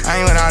 nigga. I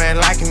ain't with all that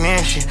liking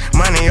and shit.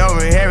 Money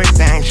over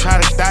everything, try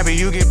to stop it,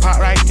 you get popped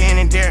right then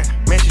and there.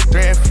 Message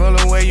thread full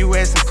of where you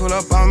at, and pull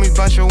up on me,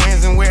 bunch of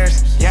wins and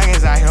wears.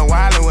 Youngins out here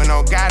wildin' with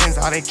no guidance,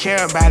 all they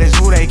care about is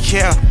who they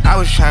kill. I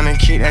was tryna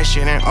keep that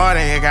shit in order,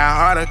 it got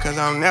harder cause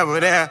I'm never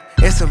there.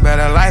 It's a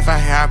better life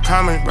out here, I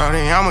promise, bro,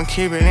 then I'ma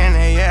keep it in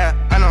there, yeah.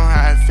 I know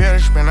how it feel to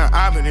spend an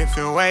opposite, it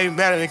feel way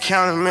better to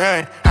count a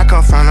million. I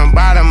come from the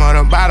bottom of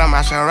the bottom,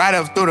 I shall right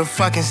up through the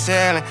fucking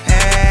ceiling.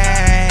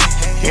 Hey,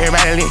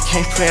 everybody lit,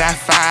 can't play that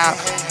foul.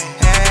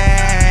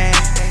 Hey,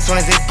 soon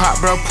as it pop,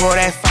 bro, pull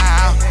that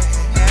foul.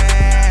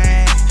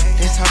 Hey,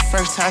 this her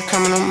first time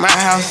coming to my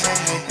house.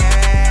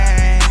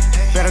 Hey,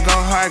 better go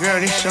hard, girl,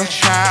 this your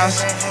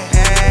trials.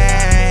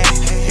 Hey,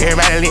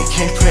 everybody lit,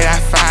 can't play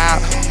that foul.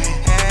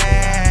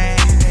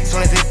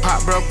 Soon as it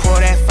pop, bro, pull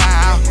that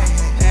foul.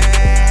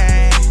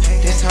 Hey,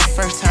 this her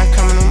first time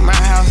coming to my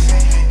house.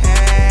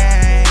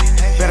 Hey,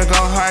 better go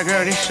hard,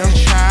 girl, this your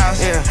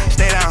trials. Yeah,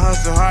 stay down,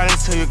 hustle hard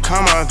until you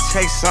come up.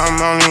 Take something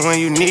only when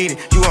you need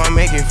it. You won't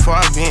make it far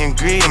being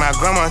greedy. My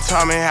grandma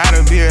taught me how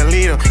to be a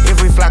leader.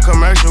 If we fly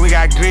commercial, we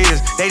got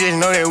greeters. They just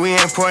know that we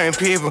important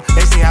people.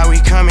 They see how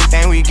we come and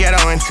think we ghetto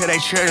until they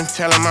church and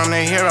tell them I'm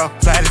their hero.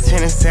 Flight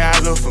attendants say I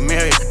look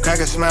familiar. Crack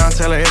a smile,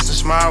 tell her it's a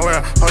small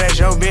world. Oh, that's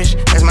your bitch,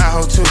 that's my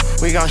hoe too.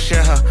 We gon'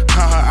 share her,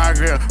 call her our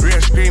girl. Real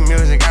street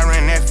music, I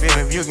ran that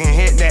field. If you can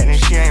hit that, then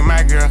she ain't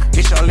my girl.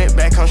 Get your lip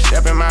back, come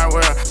step in my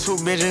world. Two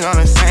bitches on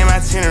the same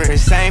itinerary,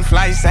 same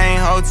flight, same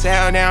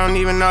hotel. They don't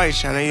even know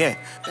each other yet.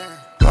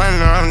 One of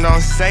them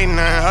don't say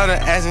nothing, other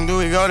asking do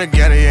we go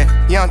together yet.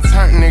 Young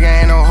turn nigga,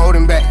 ain't no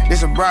holding back.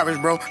 This a Brabus,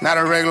 bro, not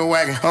a regular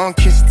wagon. I don't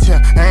kiss the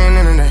tip, I ain't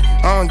into that.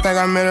 I don't think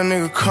I met a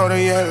nigga colder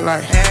yet.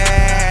 Like,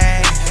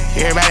 hey,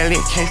 everybody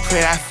lit, can't play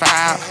that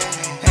foul.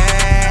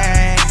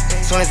 Hey,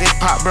 soon as it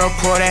pop, bro,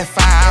 pull that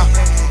foul.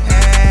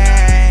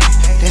 Hey,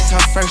 this her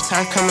first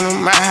time coming to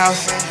my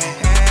house.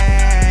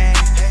 Hey,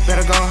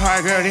 better go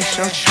hard, girl, this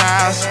your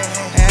trials.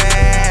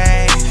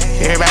 Hey,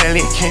 everybody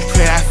lit, can't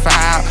play that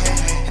foul.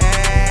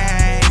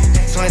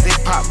 Soon as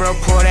it pop, bro,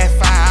 pull that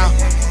foul.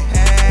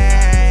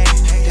 Hey,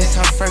 this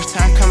her first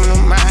time coming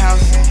to my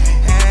house.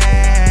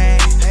 Hey,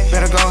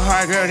 better go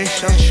hard, girl,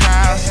 this your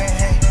trials.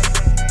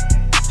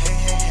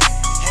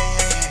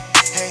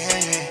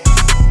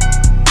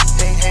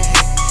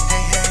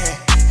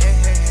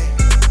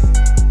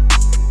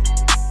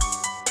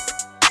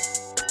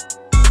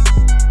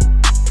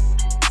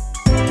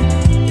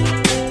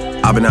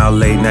 I been out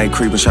late night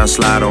creeping, try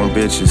slide on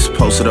bitches.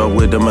 Posted up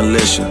with the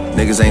militia.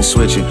 Niggas ain't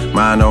switching.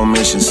 Mine on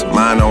missions.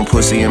 Mine on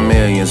pussy and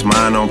millions.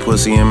 Mine on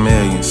pussy and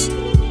millions.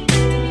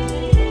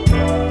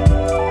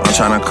 I'm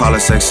tryna call a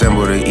sex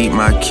symbol to eat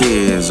my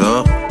kids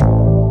up.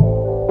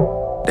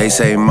 They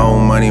say more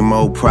money,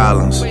 more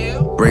problems.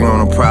 Bring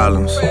on the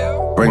problems.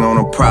 Bring on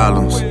the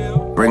problems.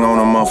 Bring on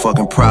the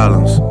motherfucking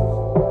problems.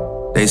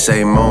 They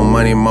say more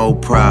money, more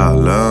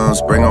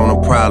problems. Bring on the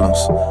problems.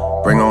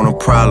 Bring on the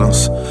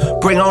problems.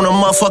 Bring on the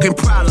motherfucking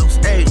problems.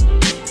 Ayy.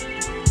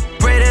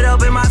 Braid it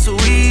up in my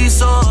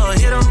Suizo.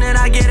 Hit them, then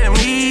I get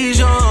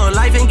amnesia.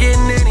 Life ain't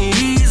getting any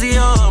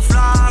easier.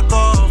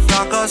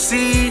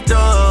 Flacosita.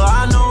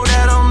 I know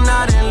that I'm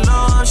not in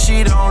love.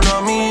 She don't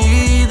love me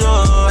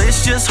either.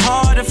 It's just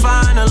hard to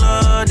find a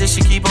love that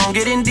she keep on I'm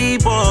getting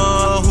deeper.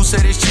 Who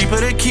said it's cheaper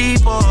to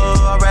keep her?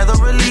 I'd rather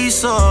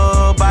release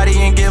her body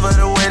and give it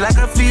away like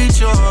a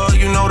feature.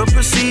 You know the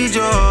procedure.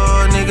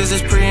 Niggas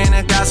is pre and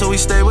a guy, so we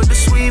stay with the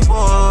sweeper.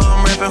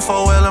 I'm reppin'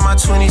 4L in my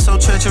 20s, so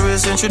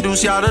treacherous.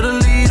 Introduce y'all to the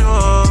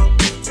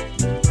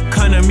leader.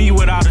 Come to me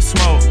with all the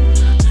smoke.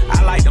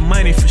 I like the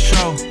money for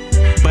sure,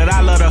 but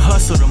I love the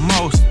hustle the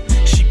most.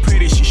 She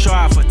pretty, she show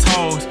out for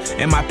toes.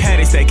 And my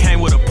patties, they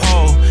came with a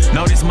pole.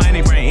 Know this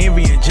money bring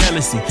envy and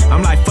jealousy.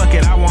 I'm like, fuck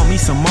it, I want me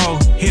some more.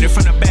 Hit it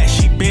from the back,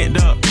 she bent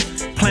up.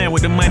 Playing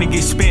with the money,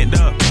 get spent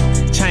up.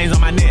 Chains on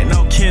my neck,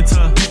 no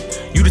Kenta.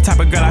 You the type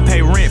of girl I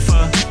pay rent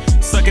for.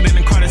 Suck it in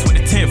the car, that's what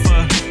the tent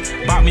for.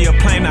 Bought me a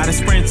plane, not a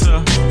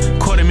Sprinter.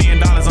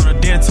 $250,000 on a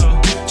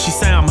dental. She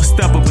say I'm a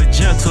stepper, but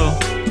gentle.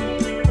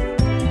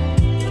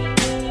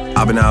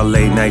 I been out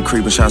late night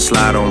creeping, try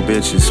slide on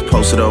bitches.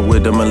 Posted up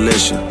with the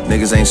militia.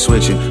 Niggas ain't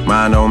switching.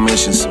 Mine on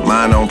missions.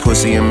 Mine on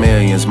pussy and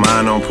millions.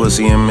 Mine on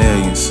pussy and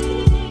millions.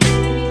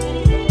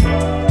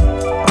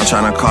 I'm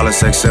tryna call a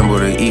sex symbol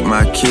to eat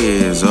my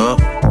kids up.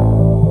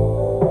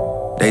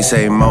 They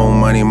say more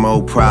money,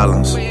 more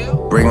problems.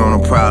 Bring on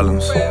the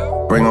problems.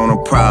 Bring on the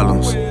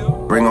problems.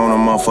 Bring on the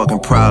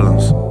motherfucking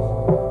problems.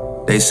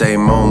 They say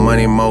more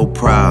money, more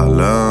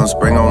problems.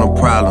 Bring on the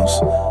problems.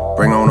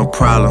 Bring on the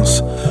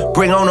problems.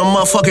 Bring on the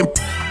motherfucking.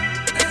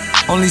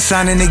 Only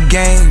sign in the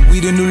game.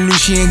 We the new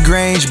Lucian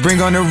Grange. Bring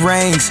on the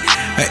rings.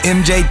 A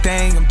MJ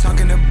thing. I'm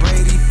talking the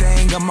Brady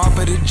thing. I'm off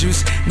of the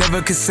juice.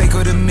 Never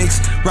Conseco the mix.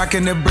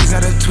 Rocking the braids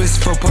out of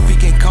twist. For Puffy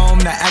can comb.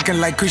 Not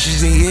acting like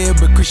Christians in here,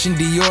 but Christian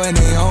Dior in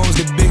their homes.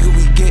 The bigger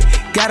we get.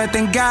 Gotta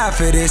thank God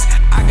for this.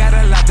 I got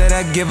a lot that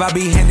I give. I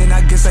be handing. I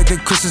guess like the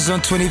Christmas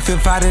on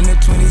 25th. Out in the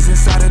 20s.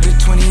 Inside of the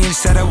 20-inch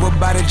setup. Would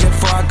buy the jet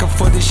before I could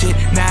afford the shit.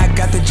 Now I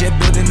got the jet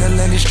building the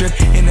landing strip.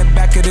 In the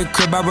back of the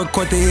crib. I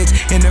record the hits.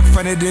 In the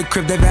front of the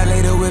crib. They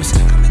valet the whips.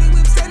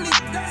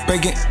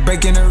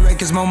 Breaking the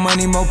records, more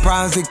money, more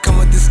problems that come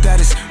with the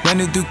status.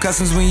 Running through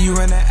customs when you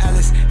run the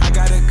Alice. I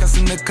got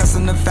accustomed to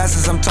custom the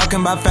fastest. I'm talking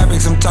about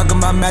fabrics, I'm talking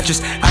about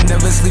mattress. I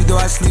never sleep, though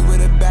I sleep with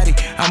a baddie.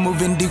 I'm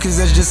moving deep cause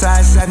that's just how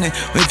it's happening.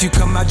 If you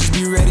come out, just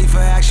be ready for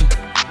action.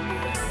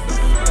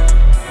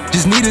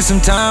 Just needed some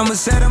time, was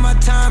set on my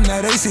time.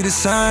 Now they see the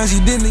signs.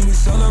 You didn't leave me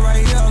solo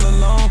right here all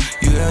alone.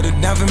 You held it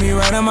down for me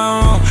right on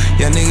my own.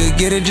 Yeah, nigga,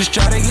 get it, just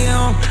try to get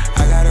home.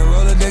 I got a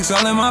Rolodex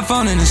all in my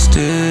phone and it's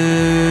still.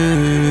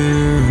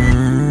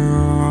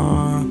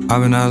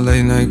 I've been out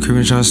late night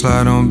creeping, tryna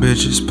slide on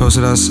bitches.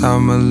 Posted outside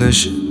with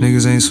militia.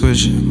 Niggas ain't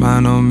switching.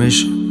 Mine on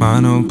mission.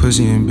 Mine on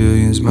pussy and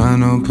billions.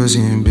 Mine on pussy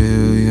and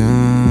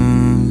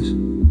billions.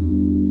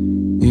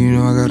 You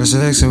know I got a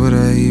sex but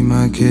I eat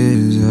my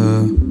kids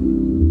up.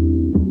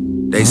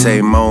 They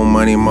say more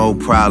money, more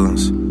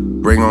problems.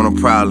 Bring on the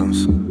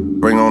problems.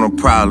 Bring on the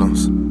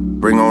problems.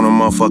 Bring on the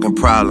motherfucking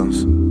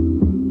problems.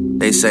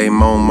 They say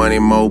more money,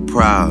 more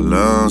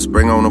problems.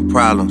 Bring on the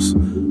problems.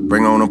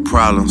 Bring on the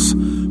problems.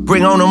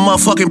 Bring on the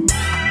motherfucking.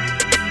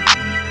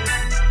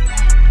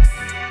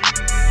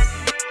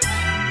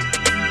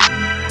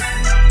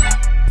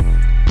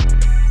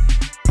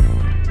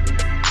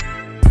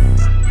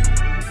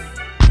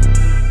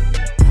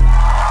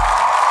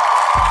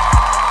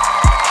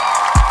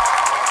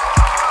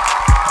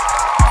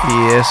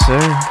 Yes,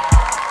 sir.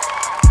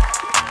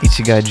 It's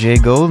your guy Jay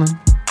Golden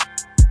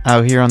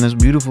out here on this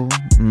beautiful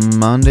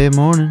Monday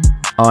morning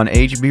on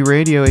HB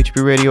Radio,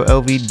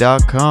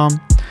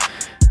 hbradiolv.com.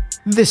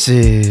 This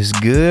is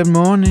Good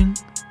Morning.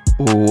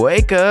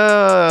 Wake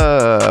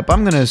up.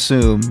 I'm going to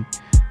assume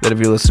that if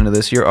you're listening to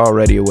this, you're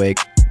already awake.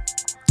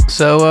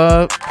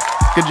 So,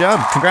 good job.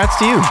 Congrats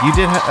to you. You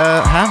did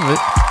have it.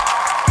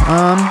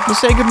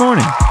 Let's say good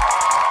morning.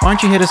 Why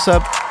don't you hit us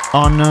up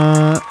on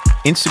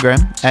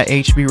Instagram at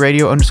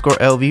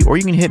HBRadio_LV, or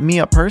you can hit me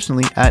up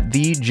personally at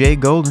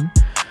TheJGolden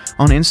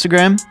on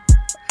Instagram.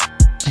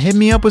 Hit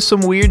me up with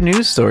some weird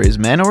news stories,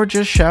 man, or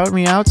just shout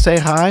me out, say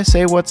hi,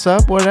 say what's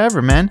up,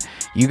 whatever, man.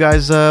 You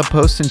guys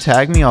post and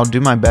tag me. I'll do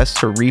my best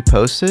to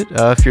repost it.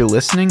 If you're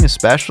listening,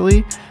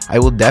 especially, I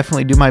will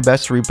definitely do my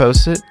best to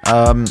repost it.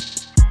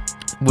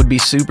 Would be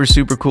super,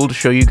 super cool to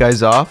show you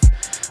guys off.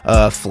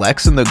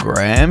 Flexing the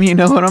gram, you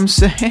know what I'm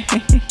saying?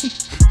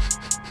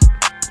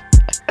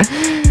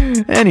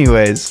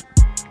 Anyways,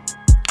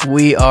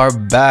 we are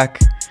back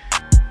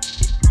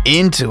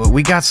into it.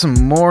 We got some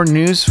more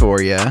news for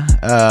you.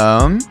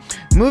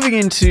 Moving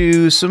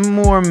into some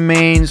more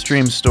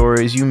mainstream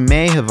stories you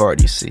may have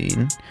already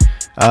seen,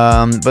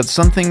 but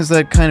some things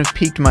that kind of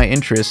piqued my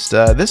interest.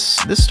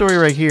 This story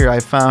right here, I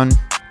found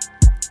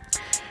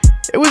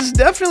it was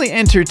definitely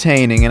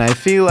entertaining, and I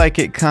feel like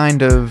it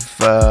kind of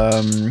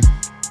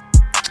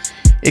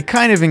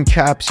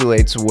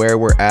encapsulates where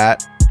we're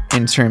at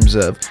in terms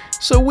of.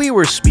 So we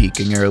were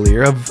speaking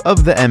earlier of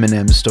the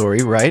Eminem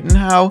story, right? And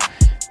how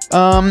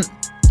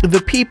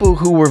the people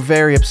who were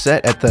very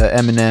upset at the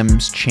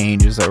Eminem's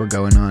changes that were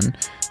going on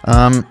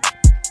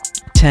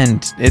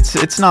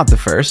it's not the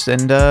first,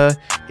 and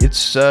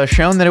it's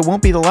shown that it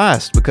won't be the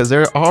last, because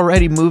they're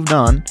already moved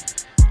on.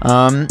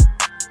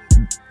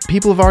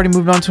 People have already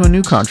moved on to a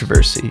new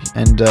controversy,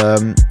 and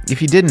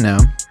if you didn't know,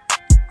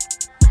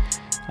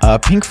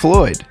 Pink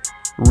Floyd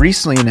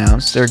recently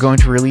announced they're going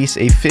to release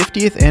a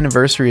 50th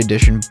anniversary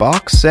edition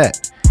box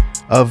set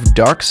of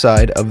Dark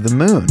Side of the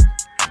Moon.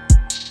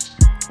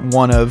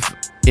 One of,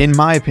 in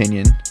my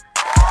opinion,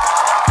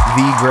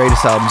 the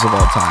greatest albums of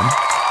all time.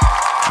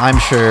 I'm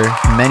sure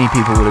many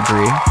people would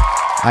agree.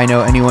 I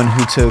know anyone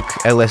who took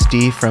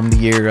LSD from the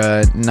year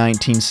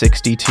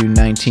 1960 to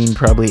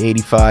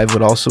 1985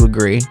 would also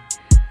agree.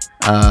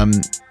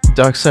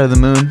 Dark Side of the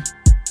Moon,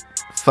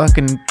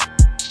 fucking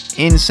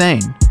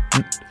insane.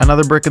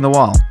 Another brick in the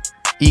wall,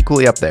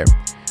 equally up there.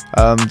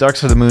 Dark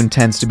Side of the Moon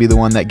tends to be the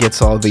one that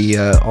gets all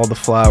the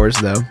flowers,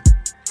 though.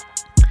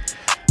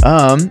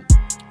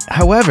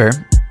 However,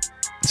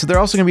 so they're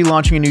also going to be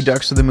launching a new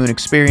Dark Side of the Moon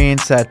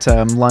experience at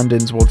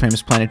London's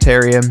world-famous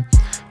planetarium.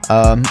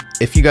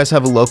 If you guys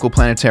have a local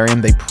planetarium,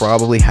 they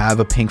probably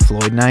have a Pink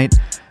Floyd night.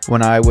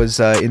 When I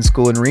was in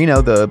school in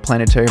Reno, the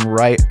planetarium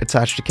right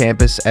attached to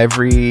campus,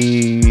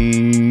 every,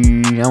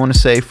 I want to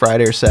say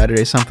Friday or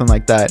Saturday, something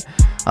like that,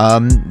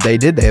 they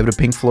had a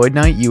Pink Floyd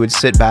night. You would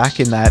sit back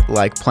in that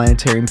like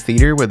planetarium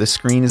theater where the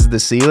screen is the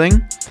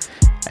ceiling,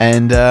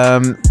 and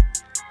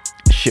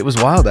shit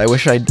was wild. I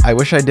wish I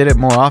did it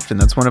more often.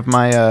 That's one of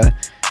my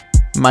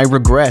my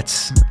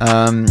regrets.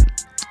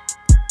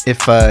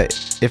 If I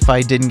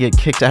didn't get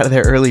kicked out of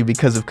there early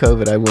because of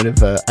COVID, I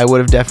would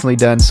have definitely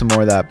done some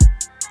more of that.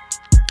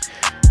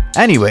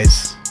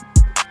 Anyways,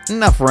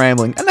 enough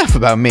rambling. Enough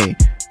about me.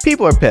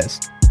 People are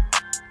pissed.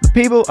 The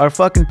people are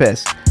fucking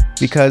pissed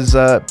because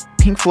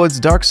Pink Floyd's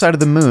Dark Side of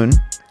the Moon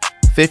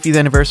 50th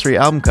anniversary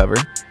album cover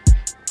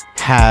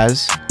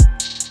has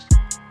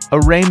a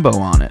rainbow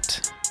on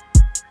it.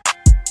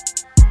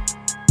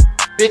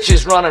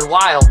 Bitches running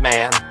wild,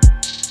 man.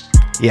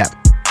 Yeah.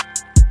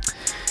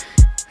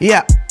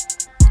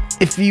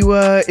 If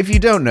you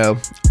don't know,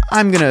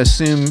 I'm gonna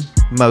assume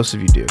most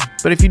of you do.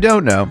 But if you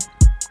don't know,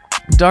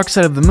 Dark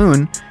Side of the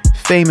Moon,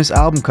 famous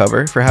album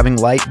cover for having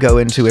light go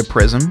into a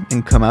prism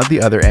and come out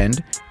the other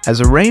end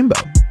as a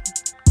rainbow.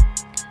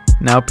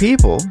 Now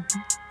people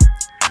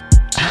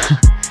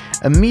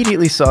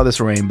immediately saw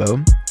this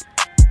rainbow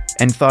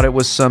and thought it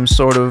was some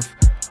sort of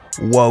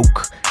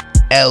woke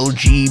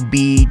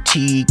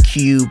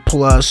LGBTQ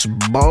plus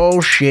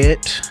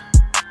bullshit.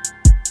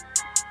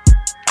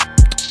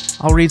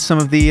 I'll read some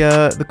of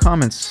the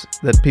comments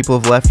that people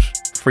have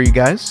left for you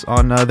guys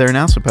on their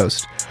announcement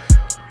post.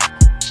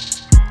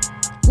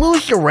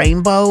 Lose your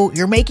rainbow,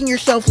 you're making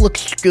yourself look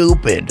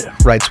stupid,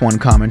 writes one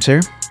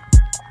commenter.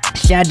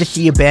 Sad to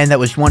see a band that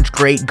was once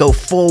great go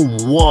full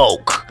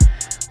woke.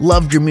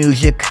 Loved your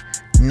music,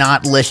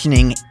 not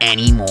listening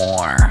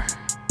anymore.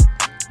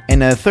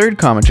 And a third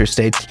commenter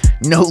states,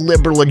 no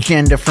liberal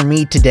agenda for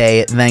me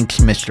today, thanks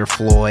Mr.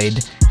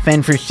 Floyd.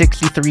 Fan for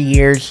 63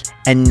 years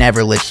and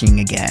never listening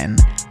again.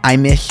 I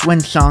miss when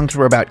songs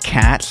were about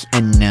cats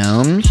and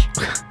gnomes.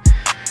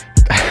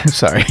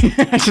 Sorry,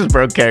 I just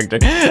broke character.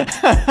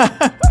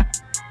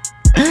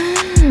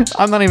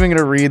 I'm not even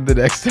gonna read the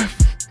next stuff.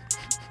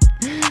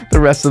 The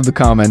rest of the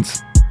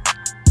comments.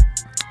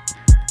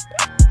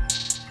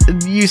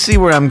 You see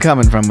where I'm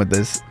coming from with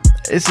this.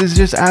 This is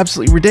just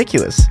absolutely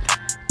ridiculous.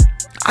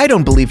 I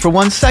don't believe for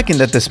 1 second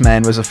that this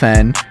man was a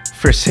fan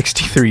for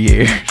 63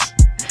 years.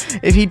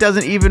 If he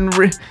doesn't even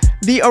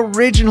the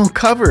original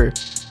cover.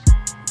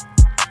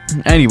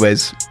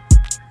 Anyways,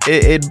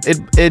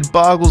 it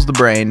boggles the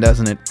brain,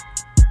 doesn't it?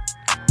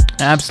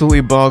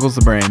 Absolutely boggles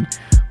the brain.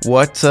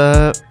 What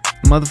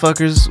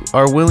motherfuckers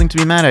are willing to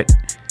be mad at?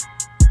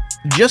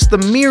 Just the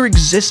mere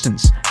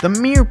existence, the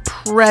mere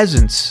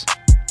presence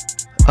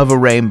of a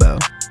rainbow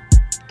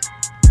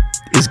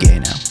is gay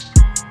now,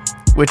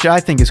 which I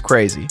think is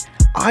crazy.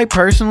 I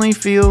personally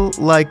feel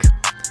like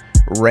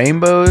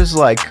rainbows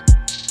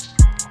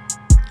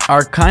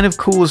are kind of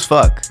cool as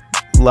fuck.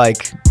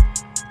 Like,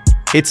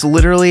 it's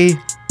literally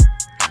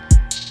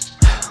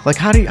like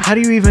how do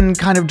you even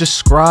kind of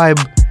describe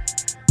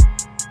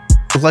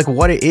like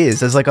what it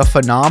is as like a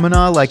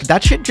phenomena? Like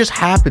that shit just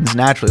happens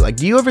naturally. Like,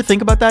 do you ever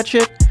think about that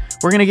shit?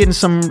 We're gonna get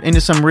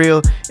into some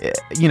real,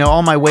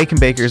 all my wake and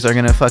bakers are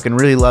gonna fucking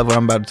really love what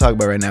I'm about to talk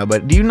about right now.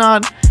 But do you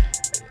not?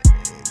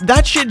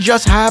 That shit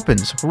just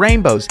happens.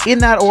 Rainbows in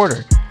that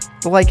order.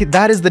 Like,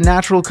 that is the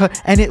natural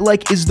cut, and it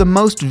like is the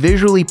most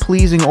visually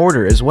pleasing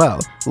order as well.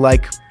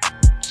 Like,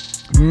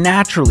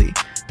 naturally,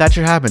 that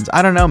shit happens.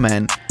 I don't know,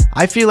 man.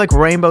 I feel like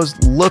rainbows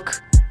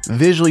look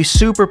visually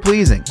super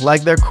pleasing.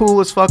 Like, they're cool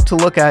as fuck to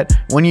look at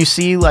when you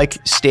see like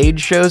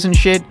stage shows and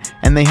shit,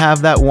 and they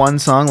have that one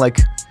song. Like,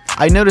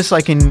 I notice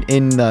like in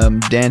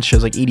dance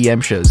shows, like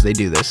EDM shows, they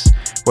do this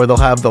where they'll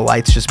have the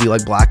lights just be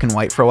like black and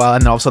white for a while,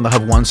 and then all of a sudden they'll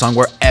have one song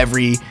where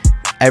every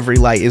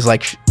light is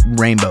like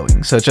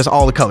rainbowing, so it's just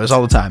all the colors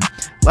all the time.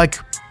 Like,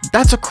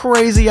 that's a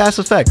crazy ass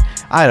effect.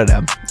 I don't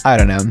know.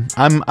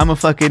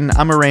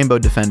 I'm a rainbow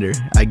defender,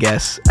 I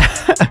guess.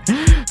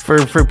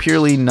 for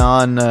purely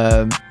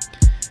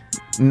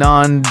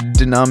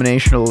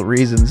non-denominational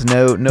reasons.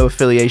 No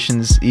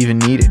affiliations even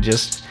needed.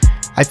 Just,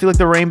 I feel like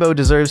the rainbow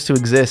deserves to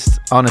exist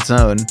on its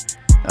own.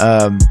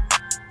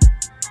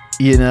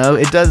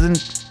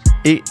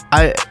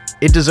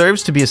 It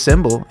deserves to be a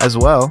symbol as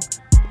well.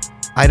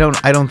 I don't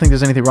think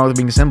there's anything wrong with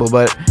being simple,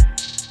 but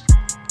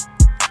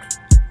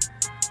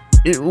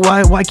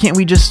why can't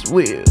we just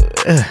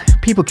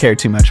people care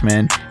too much,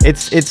 man.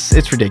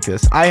 It's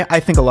ridiculous. I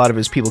think a lot of it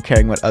is people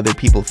caring what other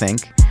people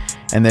think,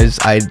 and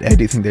I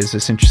do think there's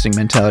this interesting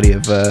mentality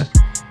of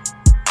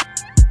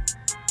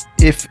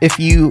if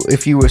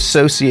you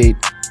associate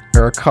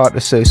or are caught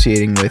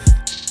associating with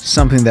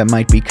something that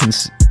might be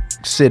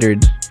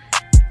considered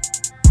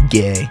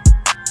gay,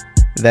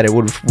 that it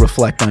would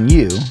reflect on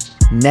you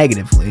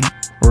negatively,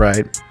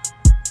 right?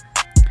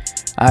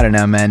 I don't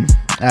know, man.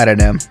 I don't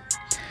know.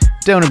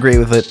 Don't agree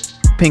with it.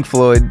 Pink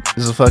Floyd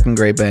is a fucking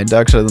great band.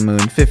 Dark Side of the Moon,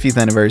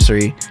 50th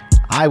anniversary.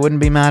 I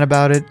wouldn't be mad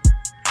about it.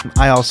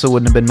 I also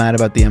wouldn't have been mad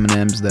about the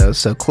M&Ms though,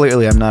 so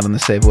clearly I'm not on the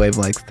same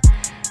wavelength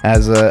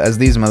as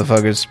these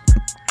motherfuckers.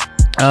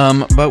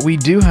 But we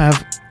do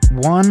have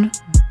one.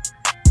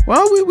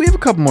 Well, we have a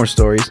couple more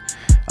stories.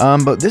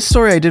 But this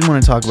story I did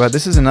want to talk about.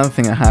 This is another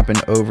thing that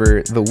happened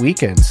over the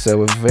weekend.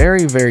 So a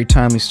very, very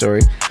timely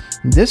story.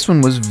 This one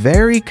was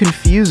very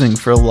confusing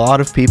for a lot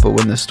of people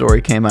when this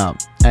story came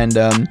out. And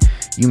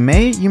you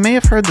may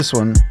have heard this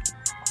one.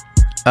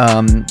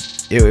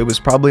 It was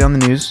probably on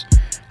the news.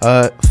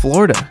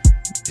 Florida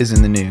is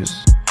in the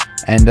news.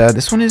 And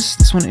this one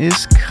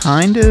is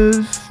kind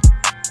of,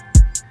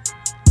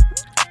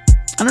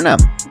 I don't know.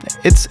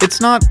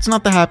 It's not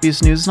the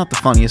happiest news. It's not the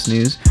funniest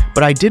news.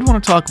 But I did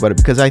want to talk about it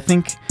because I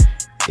think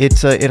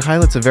it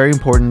highlights a very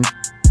important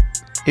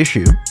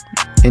issue,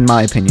 in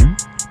my opinion.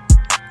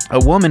 A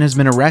woman has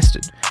been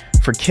arrested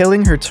for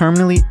killing her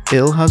terminally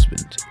ill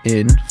husband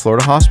in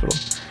Florida hospital.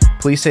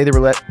 Police say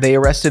they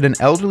arrested an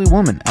elderly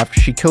woman after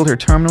she killed her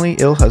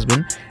terminally ill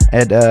husband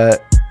at a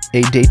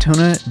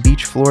Daytona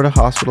Beach, Florida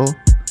hospital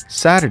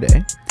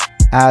Saturday,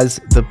 as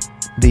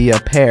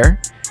the pair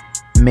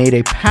made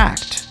a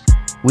pact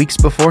weeks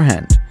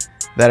beforehand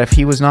that if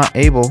he was not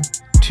able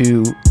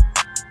to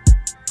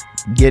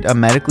get a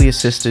medically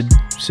assisted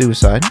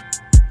suicide,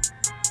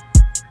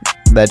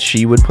 that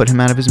she would put him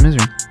out of his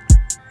misery.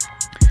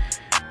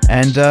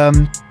 And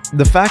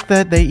the fact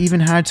that they even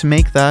had to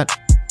make that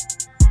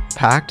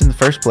pact in the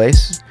first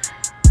place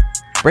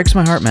breaks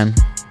my heart, man.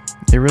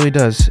 It really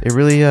does. It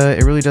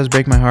really does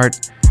break my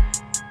heart.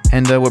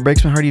 And what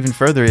breaks my heart even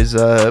further is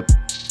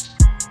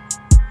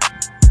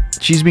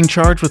she's being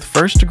charged with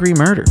first-degree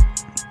murder.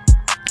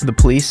 The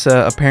police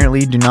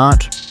apparently do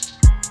not.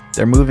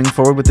 They're moving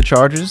forward with the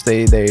charges.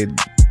 They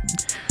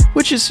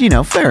which is,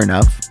 fair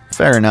enough.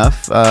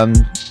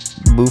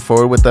 Move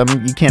forward with them.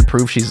 You can't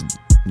prove she's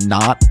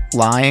not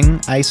lying,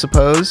 I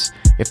suppose,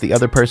 if the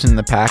other person in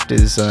the pact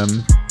is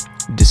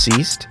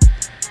deceased.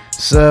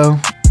 So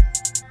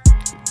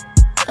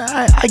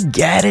I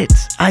get it.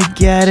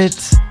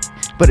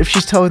 But if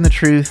she's telling the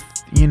truth,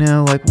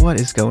 what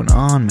is going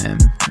on, man?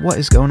 What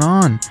is going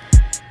on?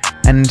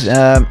 And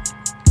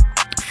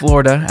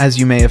Florida, as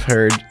you may have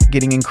heard,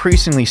 getting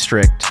increasingly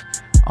strict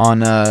on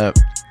the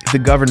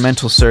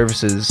governmental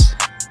services.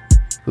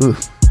 Ooh,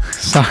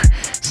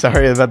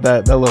 sorry about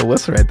that little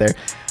whistle right there.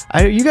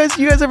 You guys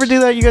ever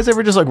do that? You guys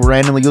ever just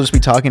randomly, you'll just be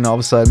talking and all of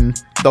a sudden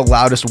the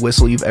loudest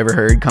whistle you've ever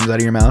heard comes out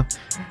of your mouth?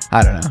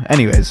 I don't know.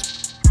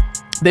 Anyways,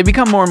 they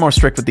become more and more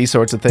strict with these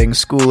sorts of things,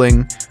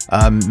 schooling,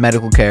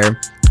 medical care,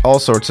 all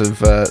sorts of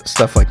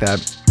stuff like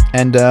that.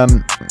 And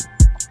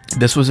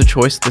this was a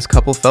choice this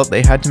couple felt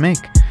they had to make.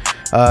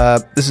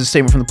 This is a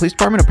statement from the police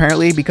department.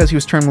 Apparently, because he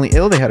was terminally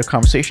ill, they had a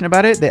conversation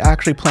about it. They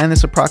actually planned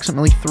this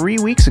approximately 3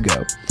 weeks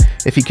ago.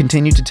 If he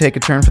continued to take a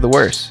turn for the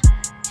worse,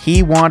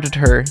 he wanted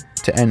her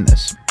to end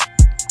this.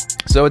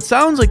 So it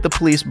sounds like the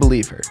police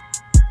believe her,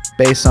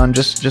 based on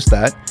just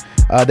that.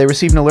 They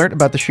received an alert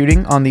about the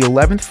shooting on the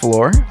 11th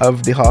floor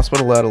of the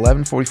hospital at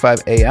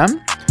 11:45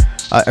 a.m.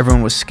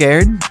 Everyone was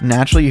scared.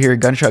 Naturally, you hear a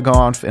gunshot go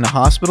off in a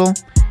hospital.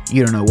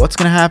 You don't know what's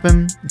going to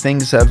happen.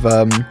 Things have...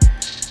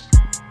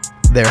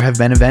 there have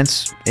been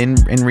events in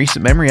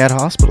recent memory at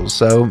hospitals,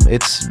 so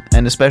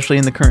and especially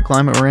in the current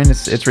climate we're in,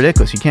 it's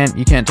ridiculous. You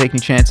can't take any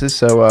chances.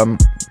 So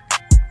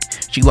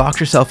she locked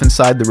herself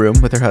inside the room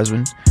with her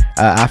husband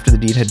after the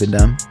deed had been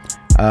done.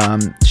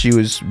 She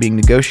was being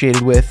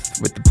negotiated with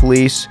the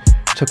police.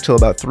 Took till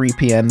about 3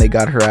 p.m. They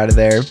got her out of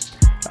there,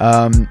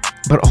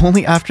 but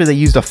only after they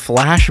used a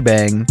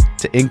flashbang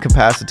to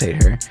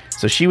incapacitate her.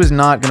 So she was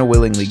not going to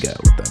willingly go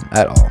with them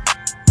at all.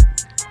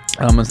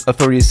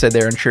 Authorities said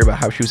they're unsure about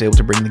how she was able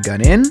to bring the gun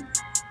in.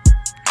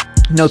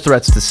 No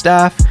threats to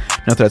staff,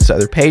 no threats to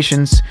other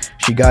patients.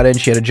 She got in,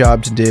 she had a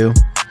job to do.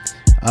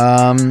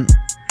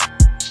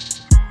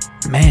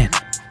 Man,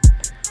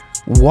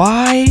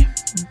 why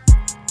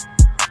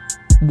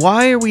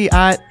are we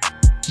at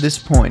this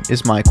point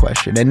is my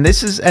question. And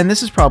this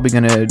is probably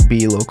going to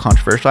be a little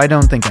controversial. I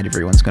don't think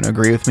everyone's going to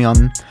agree with me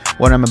on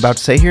what I'm about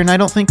to say here, and I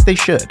don't think they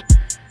should.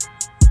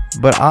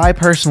 But I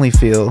personally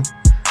feel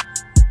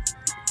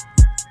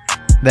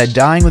that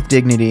dying with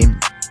dignity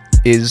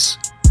is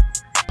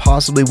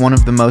possibly one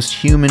of the most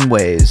human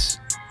ways,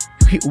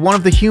 one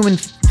of the human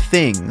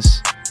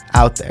things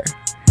out there.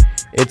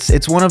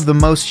 It's one of the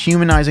most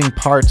humanizing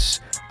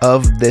parts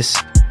of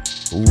this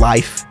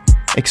life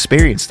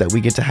experience that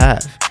we get to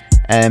have.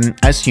 And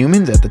as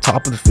humans at the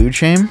top of the food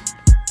chain,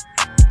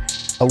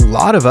 a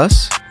lot of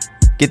us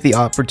get the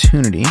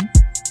opportunity,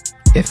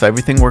 if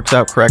everything works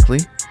out correctly,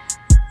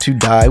 to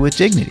die with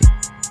dignity.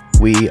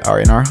 We are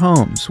in our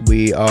homes.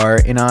 We are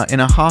in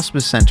a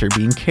hospice center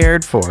being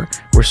cared for.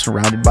 We're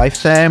surrounded by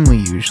family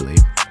usually.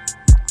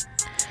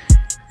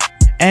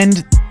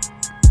 And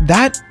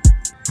that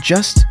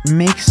just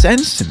makes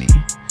sense to me.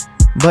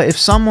 But if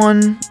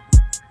someone,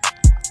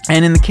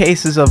 and in the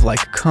cases of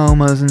like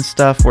comas and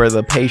stuff where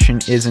the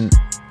patient isn't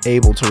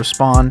able to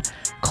respond,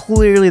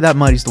 clearly that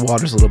muddies the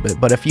waters a little bit.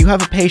 But if you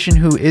have a patient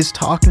who is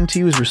talking to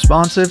you, is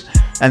responsive,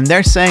 and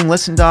they're saying,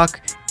 listen,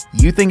 doc,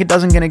 you think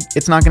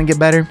it's not gonna get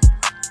better?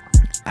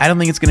 I don't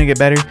think it's gonna get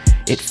better.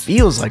 It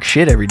feels like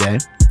shit every day.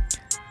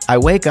 I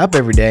wake up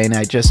every day and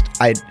I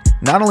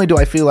not only do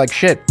I feel like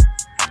shit,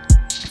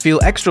 I feel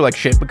extra like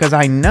shit because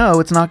I know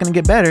it's not gonna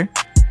get better.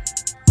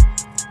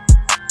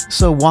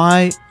 So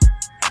why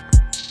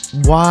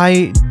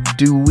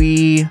do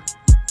we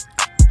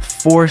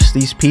force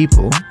these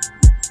people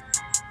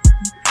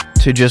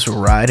to just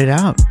ride it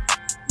out?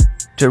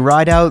 To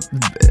ride out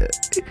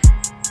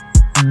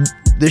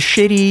the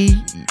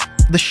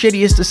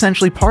shittiest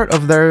essentially part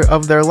of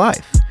their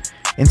life,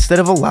 instead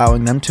of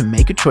allowing them to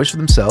make a choice for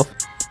themselves,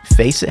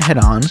 face it head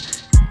on,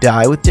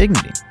 die with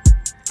dignity,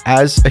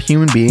 as a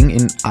human being,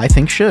 and I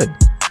think should.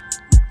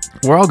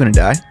 We're all gonna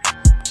die.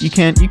 You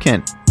can't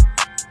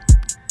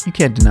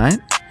deny it.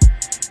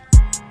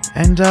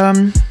 And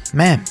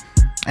man,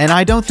 and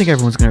I don't think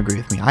everyone's gonna agree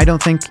with me. I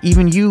don't think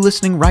even you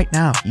listening right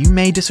now, you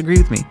may disagree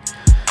with me.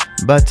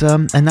 But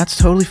and that's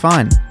totally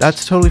fine.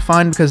 That's totally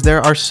fine, because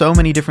there are so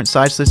many different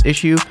sides to this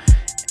issue.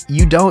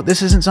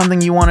 This isn't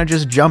something you want to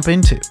just jump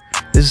into.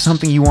 This is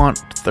something you want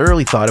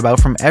thoroughly thought about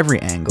from every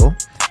angle.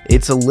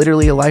 It's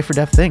literally a life or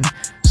death thing.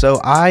 So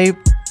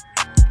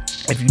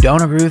if you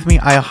don't agree with me,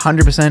 I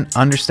 100%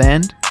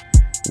 understand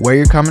where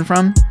you're coming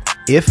from.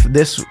 If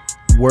this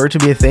were to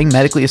be a thing,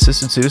 medically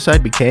assisted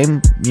suicide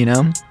became,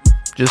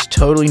 just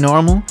totally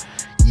normal,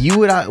 you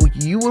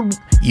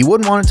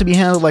wouldn't want it to be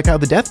handled like how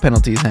the death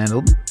penalty is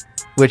handled,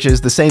 which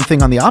is the same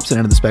thing on the opposite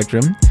end of the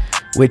spectrum,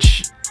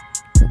 which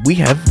we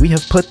have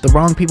put the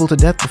wrong people to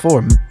death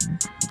before.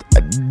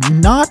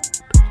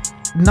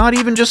 Not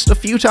even just a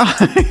few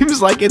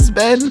times. Like it's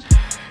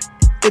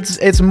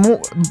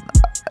more.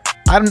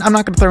 I'm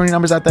not going to throw any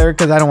numbers out there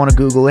because I don't want to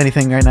Google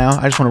anything right now.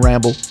 I just want to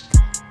ramble.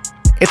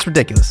 It's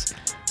ridiculous.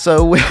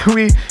 So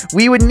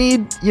we would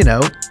need,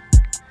 to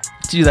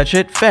do that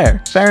shit.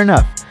 Fair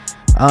enough.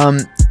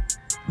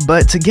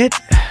 But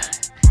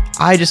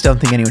I just don't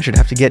think anyone should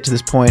have to get to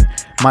this point.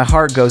 My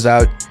heart goes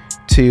out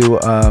to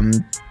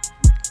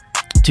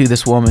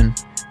this woman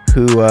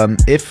who,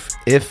 if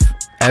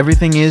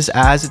everything is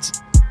as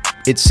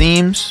it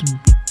seems,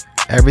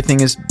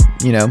 everything is,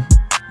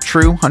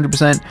 true,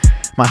 100%.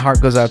 My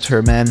heart goes out to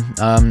her, man.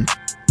 I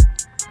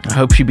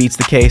hope she beats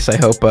the case. I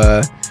hope,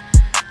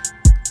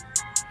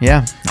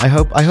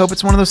 I hope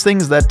it's one of those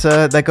things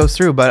that goes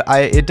through. But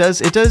it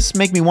does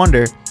make me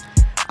wonder.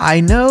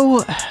 I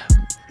know,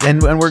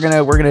 and we're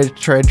gonna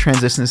try to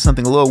transition to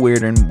something a little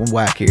weirder and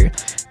wackier.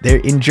 They're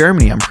in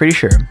Germany, I'm pretty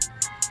sure.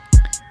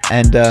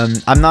 And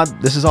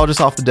this is all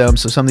just off the dome,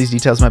 so some of these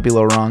details might be a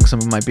little wrong, some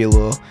of them might be a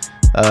little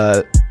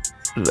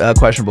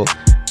questionable.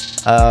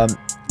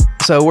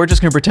 So we're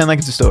just gonna pretend like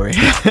it's a story.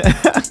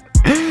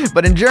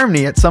 But in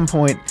Germany, at some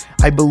point,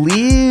 I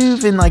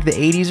believe in like the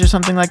 80s or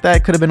something like that,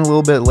 it could have been a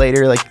little bit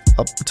later, like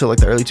up until like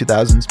the early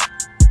 2000s,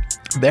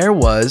 there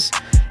was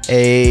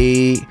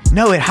it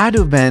had to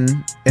have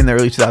been in the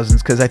early 2000s,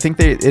 because I think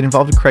it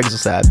involved a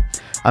Craigslist ad.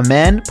 A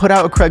man put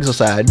out a Craigslist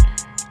ad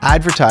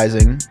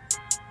advertising,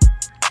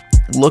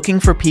 looking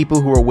for people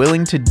who were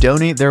willing to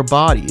donate their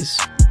bodies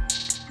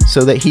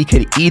so that he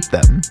could eat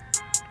them.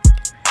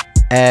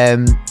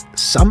 And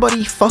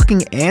somebody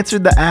fucking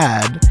answered the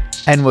ad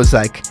and was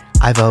like,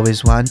 I've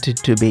always wanted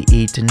to be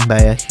eaten by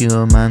a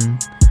human.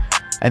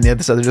 And the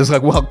other side, they're just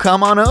like, well,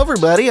 come on over,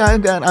 buddy.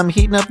 I'm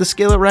heating up the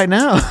skillet right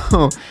now.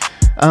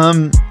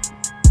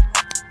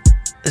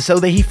 So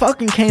he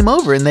fucking came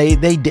over and they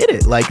did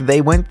it. Like,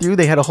 they went through,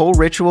 they had a whole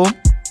ritual.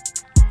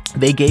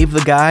 They gave the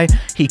guy,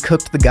 he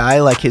cooked the guy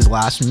like his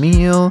last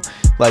meal.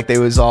 Like, they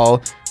was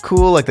all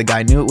cool. Like, the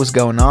guy knew what was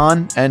going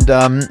on.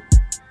 And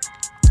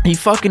he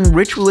fucking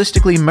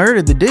ritualistically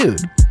murdered the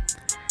dude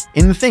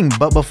in the thing.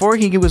 But before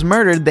he was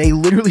murdered, they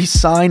literally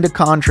signed a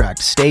contract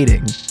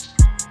stating,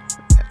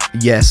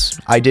 yes,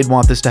 I did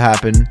want this to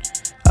happen.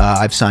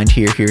 I've signed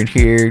here, and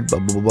here, blah,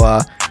 blah, blah,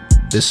 blah.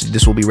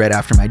 This will be read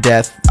after my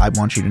death. I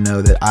want you to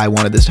know that I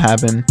wanted this to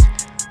happen.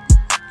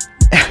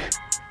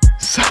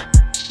 So,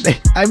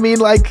 I mean,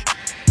 like,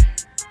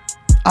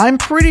 I'm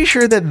pretty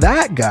sure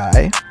that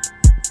guy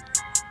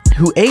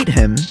who ate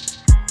him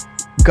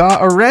got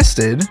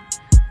arrested,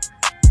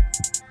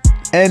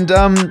 and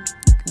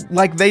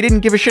like, they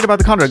didn't give a shit about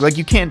the contract. Like,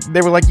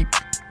 they were like,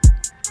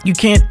 you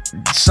can't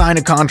sign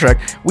a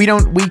contract. We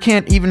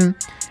can't even,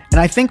 and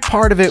I think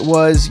part of it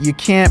was you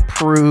can't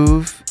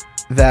prove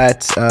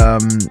that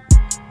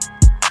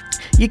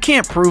you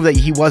can't prove that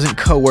he wasn't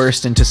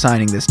coerced into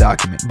signing this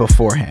document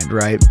beforehand,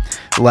 right?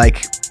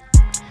 Like,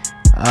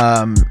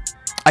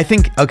 I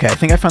think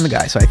I found the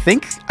guy. So I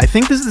think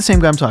this is the same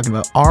guy I'm talking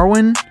about.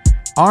 Armin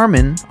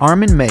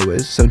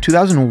Maywes. So in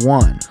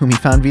 2001, whom he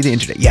found via the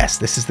internet. Yes,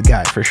 this is the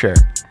guy for sure.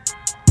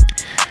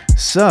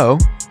 So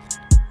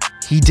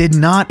he did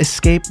not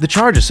escape the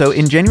charges. So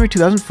in January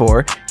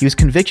 2004, he was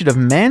convicted of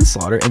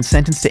manslaughter and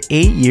sentenced to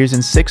 8 years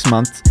and 6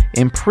 months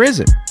in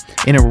prison.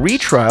 In a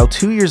retrial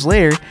 2 years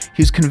later,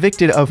 he was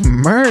convicted of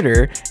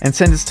murder and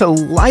sentenced to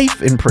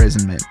life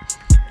imprisonment.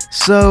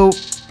 So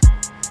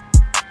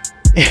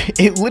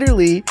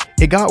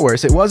it got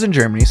worse. It was in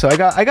Germany, so I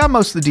got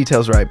most of the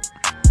details right.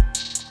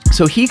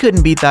 So he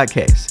couldn't beat that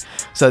case.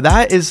 So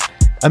that is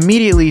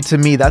immediately, to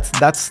me, that's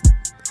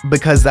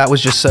because that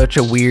was just such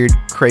a weird,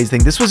 crazy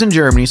thing. This was in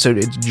Germany, so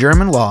it's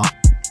German law.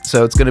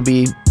 So it's going to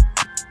be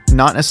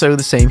not necessarily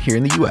the same here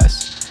in the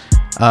US.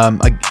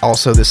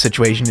 Also, this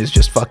situation is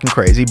just fucking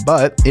crazy,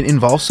 but it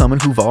involves someone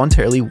who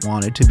voluntarily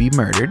wanted to be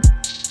murdered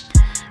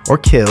or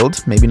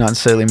killed. Maybe not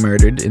necessarily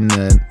murdered in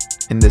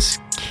this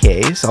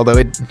case,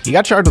 although he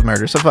got charged with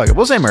murder, so fuck it.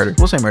 We'll say murder.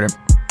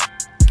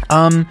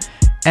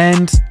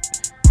 And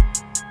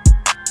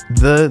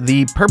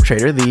the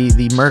perpetrator,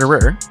 the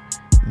murderer,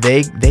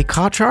 they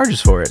caught charges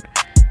for it.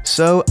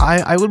 So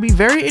I would be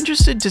very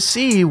interested to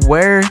see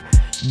where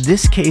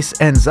this case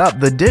ends up.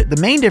 The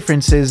main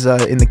difference is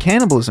in the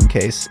cannibalism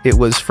case, it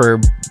was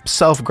for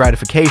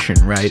self-gratification,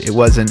 right? It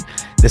wasn't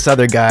this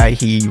other guy,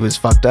 he was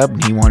fucked up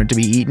and he wanted to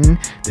be eaten.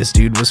 This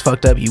dude was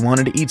fucked up, he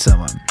wanted to eat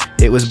someone.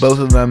 It was both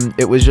of them.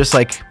 It was just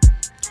like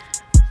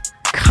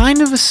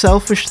kind of a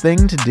selfish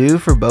thing to do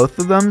for both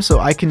of them. So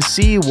I can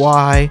see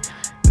why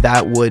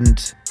that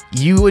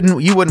you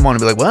wouldn't want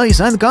to be like, well, you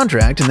signed the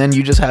contract, and then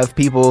you just have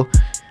people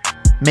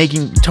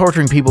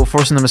torturing people,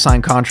 forcing them to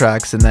sign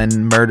contracts, and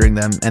then murdering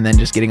them, and then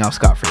just getting off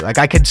scot-free. Like,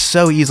 I could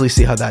so easily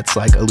see how that's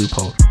like a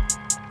loophole.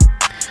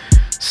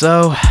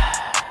 So,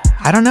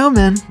 I don't know,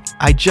 man.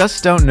 I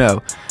just don't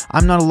know.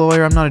 I'm not a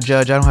lawyer. I'm not a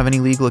judge. I don't have any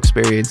legal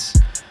experience.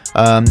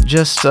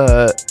 Just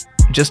a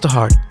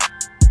heart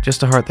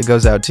that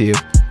goes out to you.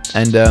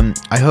 And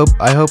I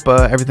hope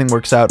everything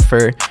works out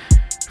for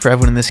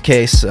everyone in this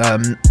case.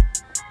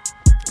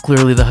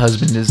 Clearly, the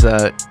husband is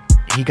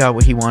he got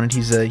what he wanted.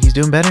 He's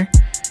doing better.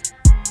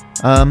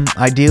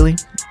 Ideally,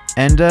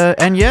 and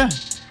yeah,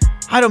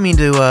 I don't mean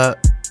to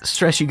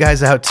stress you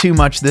guys out too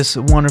much this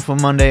wonderful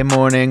Monday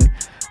morning.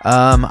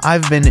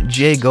 I've been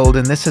Jay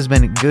Golden. This has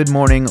been Good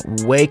Morning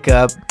Wake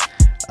Up.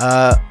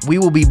 We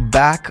will be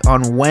back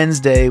on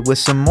Wednesday with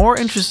some more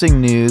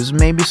interesting news,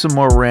 maybe some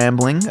more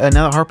rambling. Now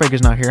that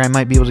Hartbreaker's not here, I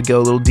might be able to go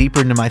a little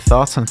deeper into my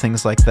thoughts on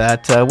things like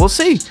that. We'll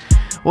see.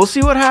 We'll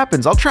see what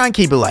happens. I'll try and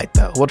keep it light,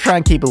 though. We'll try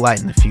and keep it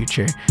light in the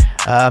future.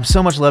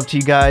 So much love to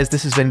you guys.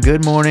 This has been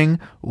Good Morning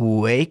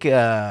Wake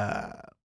Up.